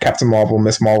Captain Marvel,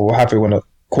 Miss Marvel, however you want to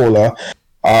call her.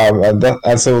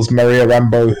 And so it was Marion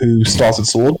Rambeau who started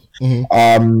Sword.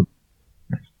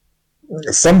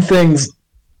 some things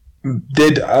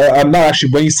did. I'm not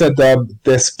actually. When you said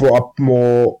this brought up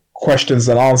more questions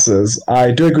than answers,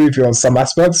 I do agree with you on some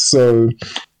aspects. So,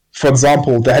 for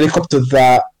example, the helicopter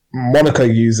that Monica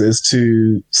uses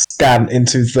to scan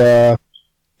into the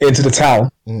town,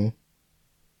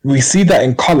 we see that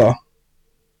in color.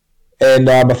 And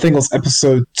I think it was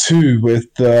episode 2 with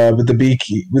the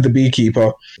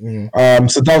beekeeper.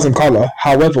 So that was in color.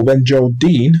 However, when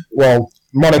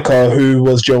Monica, who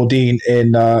was Geraldine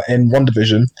in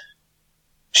WandaVision,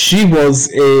 she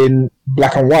was in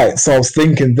black and white. So I was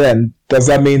thinking, then does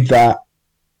it mean that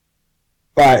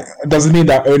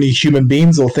only human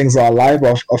beings or things that are alive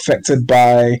are affected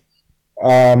by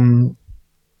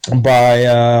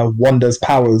Wanda's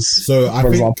powers? So I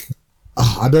think example?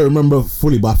 I don't remember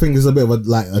fully, but I think there's a bit of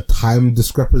a time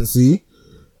discrepancy.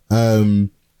 I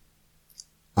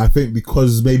think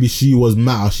because maybe she was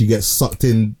matter, she gets sucked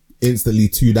in instantly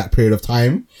to that period of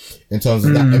time in terms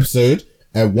of that episode.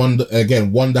 And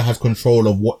Wanda has control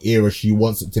of what era she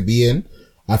wants it to be in.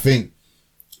 I think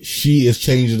she is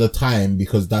changing the time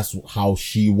because that's how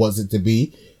she wants it to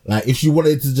be. Like, if she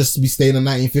wanted it to just be staying in the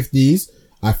 1950s,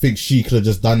 I think she could have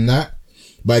just done that.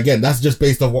 But again, that's just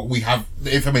based on what we have,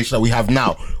 the information that we have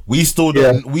now. We still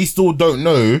don't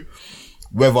know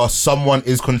whether someone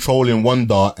is controlling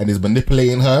Wanda and is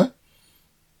manipulating her.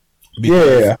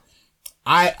 Because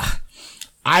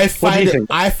I find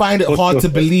it hard to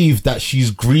believe that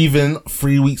she's grieving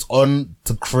 3 weeks on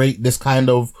to create this kind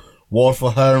of world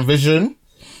for her and Vision.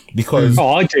 Because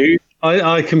I do.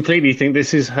 I completely think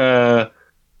this is her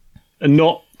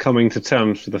not coming to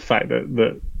terms with the fact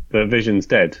that Vision's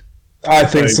dead. I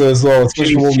think so as well,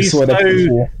 especially when we saw that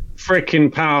before.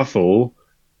 Freaking powerful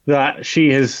that she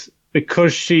has,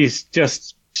 because she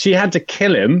had to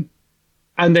kill him,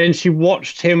 and then she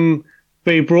watched him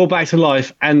be brought back to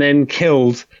life and then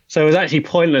killed. So it was actually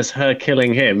pointless her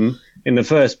killing him in the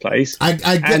first place. So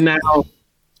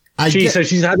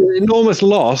she's had an enormous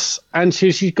loss, and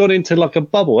she's gone into like a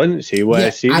bubble, hasn't she?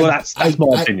 That's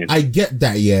my opinion. I get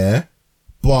that, yeah,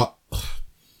 but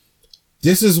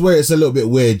this is where it's a little bit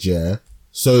weird, yeah.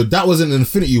 So that was an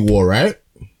Infinity War, right?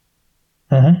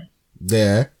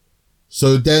 There.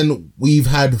 So then we've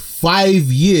had 5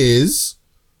 years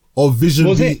of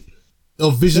Vision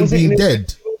being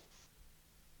dead.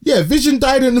 Yeah, Vision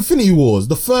died in Infinity Wars,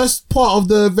 the first part of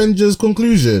the Avengers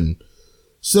conclusion.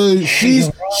 So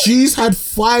she's had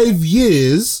 5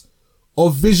 years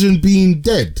of Vision being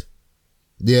dead.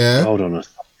 Yeah. Hold on a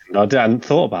second. I hadn't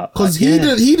thought about that. Because he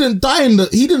didn't die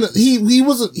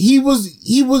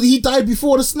he died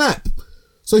before the snap.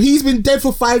 So he's been dead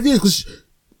for 5 years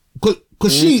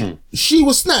because she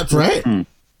was snapped, right?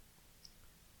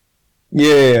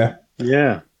 Yeah.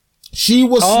 She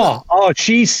was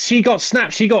she got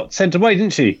snapped. She got sent away,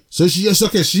 didn't she? So she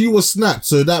was snapped.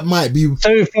 So that might be.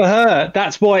 So for her,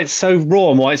 that's why it's so raw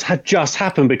and why it's had just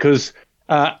happened, because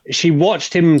she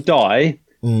watched him die.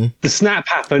 The snap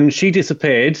happened. She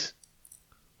disappeared,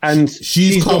 and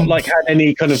she's not had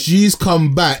any kind of. She's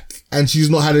come back and she's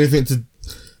not had anything to.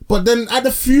 But then at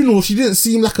the funeral, she didn't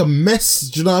seem like a mess.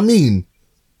 Do you know what I mean?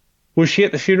 Was she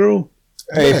at the funeral?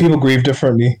 Hey, people grieve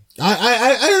differently.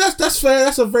 That's fair.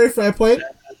 That's a very fair point.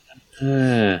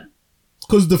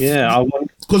 Because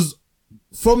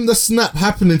from the snap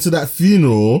happening to that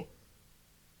funeral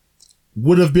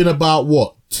would have been about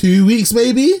what, 2 weeks,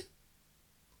 maybe.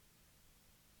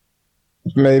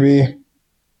 Maybe.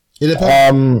 It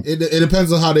depends. It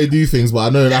depends on how they do things, but I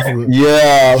know that.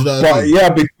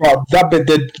 But that bit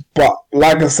did. But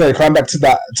like I said, coming back to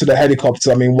the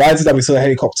helicopter. I mean, why is it that we saw a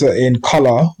helicopter in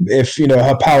color if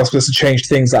her power is supposed to change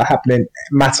things that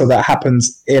matter that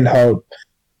happens in her?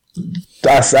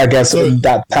 That's in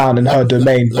that town in her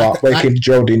domain. But waking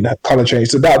Geraldine, color change.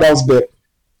 So that was a bit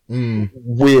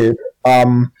weird.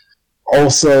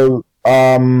 Also.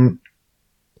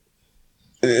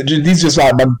 These just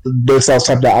like those I was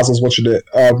typing that as I was watching it.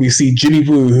 We see Jimmy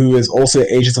Woo, who is also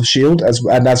Agents of S.H.I.E.L.D.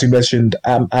 and as we mentioned,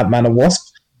 Ant-Man and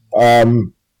Wasp. I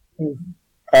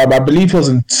believe he was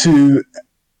in 2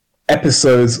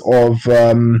 episodes of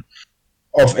Agents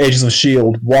of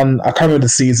S.H.I.E.L.D. One, I can't remember the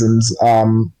seasons,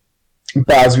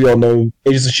 but as we all know,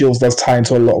 Agents of S.H.I.E.L.D. does tie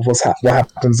into a lot of what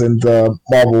happens in the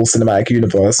Marvel Cinematic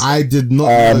Universe. I did not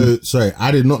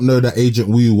know that Agent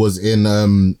Woo was in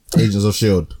Agents of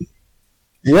S.H.I.E.L.D.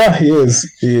 Yeah, he is.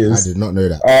 I did not know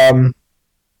that.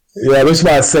 Yeah, that's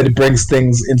why I said it brings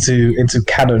things into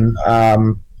canon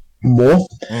more.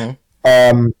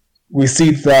 We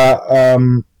see that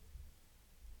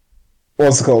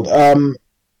what's it called?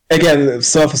 Again,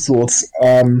 surface thoughts.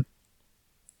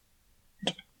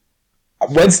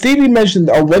 When Stevie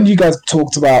mentioned, or when you guys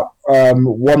talked about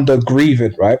Wanda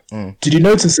grieving, right? Did you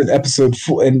notice in episode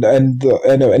 4 in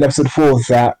episode 4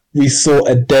 that we saw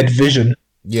a dead Vision?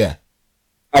 Yeah.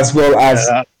 As well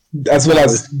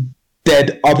as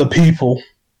dead other people.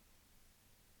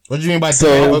 What do you mean by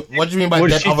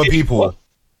dead other people?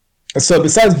 So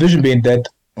besides Vision being dead,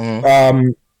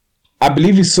 I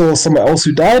believe we saw someone else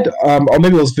who died, or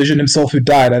maybe it was Vision himself who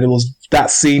died, and it was that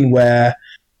scene where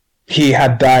he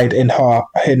had died in her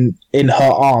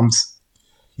arms.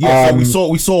 Yeah, so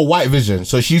we saw White Vision,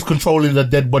 so she's controlling the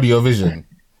dead body of Vision.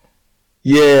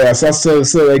 Yeah, so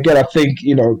again, I think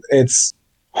it's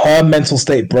her mental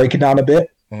state breaking down a bit.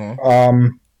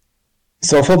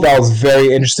 So I thought that was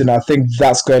very interesting. I think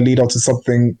that's going to lead on to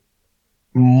something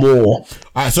more. All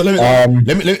right, so let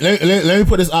me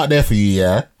put this out there for you.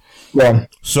 Yeah. Yeah.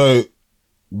 So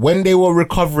when they were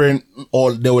recovering,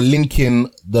 or they were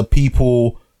linking the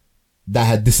people that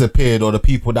had disappeared, or the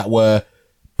people that were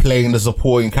playing the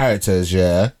supporting characters,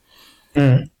 yeah.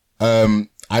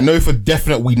 I know for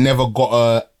definite we never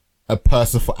got a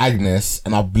person for Agnes,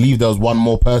 and I believe there was one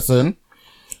more person.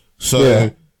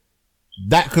 So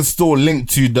that could still link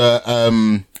to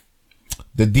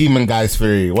the demon guy's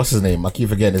theory. What's his name? I keep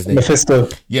forgetting his name. Mephisto.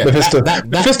 Yeah, Mephisto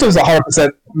is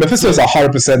 100%. Mephisto is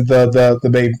 100% the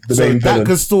main villain. That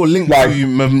could still link to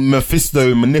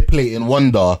Mephisto manipulating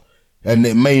Wanda, and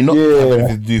it may not have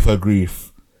anything to do with her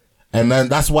grief. And then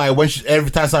that's why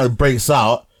every time something breaks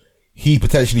out, he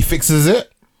potentially fixes it.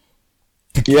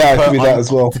 It could be that as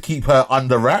well. To keep her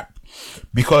under wrap.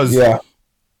 Because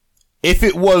if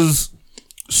it was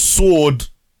Sword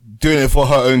doing it for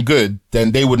her own good,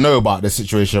 then they would know about the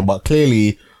situation. But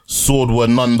clearly, Sword were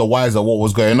none the wiser what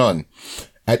was going on.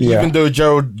 And even though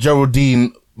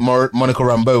Geraldine Monica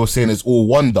Rambeau was saying it's all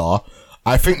Wanda,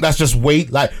 I think that's just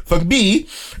for me,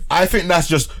 I think that's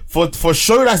just for a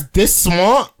show that's this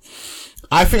smart.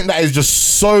 I think that is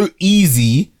just so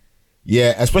easy.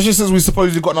 Yeah, especially since we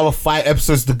supposedly got another 5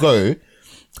 episodes to go.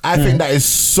 I think that is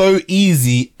so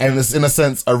easy, and it's in a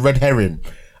sense a red herring.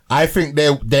 I think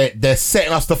they're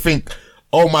setting us to think,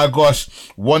 oh my gosh,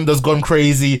 Wanda's gone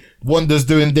crazy. Wanda's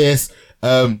doing this.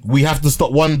 We have to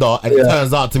stop Wanda, and it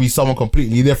turns out to be someone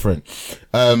completely different.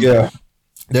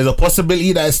 There's a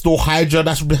possibility that it's still Hydra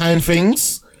that's behind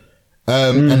things.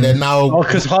 And then now,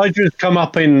 because Hydra's come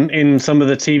up in some of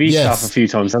the TV stuff a few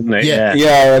times, hasn't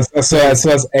it? So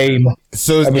as AIM,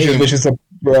 which is a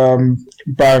Baron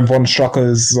von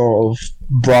Strucker's sort of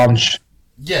branch.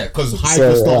 Yeah, because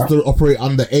Hydra starts to operate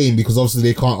under AIM, because obviously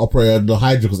they can't operate under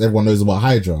Hydra because everyone knows about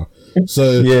Hydra.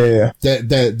 So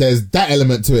there's that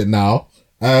element to it now.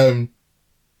 I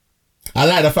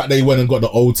like the fact they went and got the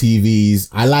old TVs.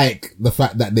 I like the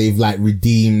fact that they've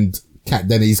redeemed Kat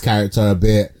Dennings' character a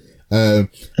bit. I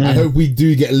hope we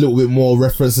do get a little bit more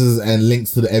references and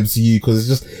links to the MCU, because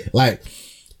it's just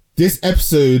this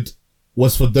episode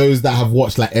was for those that have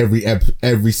watched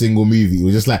every single movie. It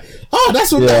was just oh,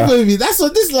 that's what that movie, that's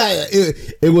what this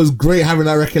it was great having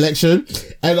that recollection.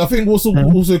 And I think also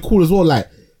cool as well,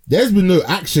 there's been no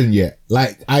action yet.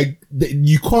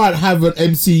 You can't have an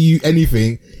MCU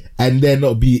anything and there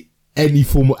not be any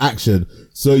form of action.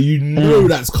 So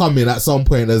that's coming at some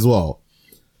point as well.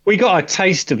 We got a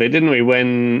taste of it, didn't we,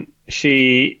 when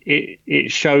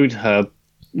it showed her,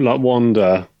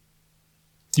 Wanda,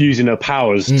 using her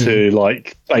powers to,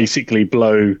 basically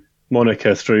blow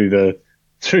Monica through the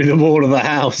wall of the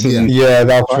house. And that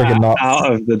was freaking nuts.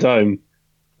 Out of the dome.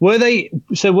 Were they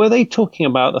talking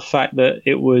about the fact that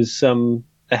it was a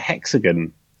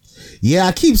hexagon? Yeah,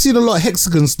 I keep seeing a lot of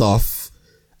hexagon stuff.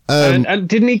 And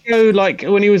didn't he go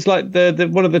when he was the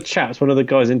one of the chaps, one of the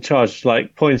guys in charge,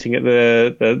 pointing at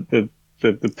the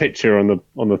picture on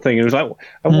the thing, and it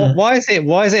was why is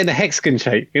it in a hexagon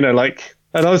shape? And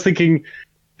I was thinking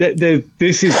that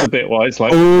this is the bit why it's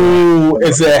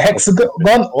is it a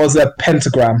hexagon or is it a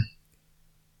pentagram?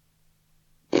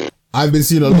 I've been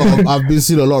seeing a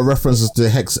lot of references to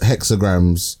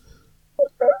hexagrams.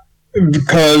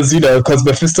 Because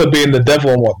Mephisto being the devil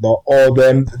and whatnot, or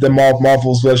then the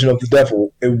Marvel's version of the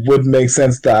devil, it would make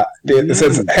sense that it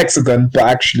says hexagon, but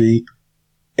actually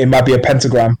it might be a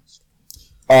pentagram.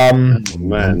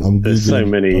 There's so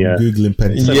many. I'm googling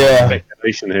pentagram.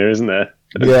 Speculation here, isn't there?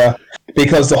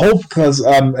 Because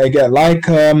again,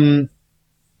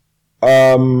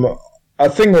 I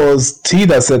think it was T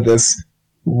that said this.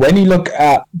 When you look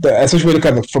at especially when you look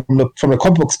at it from the comic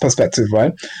books perspective,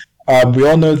 right? We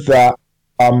all know that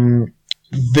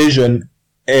Vision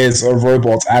is a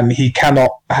robot and he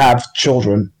cannot have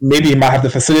children. Maybe he might have the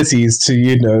facilities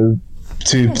to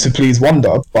please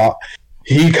Wanda, but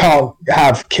he can't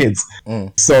have kids.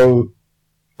 So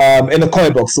in the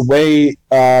comic books, the way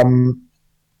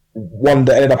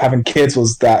Wanda ended up having kids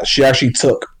was that she actually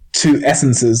took 2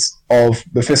 essences of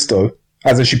Mephisto,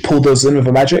 as in she pulled those in with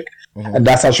her magic, and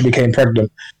that's how she became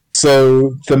pregnant.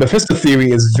 So the Mephisto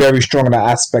theory is very strong in that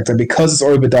aspect, and because it's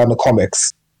already been done in the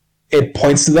comics, it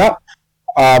points to that.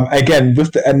 Again,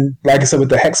 and like I said, with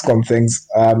the hexagon things,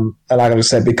 and like I just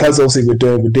said, because obviously we're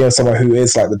dealing with someone who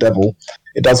is like the devil,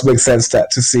 it does make sense that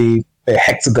to see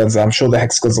hexagons. I'm sure the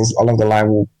hexagons along the line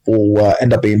will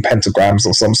end up being pentagrams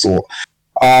of some sort.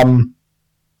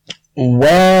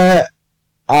 Where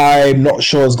I'm not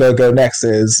sure is going to go next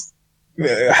is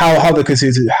how they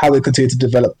continue to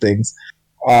develop things.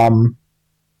 I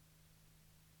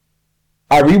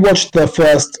rewatched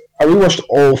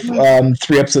all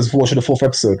 3 episodes before watching the 4th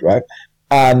episode, right?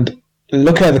 And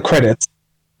looking at the credits,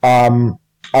 I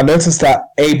noticed that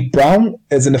Abe Brown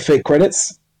is in the fake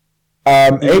credits.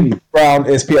 Abe Brown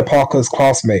is Peter Parker's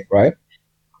classmate, right?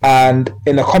 And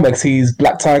in the comics, he's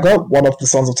Black Tiger, one of the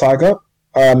sons of Tiger.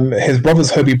 His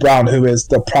brother's Hobie Brown, who is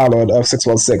the Prowler of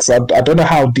 616. So I don't know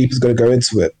how deep he's going to go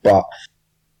into it, but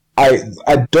I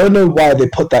don't know why they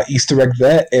put that Easter egg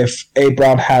there if Abe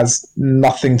Brown has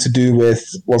nothing to do with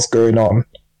what's going on.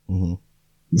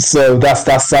 So that's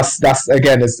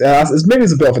again, it's maybe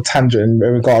it's a bit of a tangent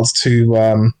in regards to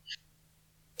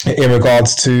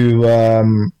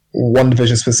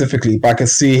WandaVision specifically, but I can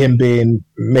see him being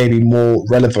maybe more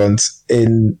relevant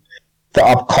in the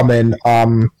upcoming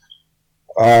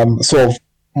sort of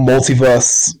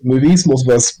multiverse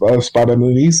Spider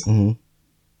movies.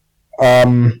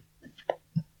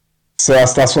 So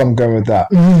that's what I'm going with that.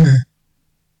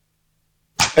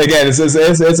 Again, it's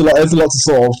a lot to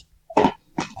sort of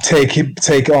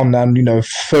take on and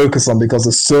focus on, because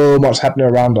there's so much happening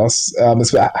around us.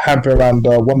 It's happening around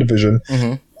WandaVision.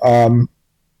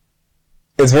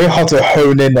 It's very hard to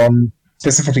hone in on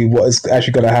specifically what is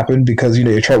actually going to happen, because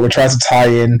we're trying to tie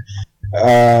in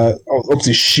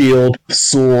obviously Shield,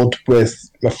 Sword with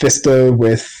Mephisto,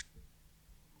 with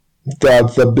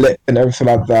the blip and everything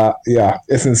like that. Yeah,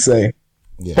 it's insane.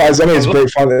 Yeah. But it's great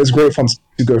fun. It's great fun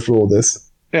to go through all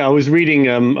this. Yeah, I was reading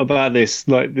about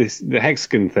the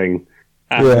hexagon thing,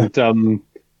 and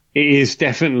it is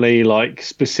definitely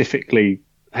specifically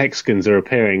hexagons are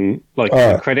appearing in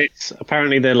the credits.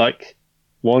 Apparently, they're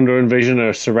Wanda and Vision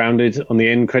are surrounded on the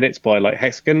end credits by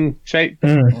hexagon shape,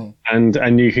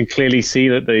 and you can clearly see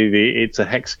that it's a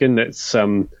hexagon that's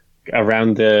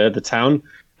around the town,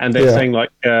 and they're saying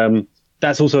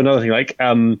that's also another thing.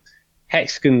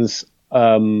 Hexagons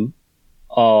are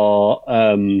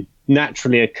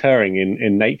naturally occurring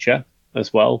in nature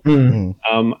as well,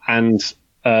 and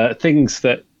things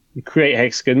that create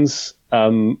hexagons.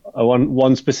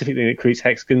 One specific thing that creates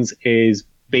hexagons is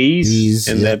bees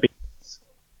and their bees.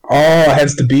 Oh,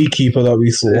 hence the beekeeper that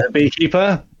we saw. The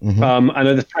beekeeper. And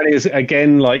the funny is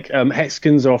again,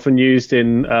 hexagons are often used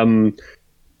in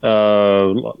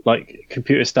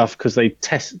computer stuff because they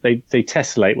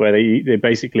tessellate, where they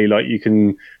basically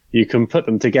you can put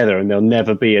them together and there'll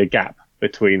never be a gap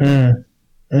between them.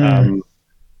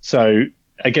 So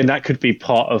again, that could be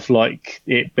part of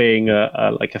it being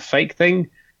a fake thing.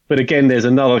 But again, there's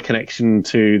another connection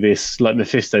to this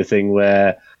Mephisto thing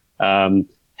where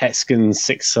hexagons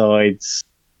 6 sides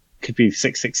could be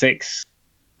 666.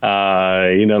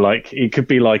 It could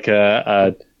be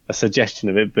a suggestion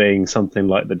of it being something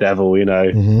like the devil.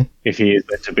 If he is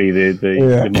meant to be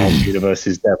the Marvel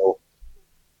Universe's devil.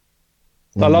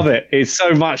 I love it. It's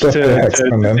so much to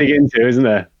dig into, isn't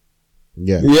there?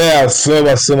 Yeah, so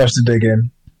much to dig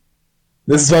in.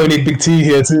 This is why we need Big T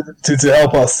here to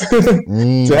help us to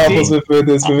help us with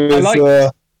this.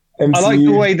 MCU. I like the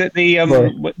way that the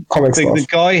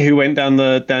guy who went down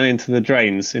into the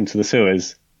drains, into the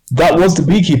sewers. That was the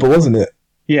beekeeper, wasn't it?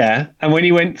 Yeah, and when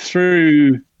he went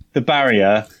through the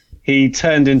barrier, he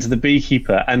turned into the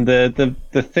beekeeper, and the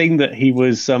thing that he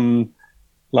was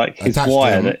his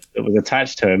wire that was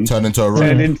attached to him turned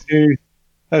into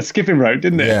a skipping rope,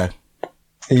 didn't it?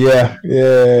 Yeah.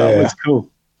 That was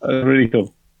cool. That was really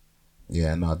cool.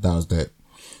 Yeah, no, that was it.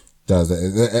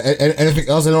 Anything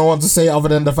else anyone want to say other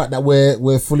than the fact that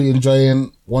we're fully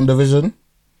enjoying WandaVision?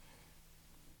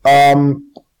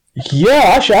 Yeah,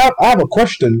 actually, I have a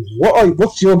question.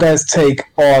 What's your guys' take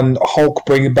on Hulk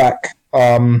bringing back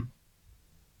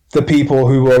the people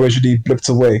who were originally blipped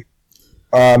away?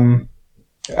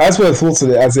 As for thoughts of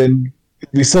it, as in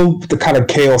we saw the kind of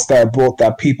chaos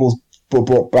that people were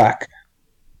brought back.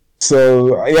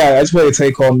 So yeah, I just want to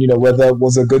take on whether it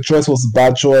was a good choice, was a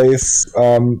bad choice,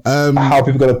 how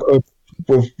people going to cope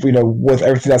with with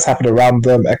everything that's happened around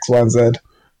them, X, Y, and Z.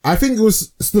 I think it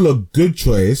was still a good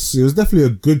choice. It was definitely a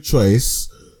good choice,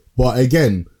 but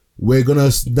again, we're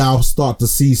gonna now start to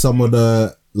see some of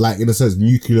the like in a sense,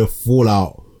 nuclear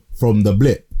fallout from the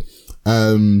blip.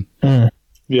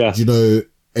 Yeah. You know,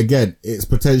 again, it's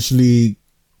potentially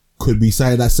could be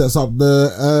something that sets up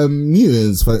the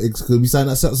mutants. It could be something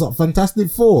that sets up Fantastic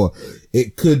Four.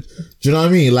 It could, do you know what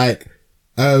I mean? Like,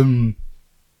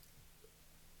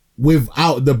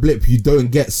 without the blip, you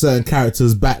don't get certain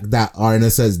characters back that are in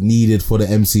a sense needed for the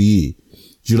MCU.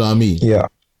 Do you know what I mean? Yeah.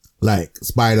 Like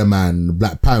Spider-Man,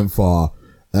 Black Panther,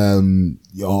 you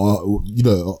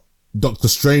know, Doctor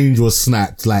Strange was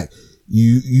snapped. Like,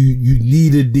 you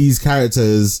needed these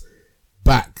characters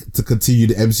back to continue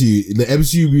the MCU. The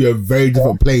MCU would be a very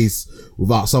different place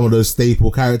without some of those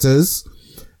staple characters.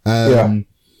 I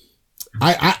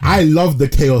love the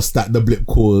chaos that the blip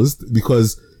caused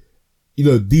because, you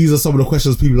know, these are some of the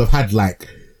questions people have had, like,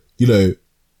 you know,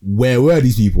 where were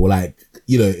these people? Like,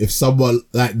 you know, if someone,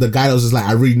 like the guy that was just like,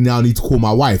 I really now need to call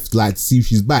my wife, like, to see if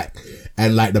she's back.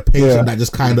 And like the patient that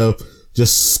just kind of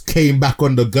just came back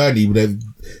on the gurney with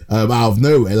out of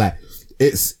nowhere. Like,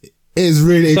 it's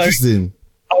really interesting.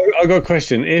 I got a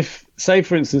question. If, say,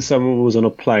 for instance, someone was on a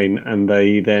plane and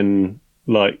they then,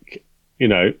 like, you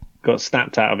know, got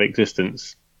snapped out of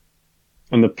existence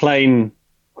and the plane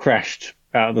crashed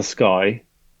out of the sky,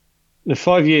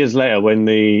 5 years later when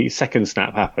the second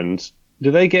snap happened, do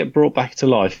they get brought back to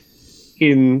life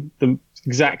in the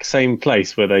exact same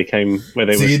place where they came, where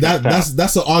they were snapped out?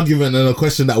 That's an argument and a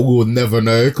question that we will never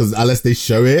know because unless they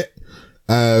show it.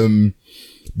 Are we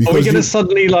going to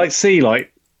suddenly like see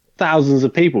like thousands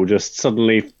of people just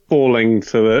suddenly falling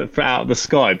out of the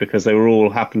sky because they were all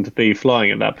happened to be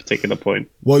flying at that particular point?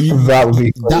 Well, that would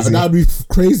be crazy. That would be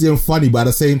crazy and funny, but at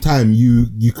the same time,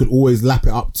 you could always lap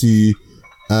it up to,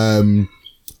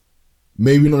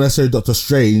 maybe not necessarily Doctor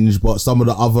Strange, but some of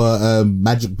the other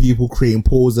magic people creating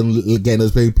portals and getting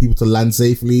those people to land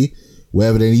safely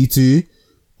wherever they need to,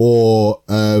 or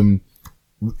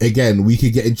again, we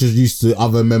could get introduced to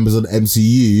other members of the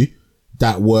MCU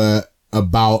that were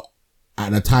about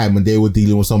at the time when they were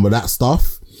dealing with some of that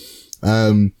stuff.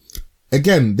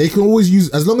 Again, they can always use,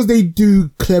 as long as they do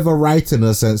clever writing in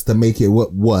a sense to make it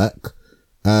work,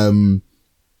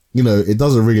 you know, it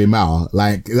doesn't really matter.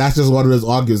 Like, that's just one of those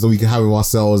arguments that we can have with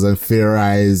ourselves and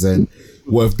theorize and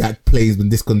what if that play's been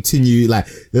discontinued. Like,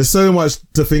 there's so much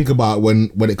to think about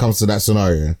when it comes to that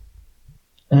scenario.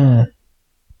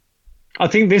 I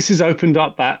think this has opened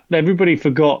up that everybody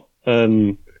forgot,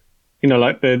 you know,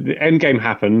 like the end game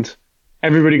happened,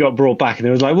 everybody got brought back and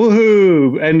it was like,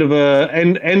 woohoo, end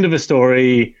of a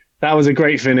story. That was a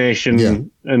great finish.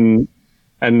 And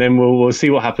then we'll see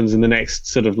what happens in the next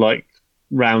sort of like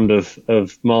round of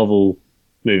Marvel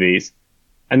movies.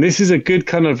 And this is a good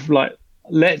kind of like,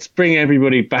 let's bring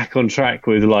everybody back on track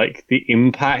with like the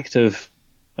impact of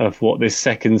what this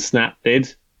second snap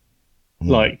did.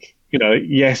 Like, you know,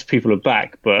 yes, people are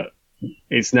back, but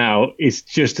it's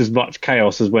just as much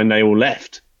chaos as when they all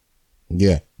left.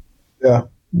 Yeah.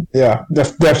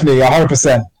 Definitely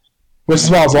 100%. Which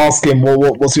is why I was asking,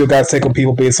 what's your guys' take on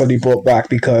people being suddenly brought back?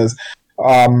 Because,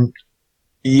 a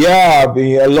lot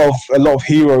of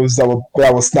heroes that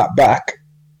were snapped back.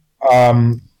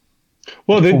 Well,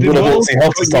 the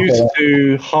world's got used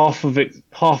to half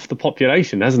the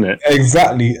population, hasn't it?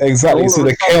 Exactly. So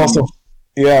the chaos of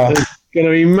There's going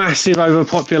to be massive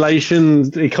overpopulation.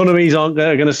 The economies are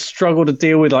going to struggle to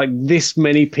deal with like this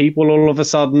many people all of a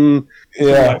sudden.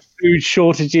 Like food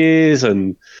shortages,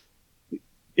 and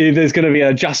there's going to be an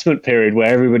adjustment period where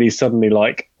everybody's suddenly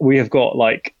like, we have got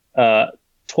like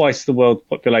twice the world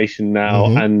population now,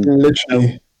 and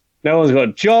literally no one's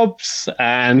got jobs,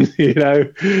 and you know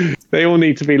they all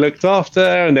need to be looked after,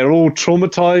 and they're all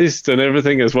traumatized and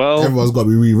everything as well. Everyone's got to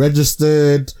be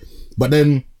re-registered, but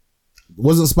then.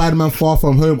 Wasn't Spider-Man Far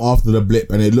From Home after the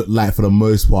blip, and it looked like for the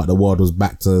most part the world was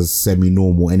back to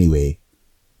semi-normal anyway?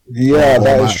 Yeah,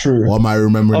 that is true. Or am I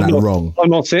remembering that wrong? I'm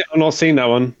not seeing that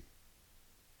one.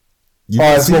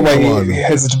 It's not when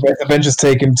his adventures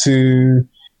taken to.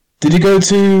 Did he go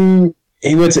to?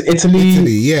 He went to Italy.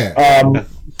 Yeah.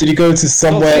 Did he go to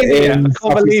somewhere in? I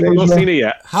can't believe I've not seen it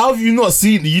yet. How have you not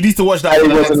seen it? You need to watch that. He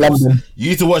was in London. You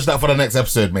need to watch that for the next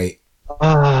episode, mate.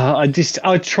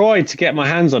 I tried to get my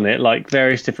hands on it like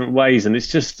various different ways, and it's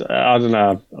just I don't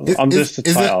know.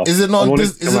 Is it not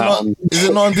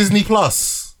on Disney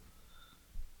Plus?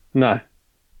 No.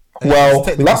 Well,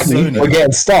 luckily we're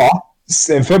getting Star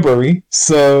in February,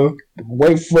 so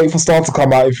wait for Star to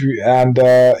come out. It should be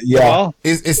on.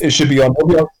 It should be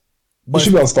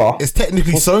on Star. It's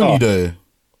technically Sony though.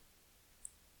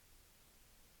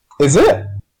 Is it?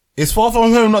 Is Far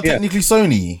From Home not technically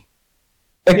Sony?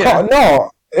 It can't. No,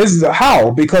 is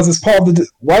how? Because it's part of the.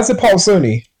 Why is it part of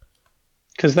Sony?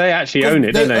 Because they actually own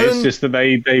it, don't they? It's just that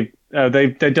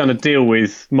they've done a deal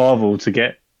with Marvel to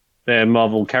get their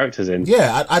Marvel characters in.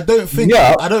 Yeah, I don't think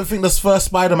this first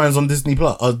Spider-Man's on Disney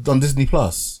Plus.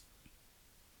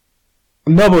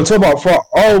 No, but we're talking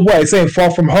about saying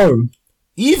Far From Home.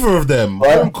 Either of them,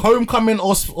 right? Homecoming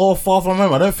or Far From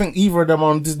Home. I don't think either of them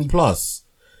are on Disney Plus.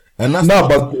 And that's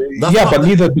but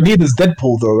neither's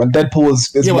Deadpool though, and Deadpool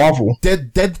is Marvel.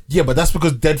 But that's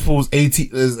because Deadpool's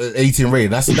 18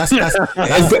 rated. That's but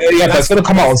it's gonna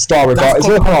come out on Star. It's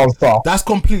gonna come out on Star. That's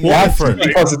completely different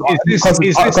because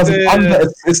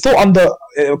it's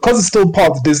still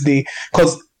part of Disney.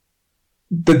 Because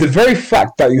the very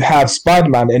fact that you have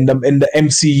Spider-Man in the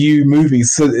MCU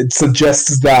movies, so it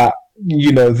suggests that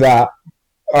it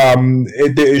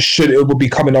will be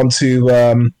coming onto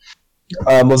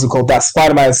what's it called? That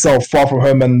Spider-Man itself, Far From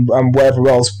Home, and whatever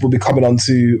else will be coming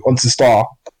onto Star.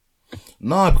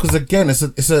 No, because again, it's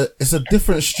a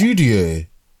different studio.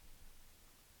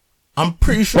 I'm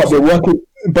pretty sure,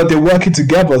 but they're working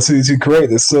together to create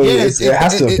this. So it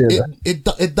has to appear.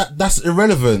 That's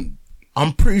irrelevant.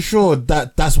 I'm pretty sure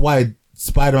that's why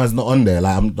Spider-Man's not on there.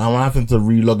 Like I'm having to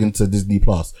re-log into Disney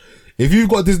Plus. If you've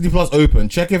got Disney Plus open,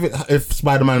 check if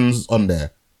Spider-Man's on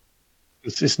there.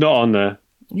 It's not on there.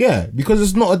 Yeah, because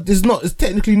it's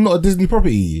technically not a Disney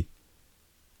property.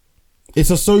 It's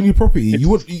a Sony property. You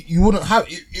wouldn't have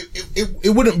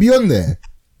it wouldn't be on there.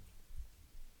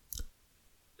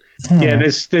 Yeah,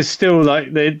 there's still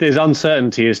there's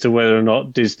uncertainty as to whether or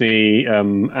not Disney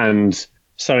and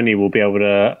Sony will be able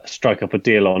to strike up a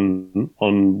deal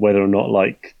on whether or not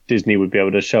Disney would be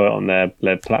able to show it on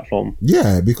their platform.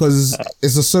 Yeah, because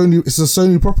it's a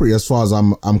Sony property as far as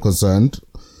I'm concerned.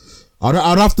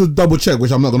 I'd have to double check,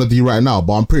 which I'm not going to do right now,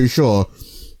 but I'm pretty sure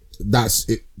that's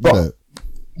it. The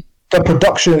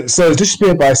production, so it's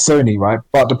distributed by Sony, right?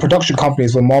 But the production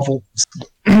companies were Marvel,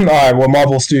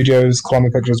 Marvel Studios,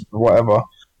 Columbia Pictures, whatever.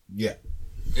 Yeah,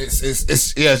 it's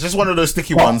just one of those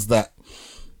sticky ones that.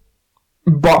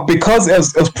 But because it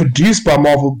was produced by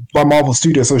Marvel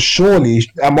Studios, so surely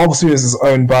Marvel Studios is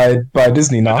owned by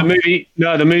Disney now.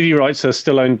 The movie rights are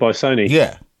still owned by Sony.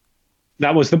 Yeah.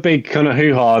 That was the big kind of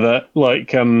hoo-ha that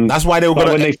that's why they were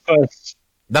going to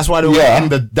that's why they were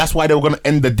going to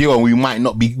end the deal, and we might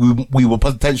not be we were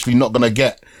potentially not going to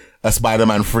get a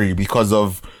Spider-Man 3 because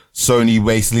of Sony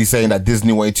basically saying that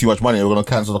Disney wanted too much money. They were going to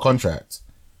cancel the contract.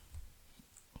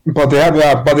 But they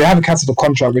haven't cancelled the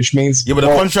contract, which means but the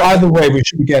contract, either way we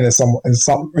should be getting it some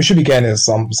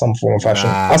form of fashion.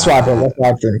 That's what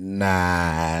I think.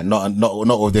 Nah,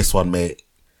 not with this one, mate.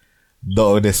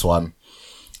 Not with this one.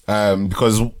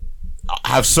 Because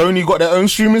have Sony got their own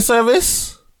streaming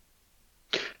service?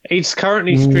 It's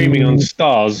currently streaming on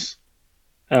Stars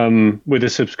with a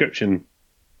subscription.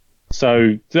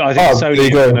 So I think Sony is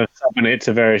going to sub it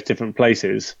to various different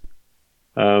places.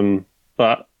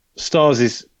 But Stars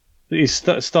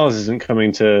isn't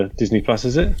coming to Disney Plus,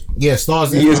 is it? Yeah,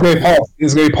 Stars is going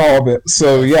to be part of it.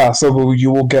 So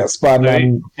you will get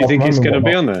Spider-Man. Do you think it's going to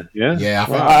be on there? Yeah. Yeah,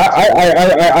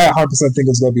 I 100% think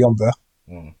it's going to be on there.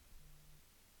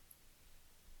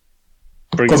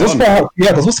 Because what's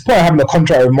the point of having a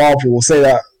contract with Marvel? Say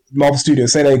that Marvel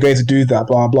Studios say they're going to do that,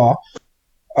 blah blah.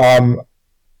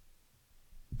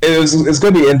 It's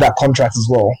going to be in that contract as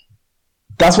well.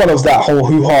 That's why there was that whole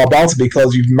hoo-ha about it,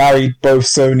 because you've married both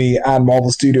Sony and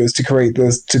Marvel Studios to create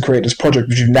this project,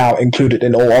 which you've now included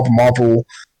in all other Marvel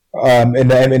in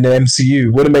the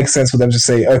MCU. Would it make sense for them to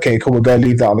say, okay, cool, we're going to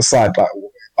leave that on the side? Like,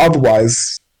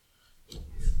 otherwise,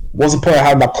 what's the point of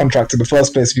having that contract in the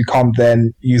first place if you can't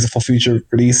then use it for future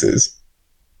releases?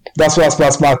 That's my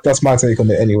take on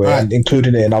it anyway, right. And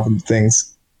including it in other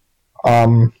things.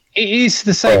 It is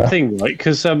the same thing, right?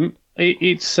 Because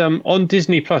it's on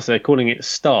Disney Plus. They're calling it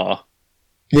Star.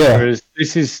 Yeah. Whereas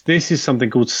this is something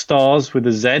called Stars with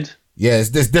a Z. Yeah, it's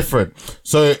different.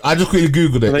 So I just quickly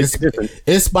Googled it.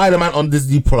 Is Spider-Man on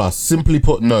Disney Plus? Simply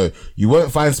put, no. You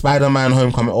won't find Spider-Man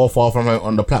Homecoming or Far From Home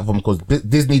on the platform because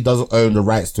Disney doesn't own the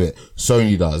rights to it.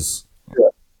 Sony does.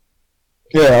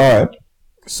 Yeah, alright.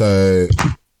 So,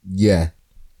 yeah.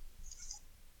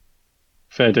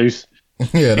 Fair dues.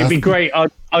 Yeah, it'd be great.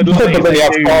 I'd love it if they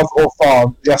have Stars or Stars.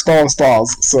 Yeah, Star and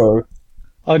Stars. So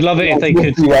I'd love it if they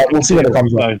could. We'll see when it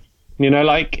comes out. You know,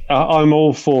 I'm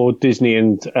all for Disney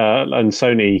and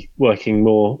Sony working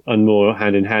more and more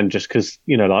hand in hand, just because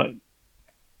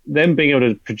them being able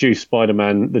to produce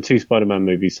Spider-Man, the two Spider-Man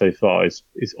movies so far is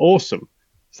awesome.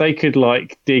 If they could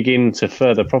dig into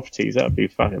further properties, that would be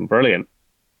fucking brilliant.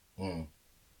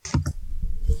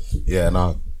 Yeah,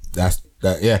 no, that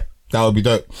would be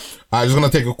dope. I'm just gonna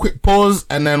take a quick pause,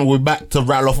 and then we're back to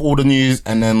rattle off all the news,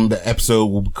 and then the episode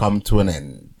will come to an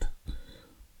end.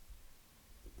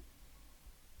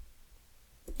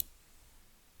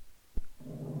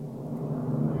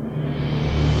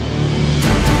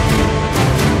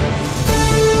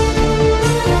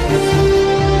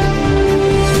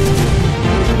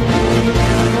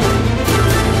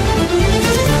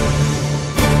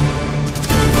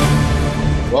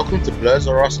 Welcome to Blurs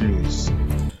or Us News.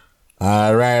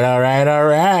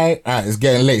 Alright. It's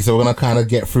getting late, so we're gonna kind of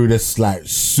get through this like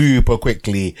super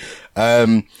quickly.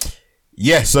 So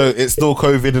it's still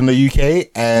COVID in the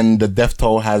UK, and the death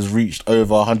toll has reached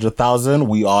over 100,000.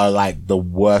 We are like the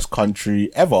worst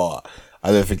country ever.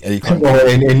 I don't think any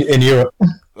country in Europe.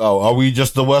 Oh, are we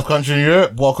just the worst country in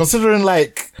Europe? Well, considering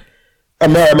like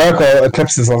America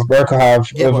eclipses us. America have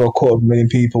over 250,000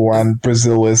 people, and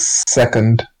Brazil is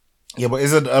second. Yeah, but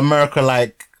isn't America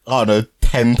like, I don't know,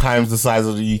 10 times the size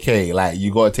of the UK? Like,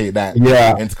 you got to take that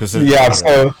into consideration. Yeah,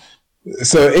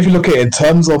 so if you look at it in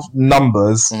terms of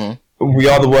numbers, we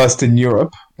are the worst in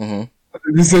Europe.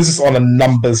 This is just on a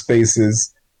numbers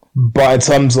basis. But in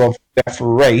terms of death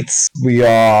rates, we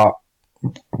were,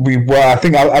 I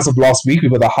think as of last week, we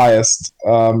were the highest,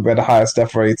 we had the highest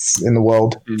death rates in the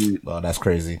world. Oh, that's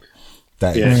crazy.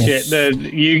 Shit.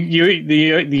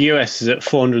 The US is at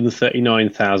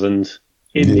 439,000,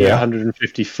 India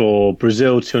 154,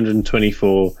 Brazil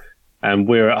 224, and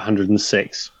we're at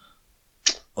 106.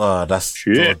 Oh, that's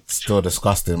still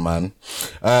disgusting, man.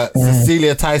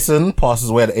 Cicely Tyson passes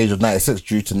away at the age of 96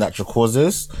 due to natural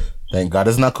causes. Thank God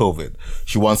it's not COVID.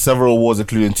 She won several awards,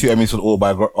 including 2 Emmys for the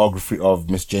autobiography of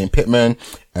Miss Jane Pittman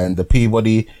and the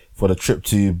Peabody for the trip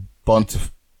to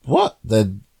Bountiful,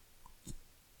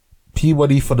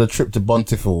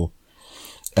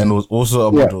 and was also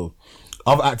a model.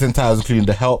 Other acting titles including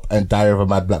The Help and Diary of a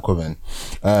Mad Black Woman.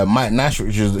 Mike Nash,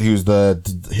 who's the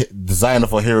designer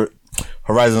for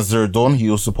Horizon Zero Dawn,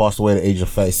 he also passed away at the age of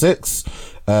 36.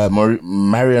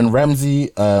 Marion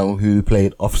Ramsey, who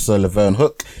played Officer Laverne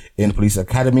Hook in Police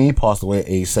Academy, passed away at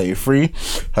age 73.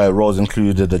 Her roles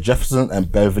included the Jeffersons and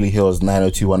Beverley Hills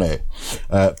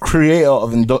 90210. Creator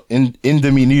of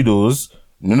Indomie Noodles,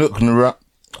 Nanook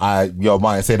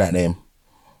Martin, say that name.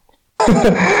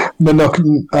 Nanook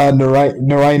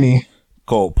Naraini.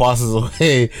 Cool. Passes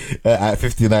away at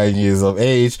 59 years of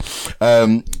age.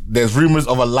 There's rumors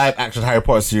of a live action Harry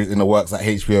Potter series in the works at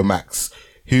HBO Max.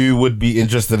 Who would be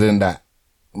interested in that?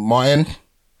 Martin?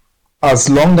 As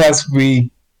long as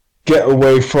we get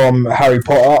away from Harry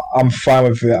Potter, I'm fine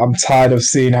with it. I'm tired of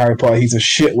seeing Harry Potter. He's a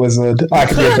shit wizard. I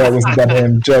could be a better wizard than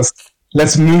him. Just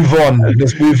let's move on.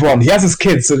 He has his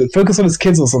kids, so focus on his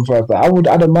kids or something like that.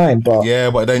 I don't mind, but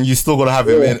but then you still gotta have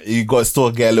him in. You got to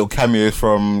still get a little cameo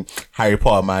from Harry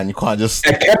Potter, man. You can't just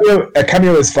a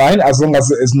cameo is fine as long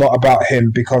as it's not about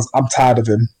him, because I'm tired of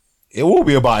him. It will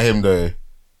be about him though.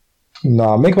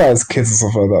 Nah, make about his kids or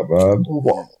something like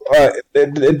that, man.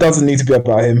 It doesn't need to be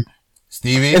about him.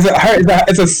 Stevie?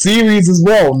 It's a series as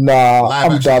well. Nah,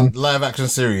 I'm done. Live action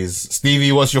series.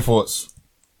 Stevie, what's your thoughts?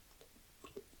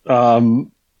 My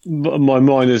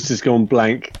mind has just gone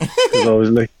blank because I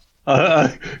was like,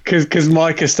 because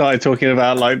Micah started talking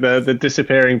about like the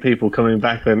disappearing people coming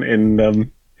back in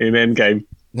Endgame,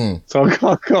 so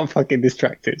I can't fucking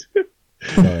distract it.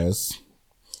 Yes.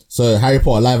 So Harry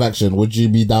Potter live action, would you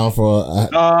be down for?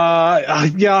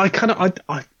 Yeah,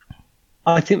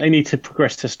 I think they need to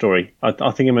progress the story.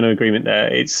 I think I'm in agreement there.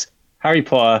 It's Harry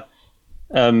Potter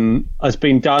has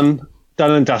been done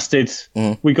and dusted.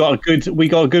 We got a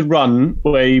good run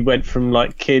where he went from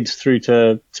like kids through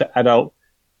to adult.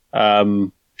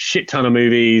 Shit ton of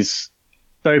movies,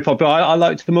 very popular. I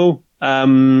liked them all,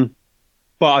 but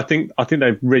I think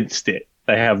they've rinsed it.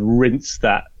 They have rinsed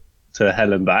that to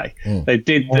hell and back. They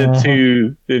did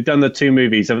they've done the 2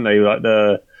 movies, haven't they? Like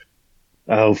the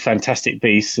Fantastic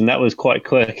Beasts, and that was quite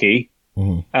quirky.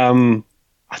 I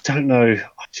don't know.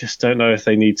 I just don't know if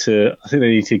they need to. I think they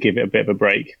need to give it a bit of a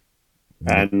break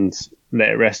and let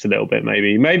it rest a little bit.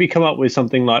 Maybe come up with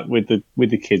something like with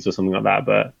the kids or something like that,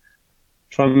 but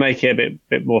try and make it a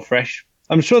bit more fresh.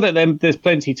 I'm sure that there's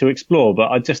plenty to explore,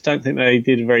 but I just don't think they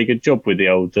did a very good job with the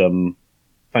old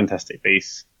Fantastic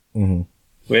Beasts.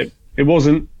 It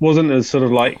wasn't as sort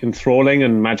of like enthralling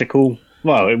and magical.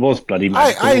 Well, it was bloody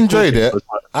magical. I enjoyed it.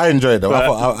 I enjoyed them.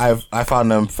 I found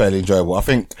them fairly enjoyable. I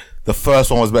think the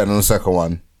first one was better than the second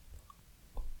one.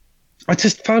 I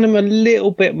just found them a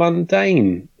little bit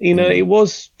mundane. It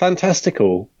was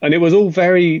fantastical, and it was all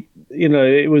very,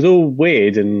 it was all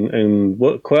weird and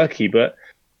quirky, but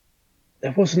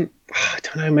there wasn't. I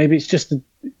don't know. Maybe it's just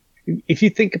if you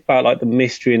think about like the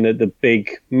mystery and the big,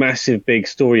 massive, big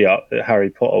story arc that Harry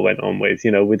Potter went on with,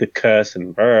 with the curse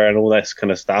and barr and all this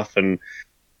kind of stuff, and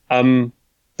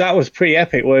that was pretty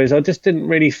epic. Whereas I just didn't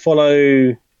really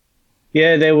follow.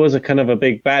 Yeah, there was a kind of a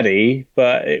big baddie,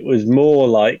 but it was more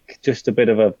like just a bit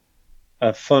of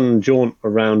a fun jaunt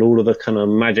around all of the kind of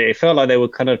magic. It felt like they were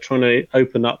kind of trying to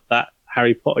open up that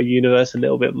Harry Potter universe a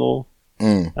little bit more.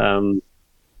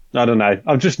 I don't know.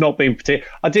 I've just not been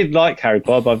I did like Harry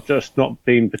Potter, but I've just not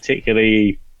been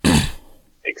particularly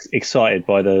excited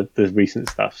by the recent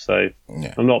stuff. So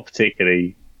I'm not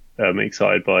particularly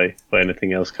excited by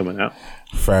anything else coming out.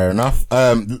 Fair enough.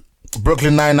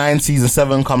 Brooklyn Nine-Nine season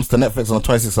 7 comes to Netflix on the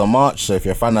 26th of March. So if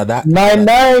you're a fan of that,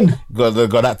 9-9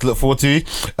 got that to look forward to.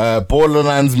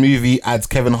 Borderlands movie adds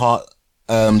Kevin Hart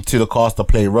to the cast to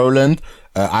play Roland.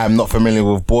 I am not familiar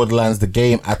with Borderlands the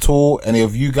game at all. Any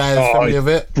of you guys familiar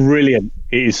with it? Brilliant.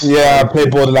 It is. Yeah, I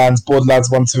played Borderlands 1,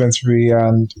 2, and 3,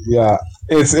 and yeah,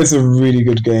 it's a really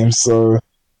good game. So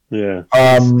yeah,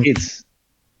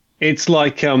 it's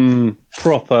like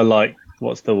proper, like,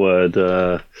 what's the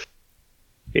word?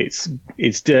 It's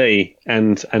dirty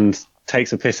and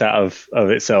takes a piss out of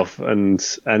itself, and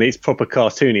it's proper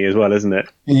cartoony as well, isn't it?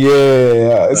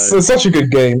 Yeah. It's such a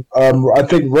good game. I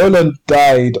think Roland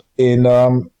died in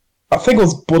I think it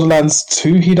was Borderlands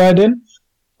 2 he died in.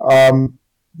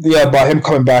 Yeah, but him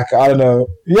coming back, I don't know.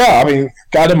 Yeah, I mean,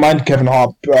 I don't mind Kevin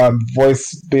Hart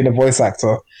being a voice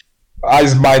actor. I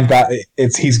just mind that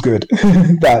he's good.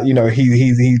 That, you know,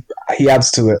 he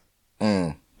adds to it.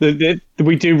 Mm.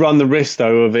 We do run the risk,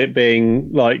 though, of it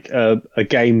being like a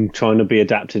game trying to be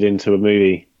adapted into a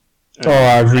movie.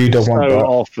 I really don't want that. So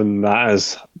often that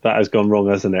has gone wrong,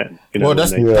 hasn't it? You know, well,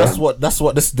 that's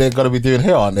what they're going to be doing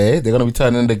here, aren't they? They're going to be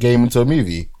turning the game into a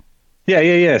movie.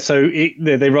 Yeah. So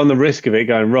they run the risk of it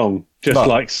going wrong, just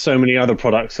like so many other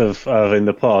products have in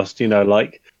the past. You know,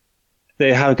 like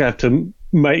they have to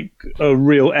make a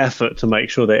real effort to make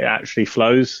sure that it actually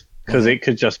flows, because it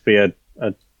could just be a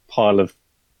pile of,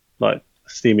 like, a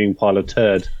steaming pile of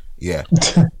turd. Yeah.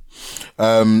 Kate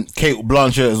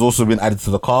Blanchett has also been added to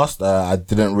the cast. I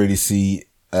didn't really see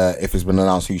if it's been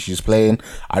announced who she's playing.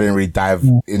 I didn't really dive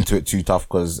into it too tough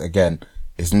because, again,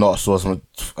 it's not source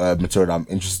material that I'm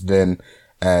interested in.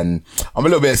 And I'm a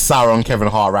little bit sour on Kevin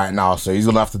Hart right now, so he's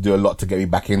going to have to do a lot to get me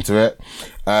back into it.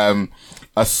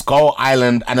 A Skull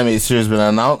Island animated series has been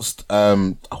announced. I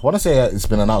want to say it's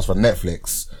been announced for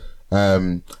Netflix.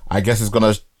 I guess it's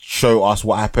going to show us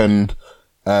what happened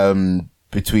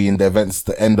between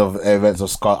the end of events of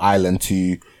Skull Island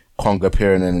to Kong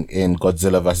appearing in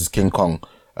Godzilla vs. King Kong.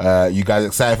 You guys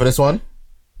excited for this one?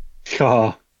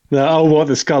 What,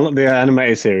 the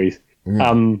animated series?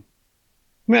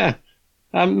 Yeah,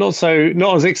 I'm not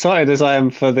as excited as I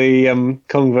am for the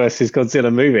Kong vs.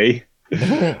 Godzilla movie.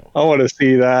 I want to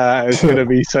see that. It's going to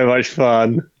be so much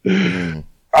fun.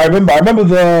 I remember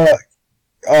the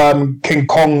King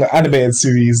Kong animated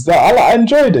series. That I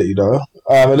enjoyed it, you know.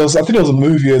 I think it was a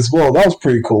movie as well. That was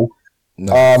pretty cool.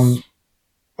 Nice.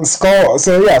 Skull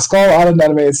Island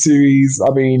animated series.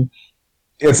 I mean,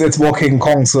 it's more King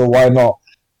Kong, so why not?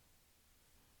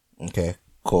 Okay,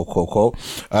 cool.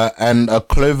 And a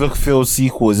Cloverfield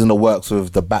sequel is in the works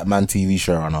with the Batman TV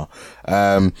showrunner.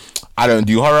 I don't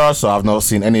do horror, so I've not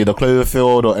seen any of the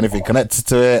Cloverfield or anything connected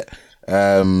to it.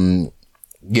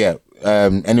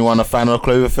 Anyone a fan of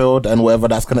Cloverfield and whatever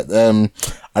that's connected?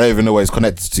 I don't even know what it's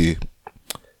connected to.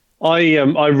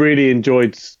 I really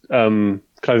enjoyed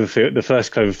Cloverfield, the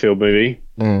first Cloverfield movie.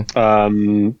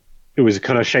 It was a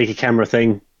kind of shaky camera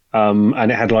thing,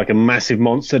 and it had like a massive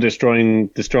monster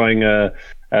destroying a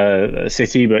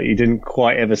city, but you didn't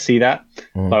quite ever see that,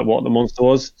 like what the monster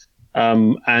was.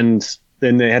 And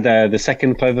then they had the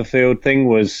second Cloverfield thing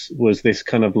was this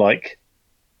kind of like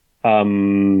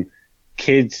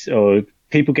kids or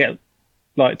people get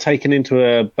like taken into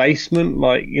a basement,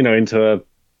 like, you know, into a,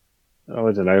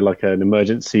 I don't know, like an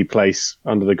emergency place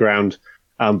under the ground,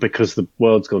 because the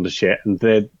world's gone to shit,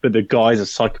 but the guy's a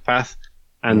psychopath,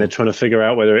 and they're trying to figure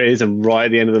out whether it is. And right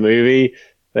at the end of the movie,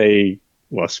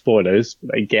 spoilers,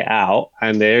 they get out,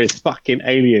 and there is fucking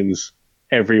aliens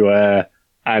everywhere,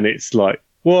 and it's like,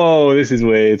 whoa, this is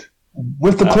weird.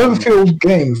 With the Cloverfield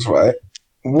games, right?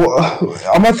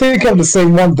 Am I thinking of the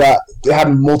same one that had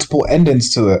multiple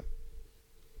endings to it?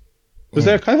 Was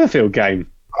there a Cloverfield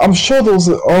game? I'm sure there was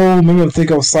maybe I'm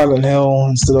thinking of Silent Hill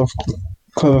instead of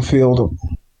Cloverfield.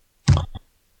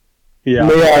 Yeah.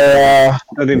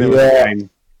 I think there was a game.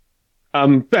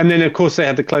 And then, of course, they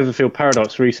had the Cloverfield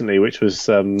Paradox recently, which was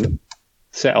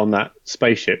set on that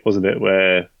spaceship, wasn't it?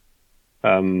 Where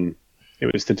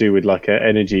it was to do with like an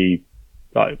energy,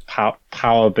 like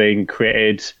power being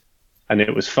created, and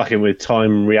it was fucking with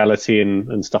time, reality,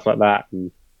 and stuff like that.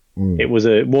 And it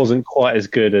wasn't quite as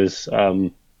good as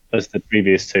the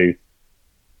previous two.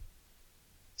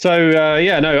 So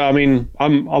I mean,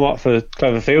 I'm up for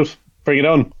Cloverfield. Bring it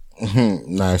on.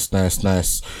 Nice.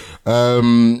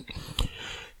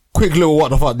 Quick little what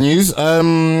the fuck news.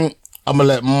 I'm gonna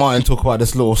let Martin talk about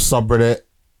this little subreddit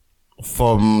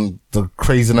from the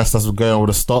craziness that's going on with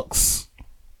the stocks.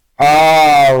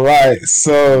 Right.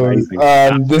 So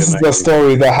this is the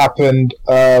story that happened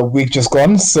week just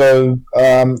gone. So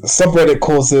subreddit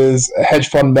causes hedge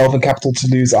fund Melvin Capital to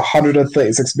lose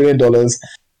 $136 million,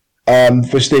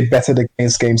 which they betted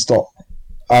against GameStop.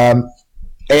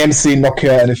 AMC,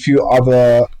 Nokia, and a few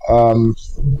other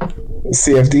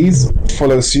CFDs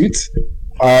follow suit.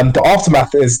 The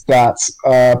aftermath is that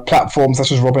platforms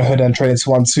such as Robinhood and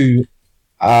Trading212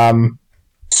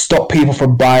 stop people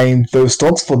from buying those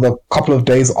stocks for the couple of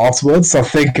days afterwards. So I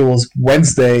think it was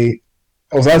Wednesday.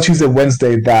 It was either Tuesday or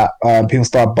Wednesday that people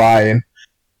started buying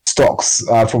stocks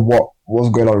from what was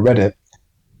going on Reddit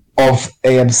of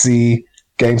AMC,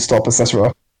 GameStop,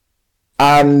 etc.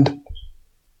 And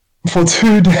for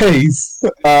 2 days,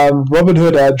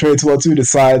 Robinhood and Trading212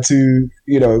 decided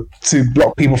to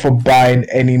block people from buying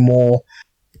any more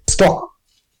stock,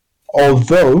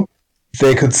 although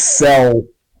they could sell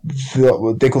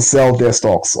their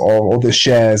stocks or the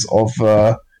shares of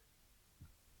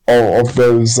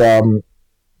those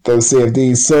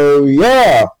CFDs. So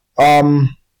yeah,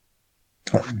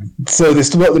 so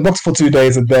they blocked for 2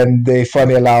 days, and then they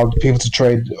finally allowed people to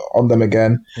trade on them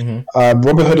again.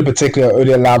 Robinhood in particular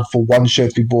only allowed for one share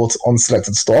to be bought on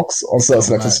selected stocks,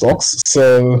 stocks.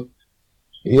 So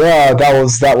yeah, that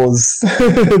was that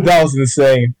was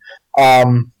insane.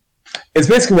 It's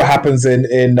basically what happens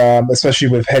in especially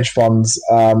with hedge funds,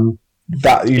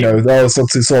 that they also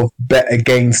to sort of bet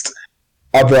against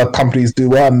other companies do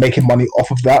well and making money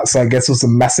off of that. So I guess it was a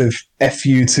massive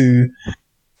FU to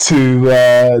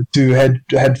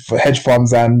hedge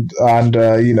funds and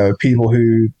people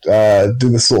who do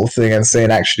this sort of thing and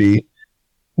saying, actually,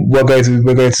 we're going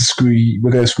to screw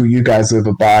you guys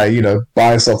over by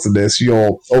buying stocks in this.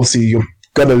 You're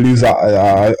gonna lose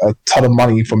a ton of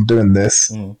money from doing this.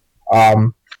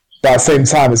 But at the same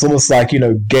time, it's almost like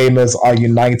gamers are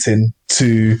uniting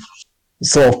to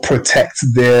sort of protect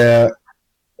their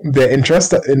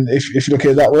interest if you look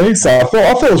at it that way. So I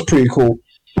thought it was pretty cool.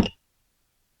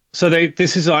 So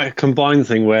this is like a combined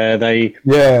thing where they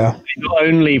not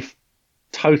only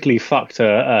totally fucked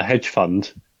a hedge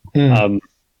fund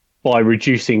by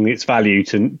reducing its value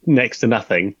to next to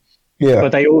nothing,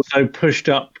 but they also pushed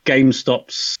up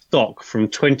GameStop's stock from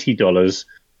 $20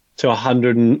 to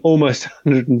almost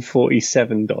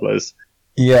 $147.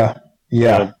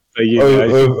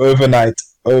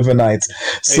 Overnight.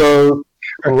 So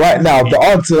right now the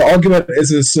argument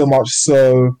isn't so much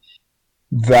so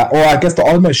that, or I guess the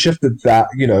argument shifted that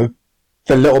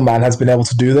the little man has been able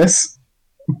to do this,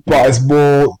 but it's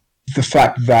more the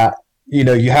fact that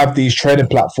you have these trading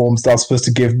platforms that are supposed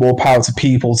to give more power to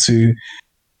people to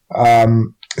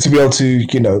be able to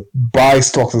buy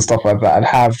stocks and stuff like that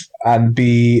and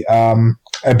be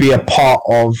a part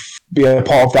of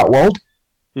that world.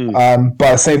 But at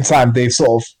the same time, they've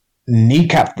sort of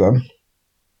kneecapped them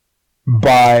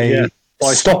by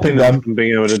stopping them from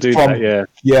being able to do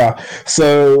that.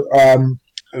 So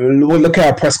we'll look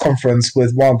at a press conference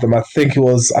with one of them. I can't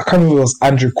remember if it was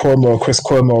Andrew Cuomo or Chris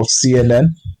Cuomo of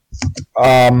CNN.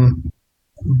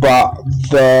 But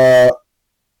the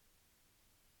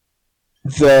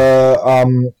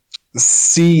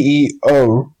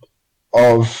CEO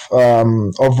of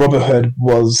Robinhood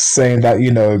was saying that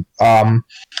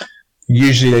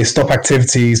usually they stop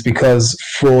activities because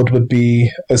fraud would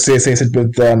be associated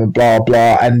with them and blah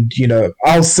blah. And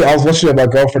I was watching it with my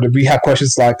girlfriend and we had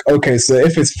questions like, okay, so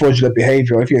if it's fraudulent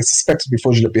behavior, if you suspect to be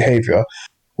fraudulent behavior,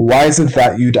 why is it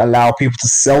that you'd allow people to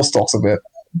sell stocks of it?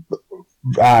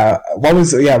 Why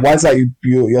is that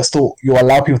you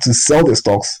allow people to sell their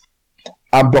stocks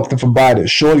and block them from buying it?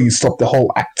 Surely you stop the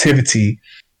whole activity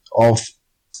of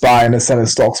buying and selling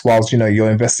stocks whilst you're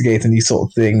investigating these sort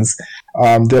of things.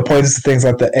 They're pointing to things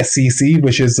like the SEC,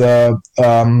 which is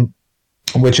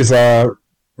a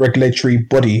regulatory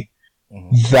body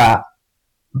that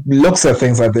looks at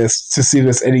things like this to see if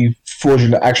there's any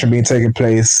fraudulent action being taken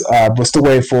place. We're still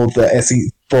waiting for the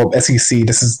SEC.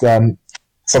 This is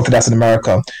something that's in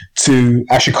America to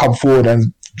actually come forward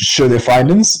and show their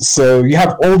findings. So you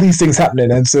have all these things happening,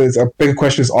 and so it's a bigger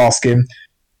question is asking,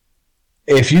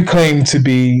 if you claim to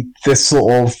be this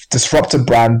sort of disruptive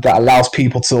brand that allows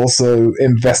people to also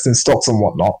invest in stocks and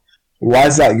whatnot, why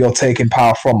is that you're taking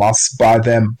power from us by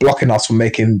them blocking us from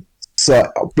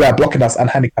blocking us and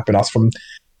handicapping us from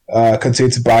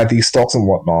continuing to buy these stocks and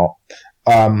whatnot?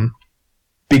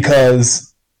 Because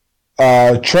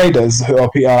traders who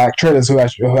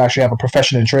actually have a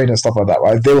profession in trading and stuff like that,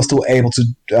 right? They were still able to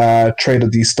trade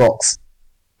these stocks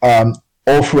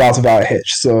all throughout without a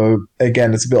hitch. So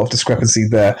again, it's a bit of discrepancy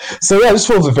there. So yeah, this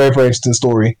was a very, very interesting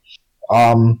story.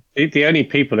 The only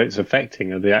people it's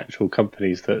affecting are the actual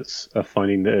companies that are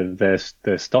finding that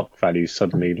their stock values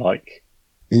suddenly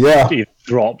either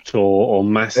dropped or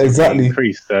massively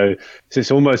increased. So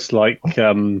it's almost like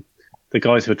the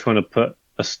guys who are trying to put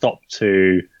a stop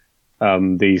to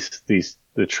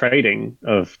the trading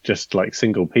of just like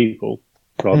single people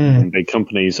rather than big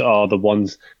companies are the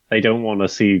ones they don't want to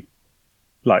see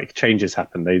like changes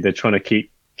happen. They're trying to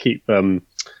keep they're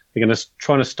going to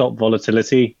trying to stop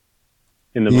volatility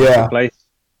in the marketplace,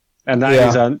 and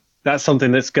that's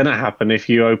something that's going to happen if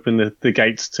you open the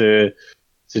gates to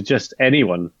just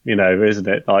anyone, isn't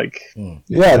it?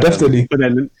 Definitely. But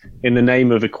then, in the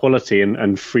name of equality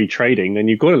and free trading, then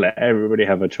you've got to let everybody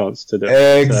have a chance to do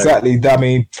it. Exactly. So, I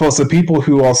mean, for the people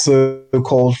who are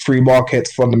so-called free market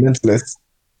fundamentalists,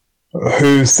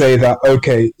 who say that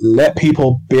let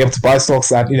people be able to buy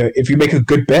stocks, and if you make a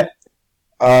good bet,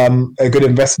 a good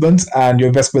investment, and your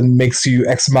investment makes you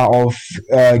X amount of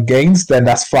gains, then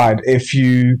that's fine. If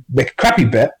you make a crappy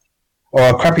bet or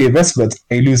a crappy investment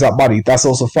and you lose that money, that's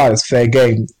also fine. It's fair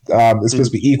game. It's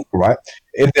supposed to be equal, right?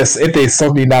 If they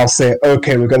suddenly now say,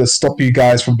 okay, we're going to stop you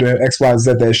guys from doing X, Y, and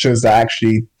Z, then it shows that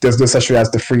actually there's no such thing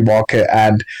as the free market,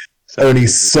 and only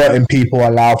certain people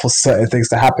allow for certain things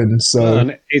to happen. So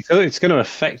and it's going to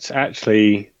affect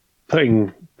actually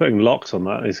putting locks on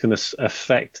that. It's going to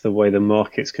affect the way the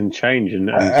markets can change. 100%,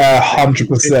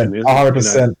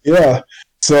 100%. Yeah.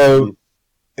 So.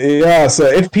 Yeah, so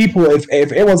if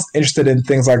anyone's interested in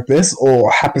things like this or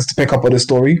happens to pick up on the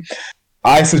story,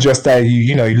 I suggest that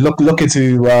you look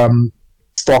into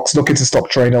stocks, look into stock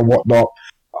trading and whatnot.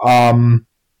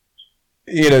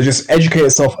 Just educate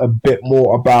yourself a bit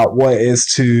more about what it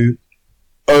is to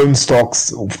own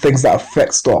stocks, things that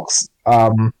affect stocks,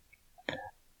 and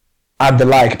the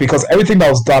like. Because everything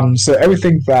that was done,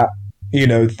 everything that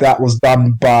that was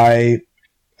done by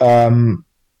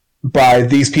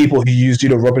these people who used,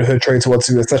 Robinhood, Trade Towards,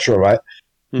 etc., right,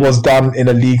 was done in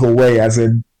a legal way, as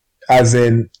in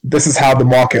this is how the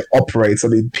market operates. I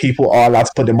mean, people are allowed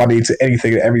to put their money into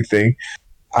anything and everything,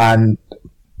 and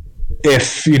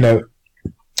if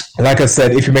like I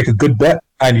said, if you make a good bet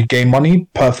and you gain money,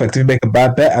 perfect. If you make a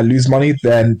bad bet and lose money,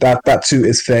 then that too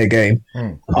is fair game.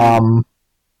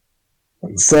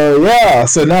 So now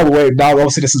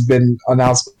obviously this has been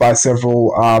announced by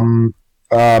several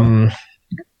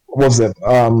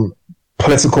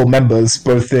political members,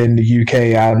 both in the UK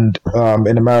and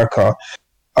in America,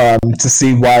 to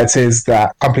see why it is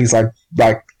that companies like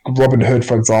Robinhood,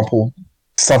 for example,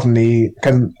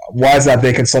 why is that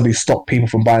they can suddenly stop people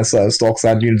from buying certain stocks,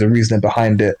 and the reasoning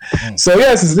behind it. So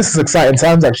this is exciting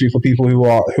times actually for people who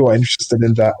are interested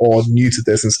in that or new to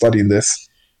this and studying this.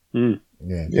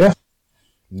 Yeah.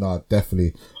 No,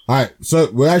 definitely. All right, so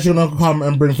we're actually gonna come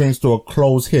and bring things to a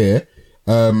close here.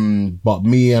 But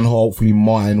me and hopefully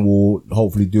Martin will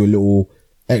hopefully do a little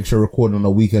extra recording on the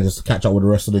weekend just to catch up with the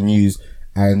rest of the news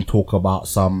and talk about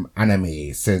some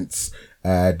anime, since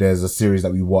there's a series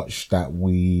that we watched that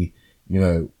we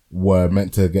were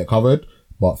meant to get covered,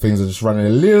 but things are just running a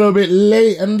little bit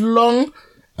late and long,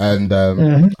 and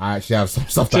I actually have some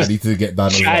stuff that I need to get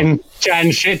done.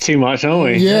 Chatting shit too much, aren't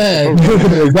we? Yeah,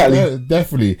 exactly. Yeah,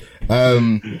 definitely.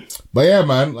 But yeah,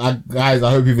 man, guys,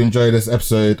 I hope you've enjoyed this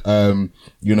episode.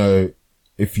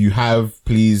 If you have,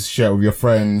 please share it with your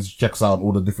friends. Check us out on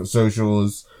all the different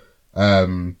socials.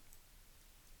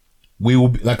 We will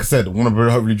be, like I said, want to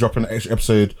hopefully drop an extra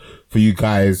episode for you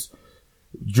guys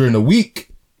during the week,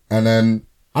 and then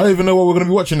I don't even know what we're going to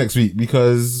be watching next week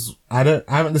because I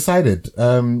haven't decided.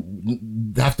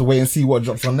 Have to wait and see what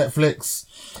drops on Netflix.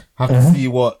 Have to see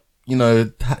what,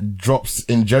 drops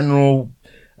in general.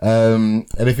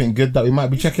 Anything good that we might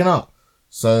be checking out.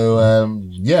 So,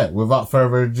 without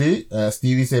further ado,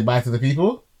 Stevie, say bye to the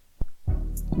people.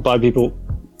 Bye, people.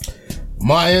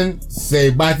 Martin,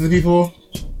 say bye to the people.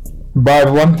 Bye,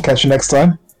 everyone. Catch you next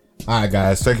time. Alright,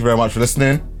 guys. Thank you very much for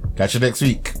listening. Catch you next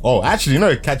week. Oh, actually,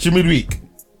 no. Catch you midweek.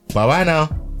 Bye-bye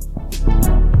now.